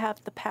feel I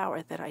have the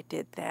power that I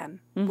did then,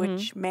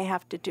 which may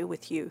have to do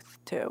with youth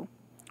too.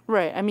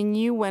 Right. I mean,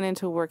 you went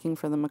into working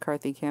for the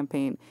McCarthy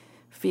campaign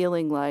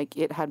feeling like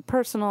it had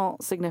personal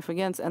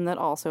significance and that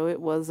also it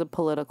was a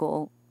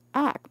political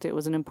act. It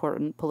was an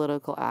important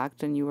political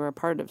act and you were a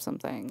part of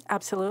something.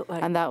 Absolutely.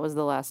 And that was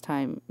the last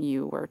time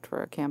you worked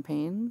for a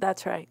campaign?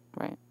 That's right.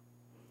 Right.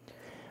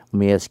 Let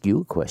me ask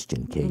you a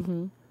question, Kate.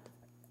 Mm-hmm.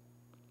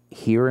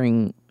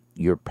 Hearing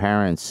your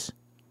parents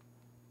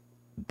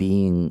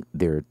being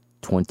their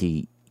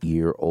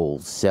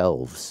 20-year-old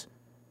selves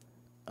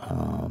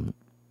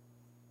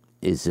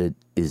is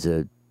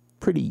a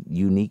pretty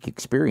unique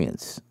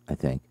experience, I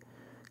think.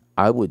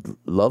 I would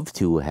love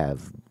to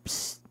have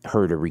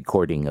heard a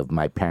recording of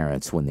my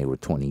parents when they were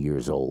 20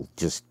 years old,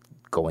 just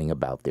going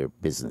about their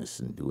business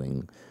and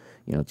doing,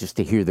 just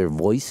to hear their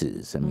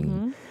voices. I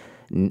mean,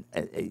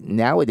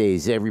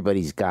 nowadays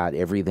everybody's got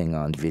everything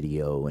on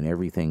video and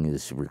everything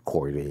is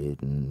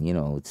recorded, and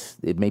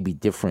it may be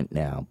different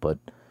now, but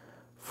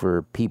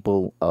for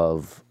people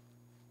of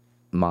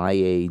my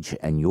age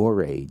and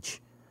your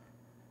age,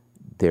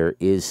 there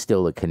is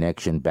still a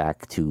connection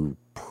back to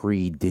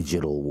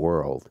pre-digital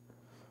world.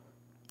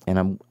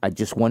 And I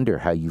just wonder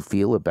how you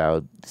feel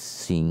about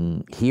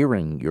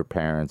hearing your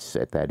parents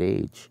at that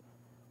age.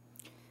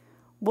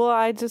 Well,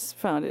 I just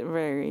found it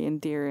very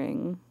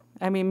endearing.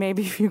 I mean,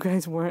 maybe if you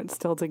guys weren't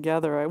still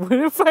together, I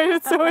wouldn't find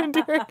it so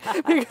endearing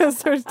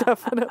because there's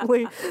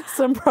definitely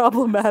some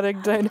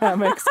problematic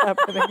dynamics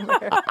happening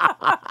there.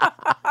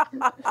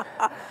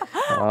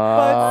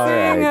 But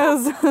seeing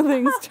as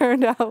things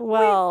turned out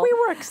well, we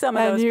worked some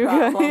of those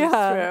problems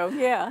through.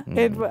 Yeah,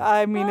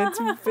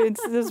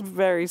 it's just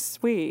very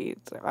sweet.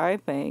 I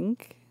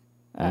think.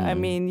 I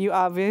mean, you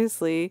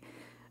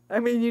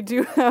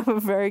do have a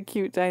very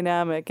cute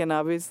dynamic, and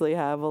obviously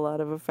have a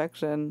lot of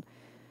affection.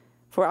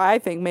 I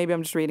think maybe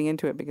I'm just reading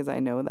into it because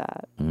I know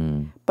that.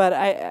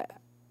 But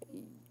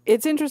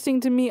it's interesting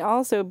to me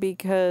also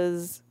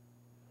because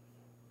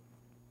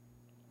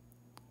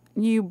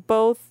you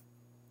both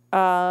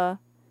you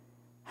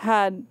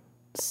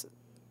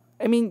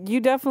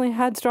definitely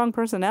had strong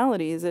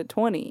personalities at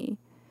 20.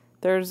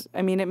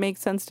 It makes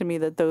sense to me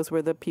that those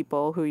were the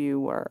people who you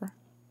were.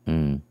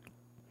 And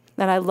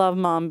I love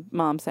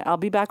mom saying, I'll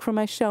be back for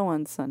my show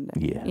on Sunday.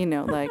 Yeah.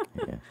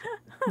 Yeah.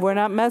 We're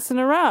not messing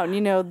around.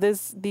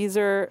 These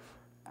are,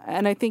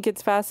 and I think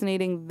it's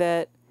fascinating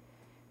that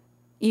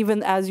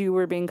even as you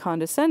were being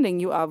condescending,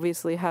 you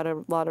obviously had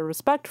a lot of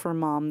respect for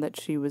Mom, that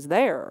she was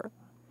there.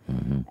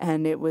 Mm-hmm.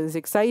 And it was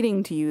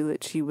exciting to you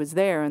that she was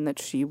there and that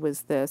she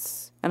was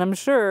this. And I'm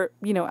sure,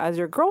 as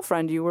your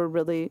girlfriend, you were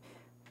really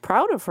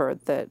proud of her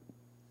that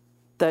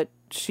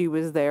she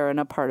was there and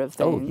a part of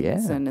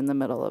things and in the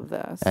middle of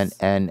this.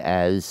 And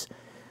as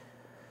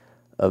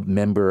a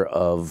member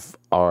of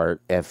our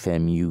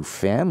FMU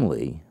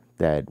family,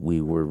 that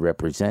we were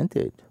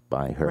represented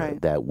by her,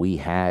 right. That we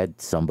had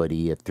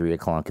somebody at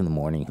 3:00 in the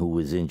morning who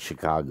was in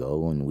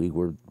Chicago and we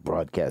were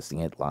broadcasting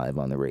it live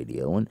on the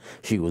radio and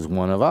she was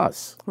one of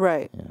us.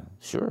 Right. Yeah,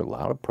 sure, a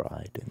lot of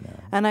pride in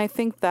that. And I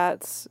think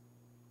that's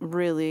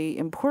really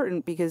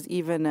important because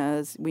even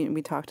as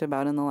we talked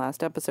about in the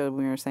last episode,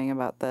 we were saying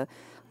about the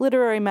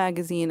literary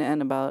magazine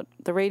and about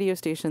the radio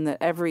station,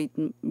 that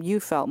you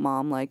felt,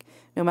 Mom, like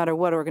no matter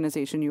what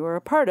organization you were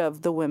a part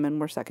of, the women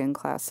were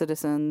second-class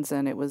citizens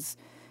and it was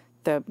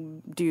the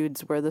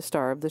dudes were the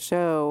star of the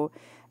show.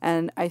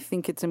 And I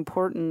think it's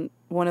important.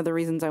 One of the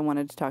reasons I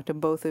wanted to talk to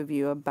both of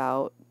you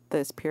about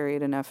this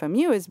period in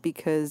FMU is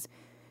because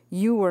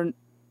you were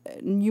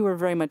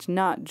very much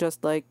not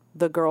just like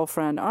the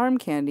girlfriend arm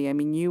candy. I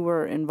mean, you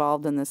were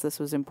involved in this. This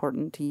was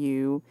important to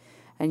you.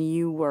 And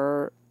you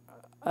were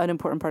an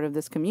important part of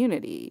this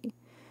community.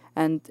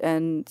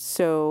 And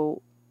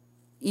so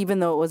even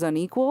though it was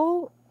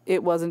unequal,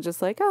 it wasn't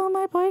just like, oh,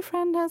 my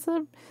boyfriend has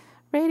a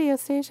radio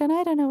station,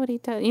 I don't know what he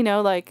does.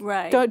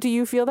 Right. Do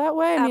you feel that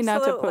way? I mean, not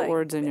to put Absolutely.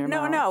 words in your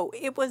mouth. No,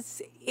 it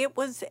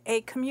was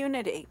a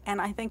community,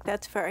 and I think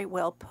that's very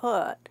well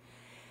put.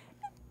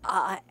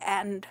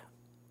 And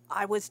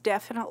I was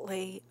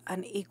definitely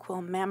an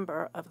equal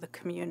member of the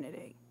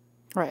community.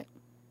 Right.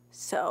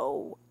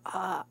 So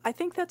I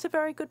think that's a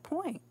very good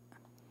point.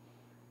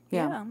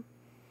 Yeah.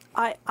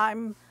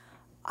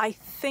 I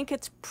think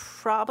it's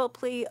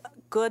probably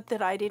good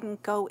that I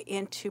didn't go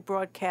into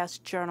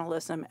broadcast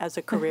journalism as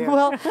a career.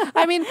 Well,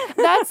 I mean,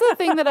 that's the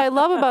thing that I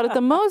love about it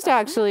the most,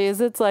 actually, is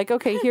it's like,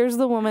 okay, here's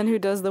the woman who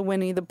does the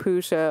Winnie the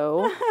Pooh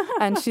show,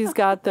 and she's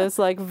got this,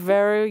 like,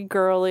 very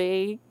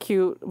girly,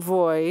 cute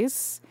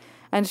voice,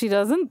 and she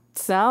doesn't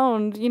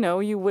sound,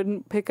 you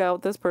wouldn't pick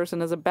out this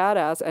person as a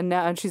badass,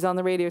 and she's on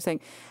the radio saying,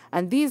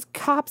 and these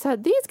cops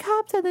had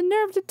the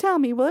nerve to tell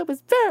me, well, it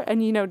was very,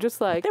 and just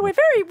like, they were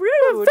very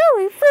rude.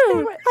 Very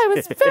rude. I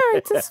was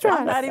very distressed.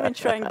 I'm not even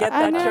trying to get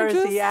that And they're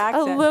Jersey just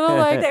accent. a little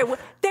like,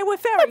 they were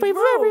very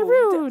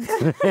rude.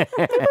 They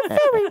were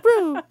very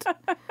rude.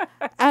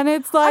 And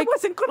it's like, I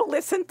wasn't going to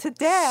listen to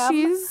them.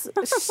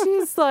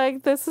 she's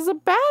like, this is a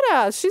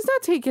badass. She's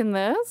not taking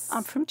this.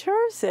 I'm from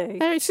Jersey.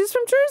 Hey, she's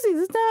from Jersey.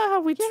 This is not how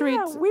we treat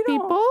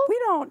people. We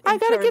don't. I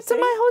gotta get to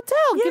my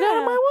hotel. Get out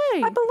of my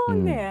way. I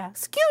belong there.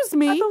 Excuse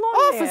me, I belong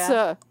officer.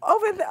 there.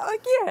 Over there.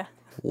 Yeah.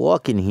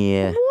 Walking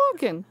here.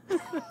 Walking.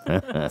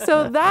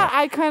 So that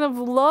I kind of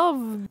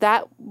love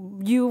that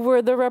you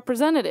were the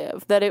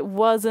representative, that it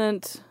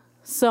wasn't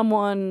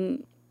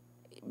some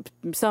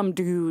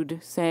dude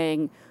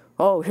saying,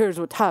 oh, here's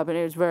what's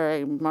happening. It's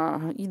very,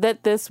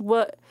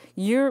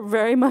 you're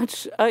very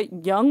much a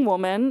young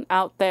woman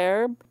out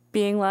there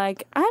being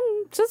like, I'm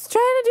just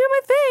trying to do my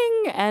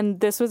thing. And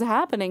this was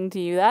happening to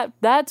you.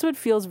 That's what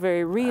feels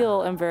very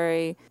real and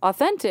very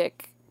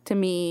authentic to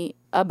me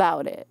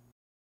about it.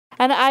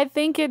 And I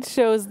think it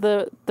shows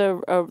the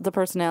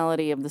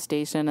personality of the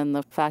station and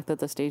the fact that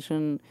the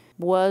station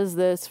was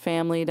this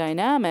family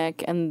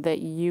dynamic and that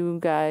you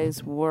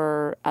guys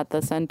were at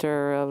the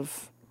center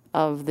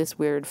of this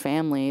weird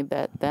family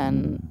that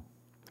then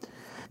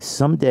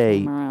someday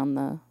came around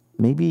the...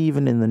 Maybe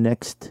even in the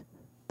next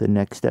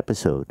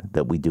episode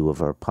that we do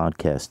of our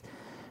podcast,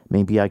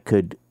 maybe I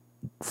could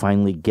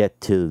finally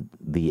get to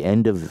the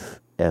end of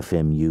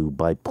FMU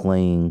by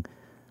playing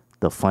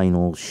the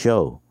final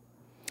show.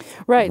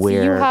 Right, so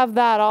you have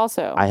that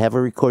also. I have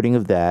a recording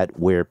of that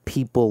where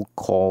people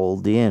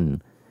called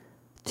in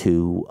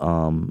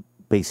to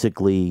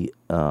basically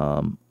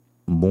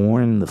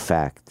mourn the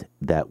fact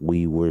that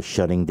we were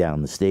shutting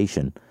down the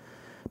station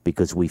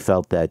because we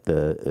felt that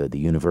the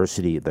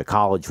university, the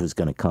college was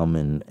going to come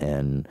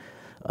and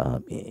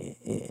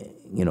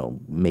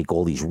make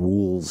all these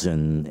rules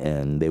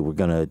and they were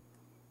going to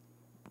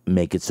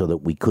make it so that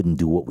we couldn't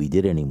do what we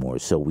did anymore.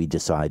 So we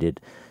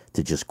decided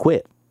to just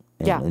quit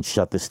and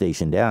shut the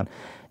station down.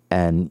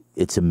 And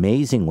it's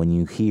amazing when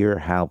you hear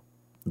how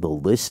the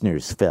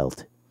listeners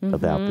felt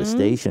about the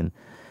station.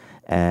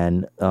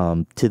 And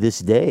to this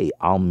day,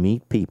 I'll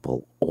meet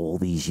people all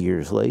these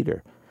years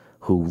later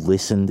who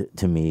listened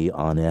to me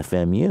on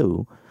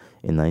FMU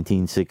in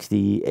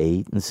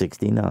 1968 and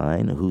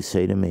 69 who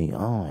say to me,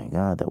 oh my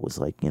God, that was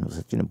like,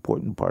 such an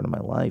important part of my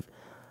life.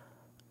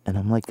 And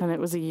I'm like... And it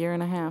was a year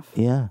and a half.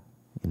 Yeah.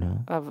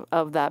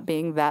 Of that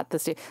being the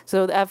station.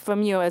 So the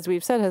FMU, as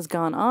we've said, has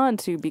gone on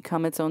to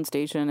become its own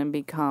station and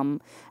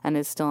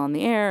is still on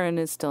the air and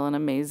is still an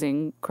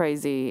amazing,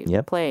 crazy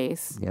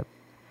place. Yep.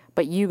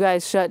 But you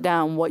guys shut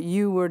down what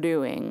you were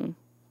doing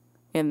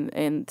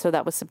so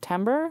that was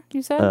September,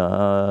 you said?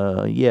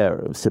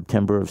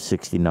 September of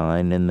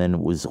 69, and then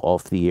it was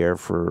off the air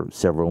for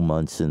several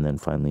months, and then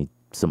finally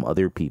some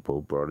other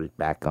people brought it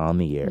back on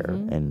the air,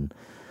 and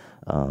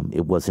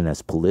it wasn't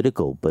as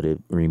political, but it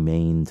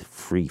remained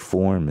free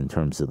form in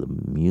terms of the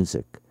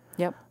music.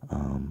 Yep.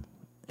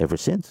 Ever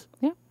since.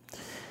 Yeah.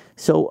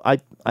 So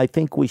I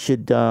think we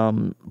should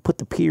put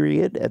the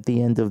period at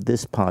the end of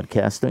this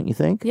podcast, don't you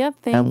think? Yep.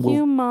 Thank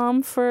you,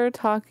 Mom, for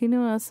talking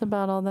to us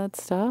about all that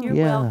stuff. You're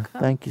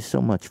welcome. Thank you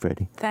so much,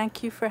 Freddie.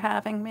 Thank you for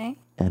having me.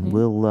 And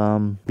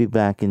we'll be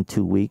back in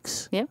 2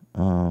 weeks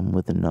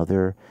with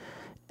another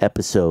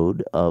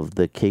episode of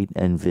the Kate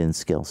and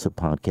Vince Gelsa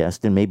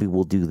podcast. And maybe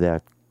we'll do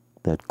that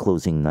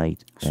closing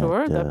night.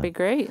 Sure, that'd be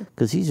great.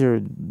 Because these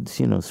are,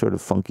 sort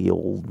of funky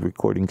old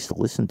recordings to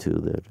listen to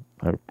that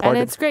are part And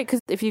it's great because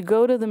if you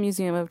go to the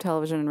Museum of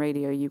Television and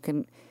Radio, you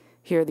can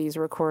hear these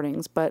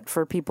recordings. But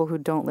for people who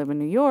don't live in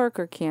New York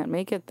or can't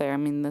make it there, I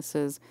mean,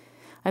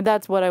 and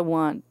that's what I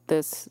want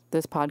this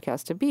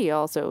podcast to be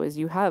also, is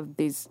you have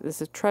this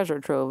is treasure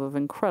trove of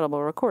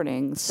incredible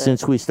recordings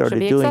since we started should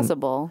be doing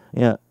accessible.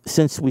 Yeah,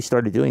 since we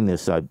started doing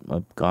this, I've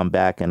gone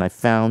back and I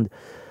found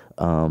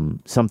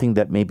something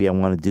that maybe I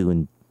want to do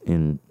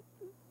in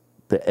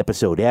the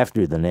episode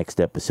after the next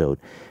episode,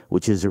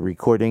 which is a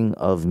recording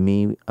of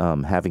me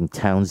having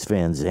Townes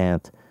Van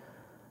Zandt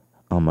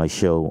on my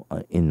show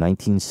in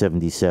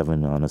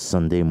 1977 on a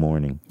Sunday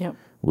morning. Yep.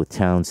 With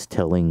Townes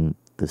telling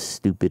the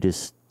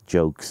stupidest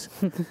jokes,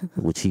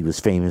 which he was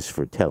famous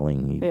for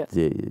telling,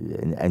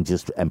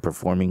 and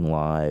performing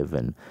live,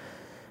 and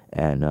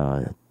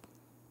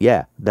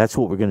that's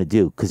what we're going to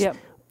do, because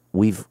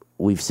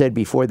we've said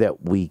before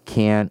that we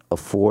can't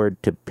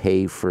afford to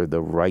pay for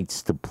the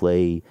rights to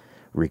play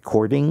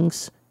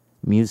recordings,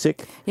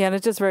 music. Yeah, and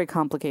it's just very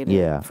complicated.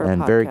 Yeah, for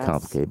and podcasts. very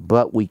complicated.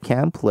 But we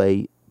can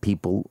play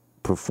people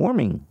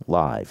performing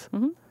live.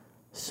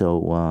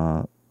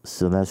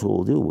 So that's what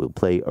we'll do. We'll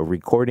play a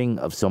recording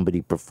of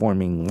somebody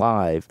performing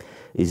live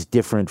is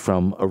different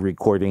from a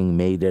recording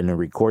made in a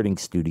recording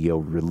studio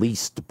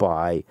released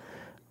by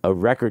a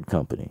record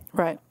company.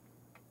 Right.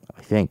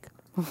 I think.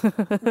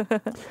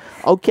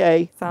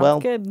 Okay. Sounds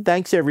well, good.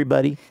 Thanks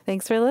everybody.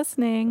 Thanks for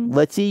listening.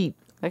 Let's eat.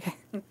 Okay.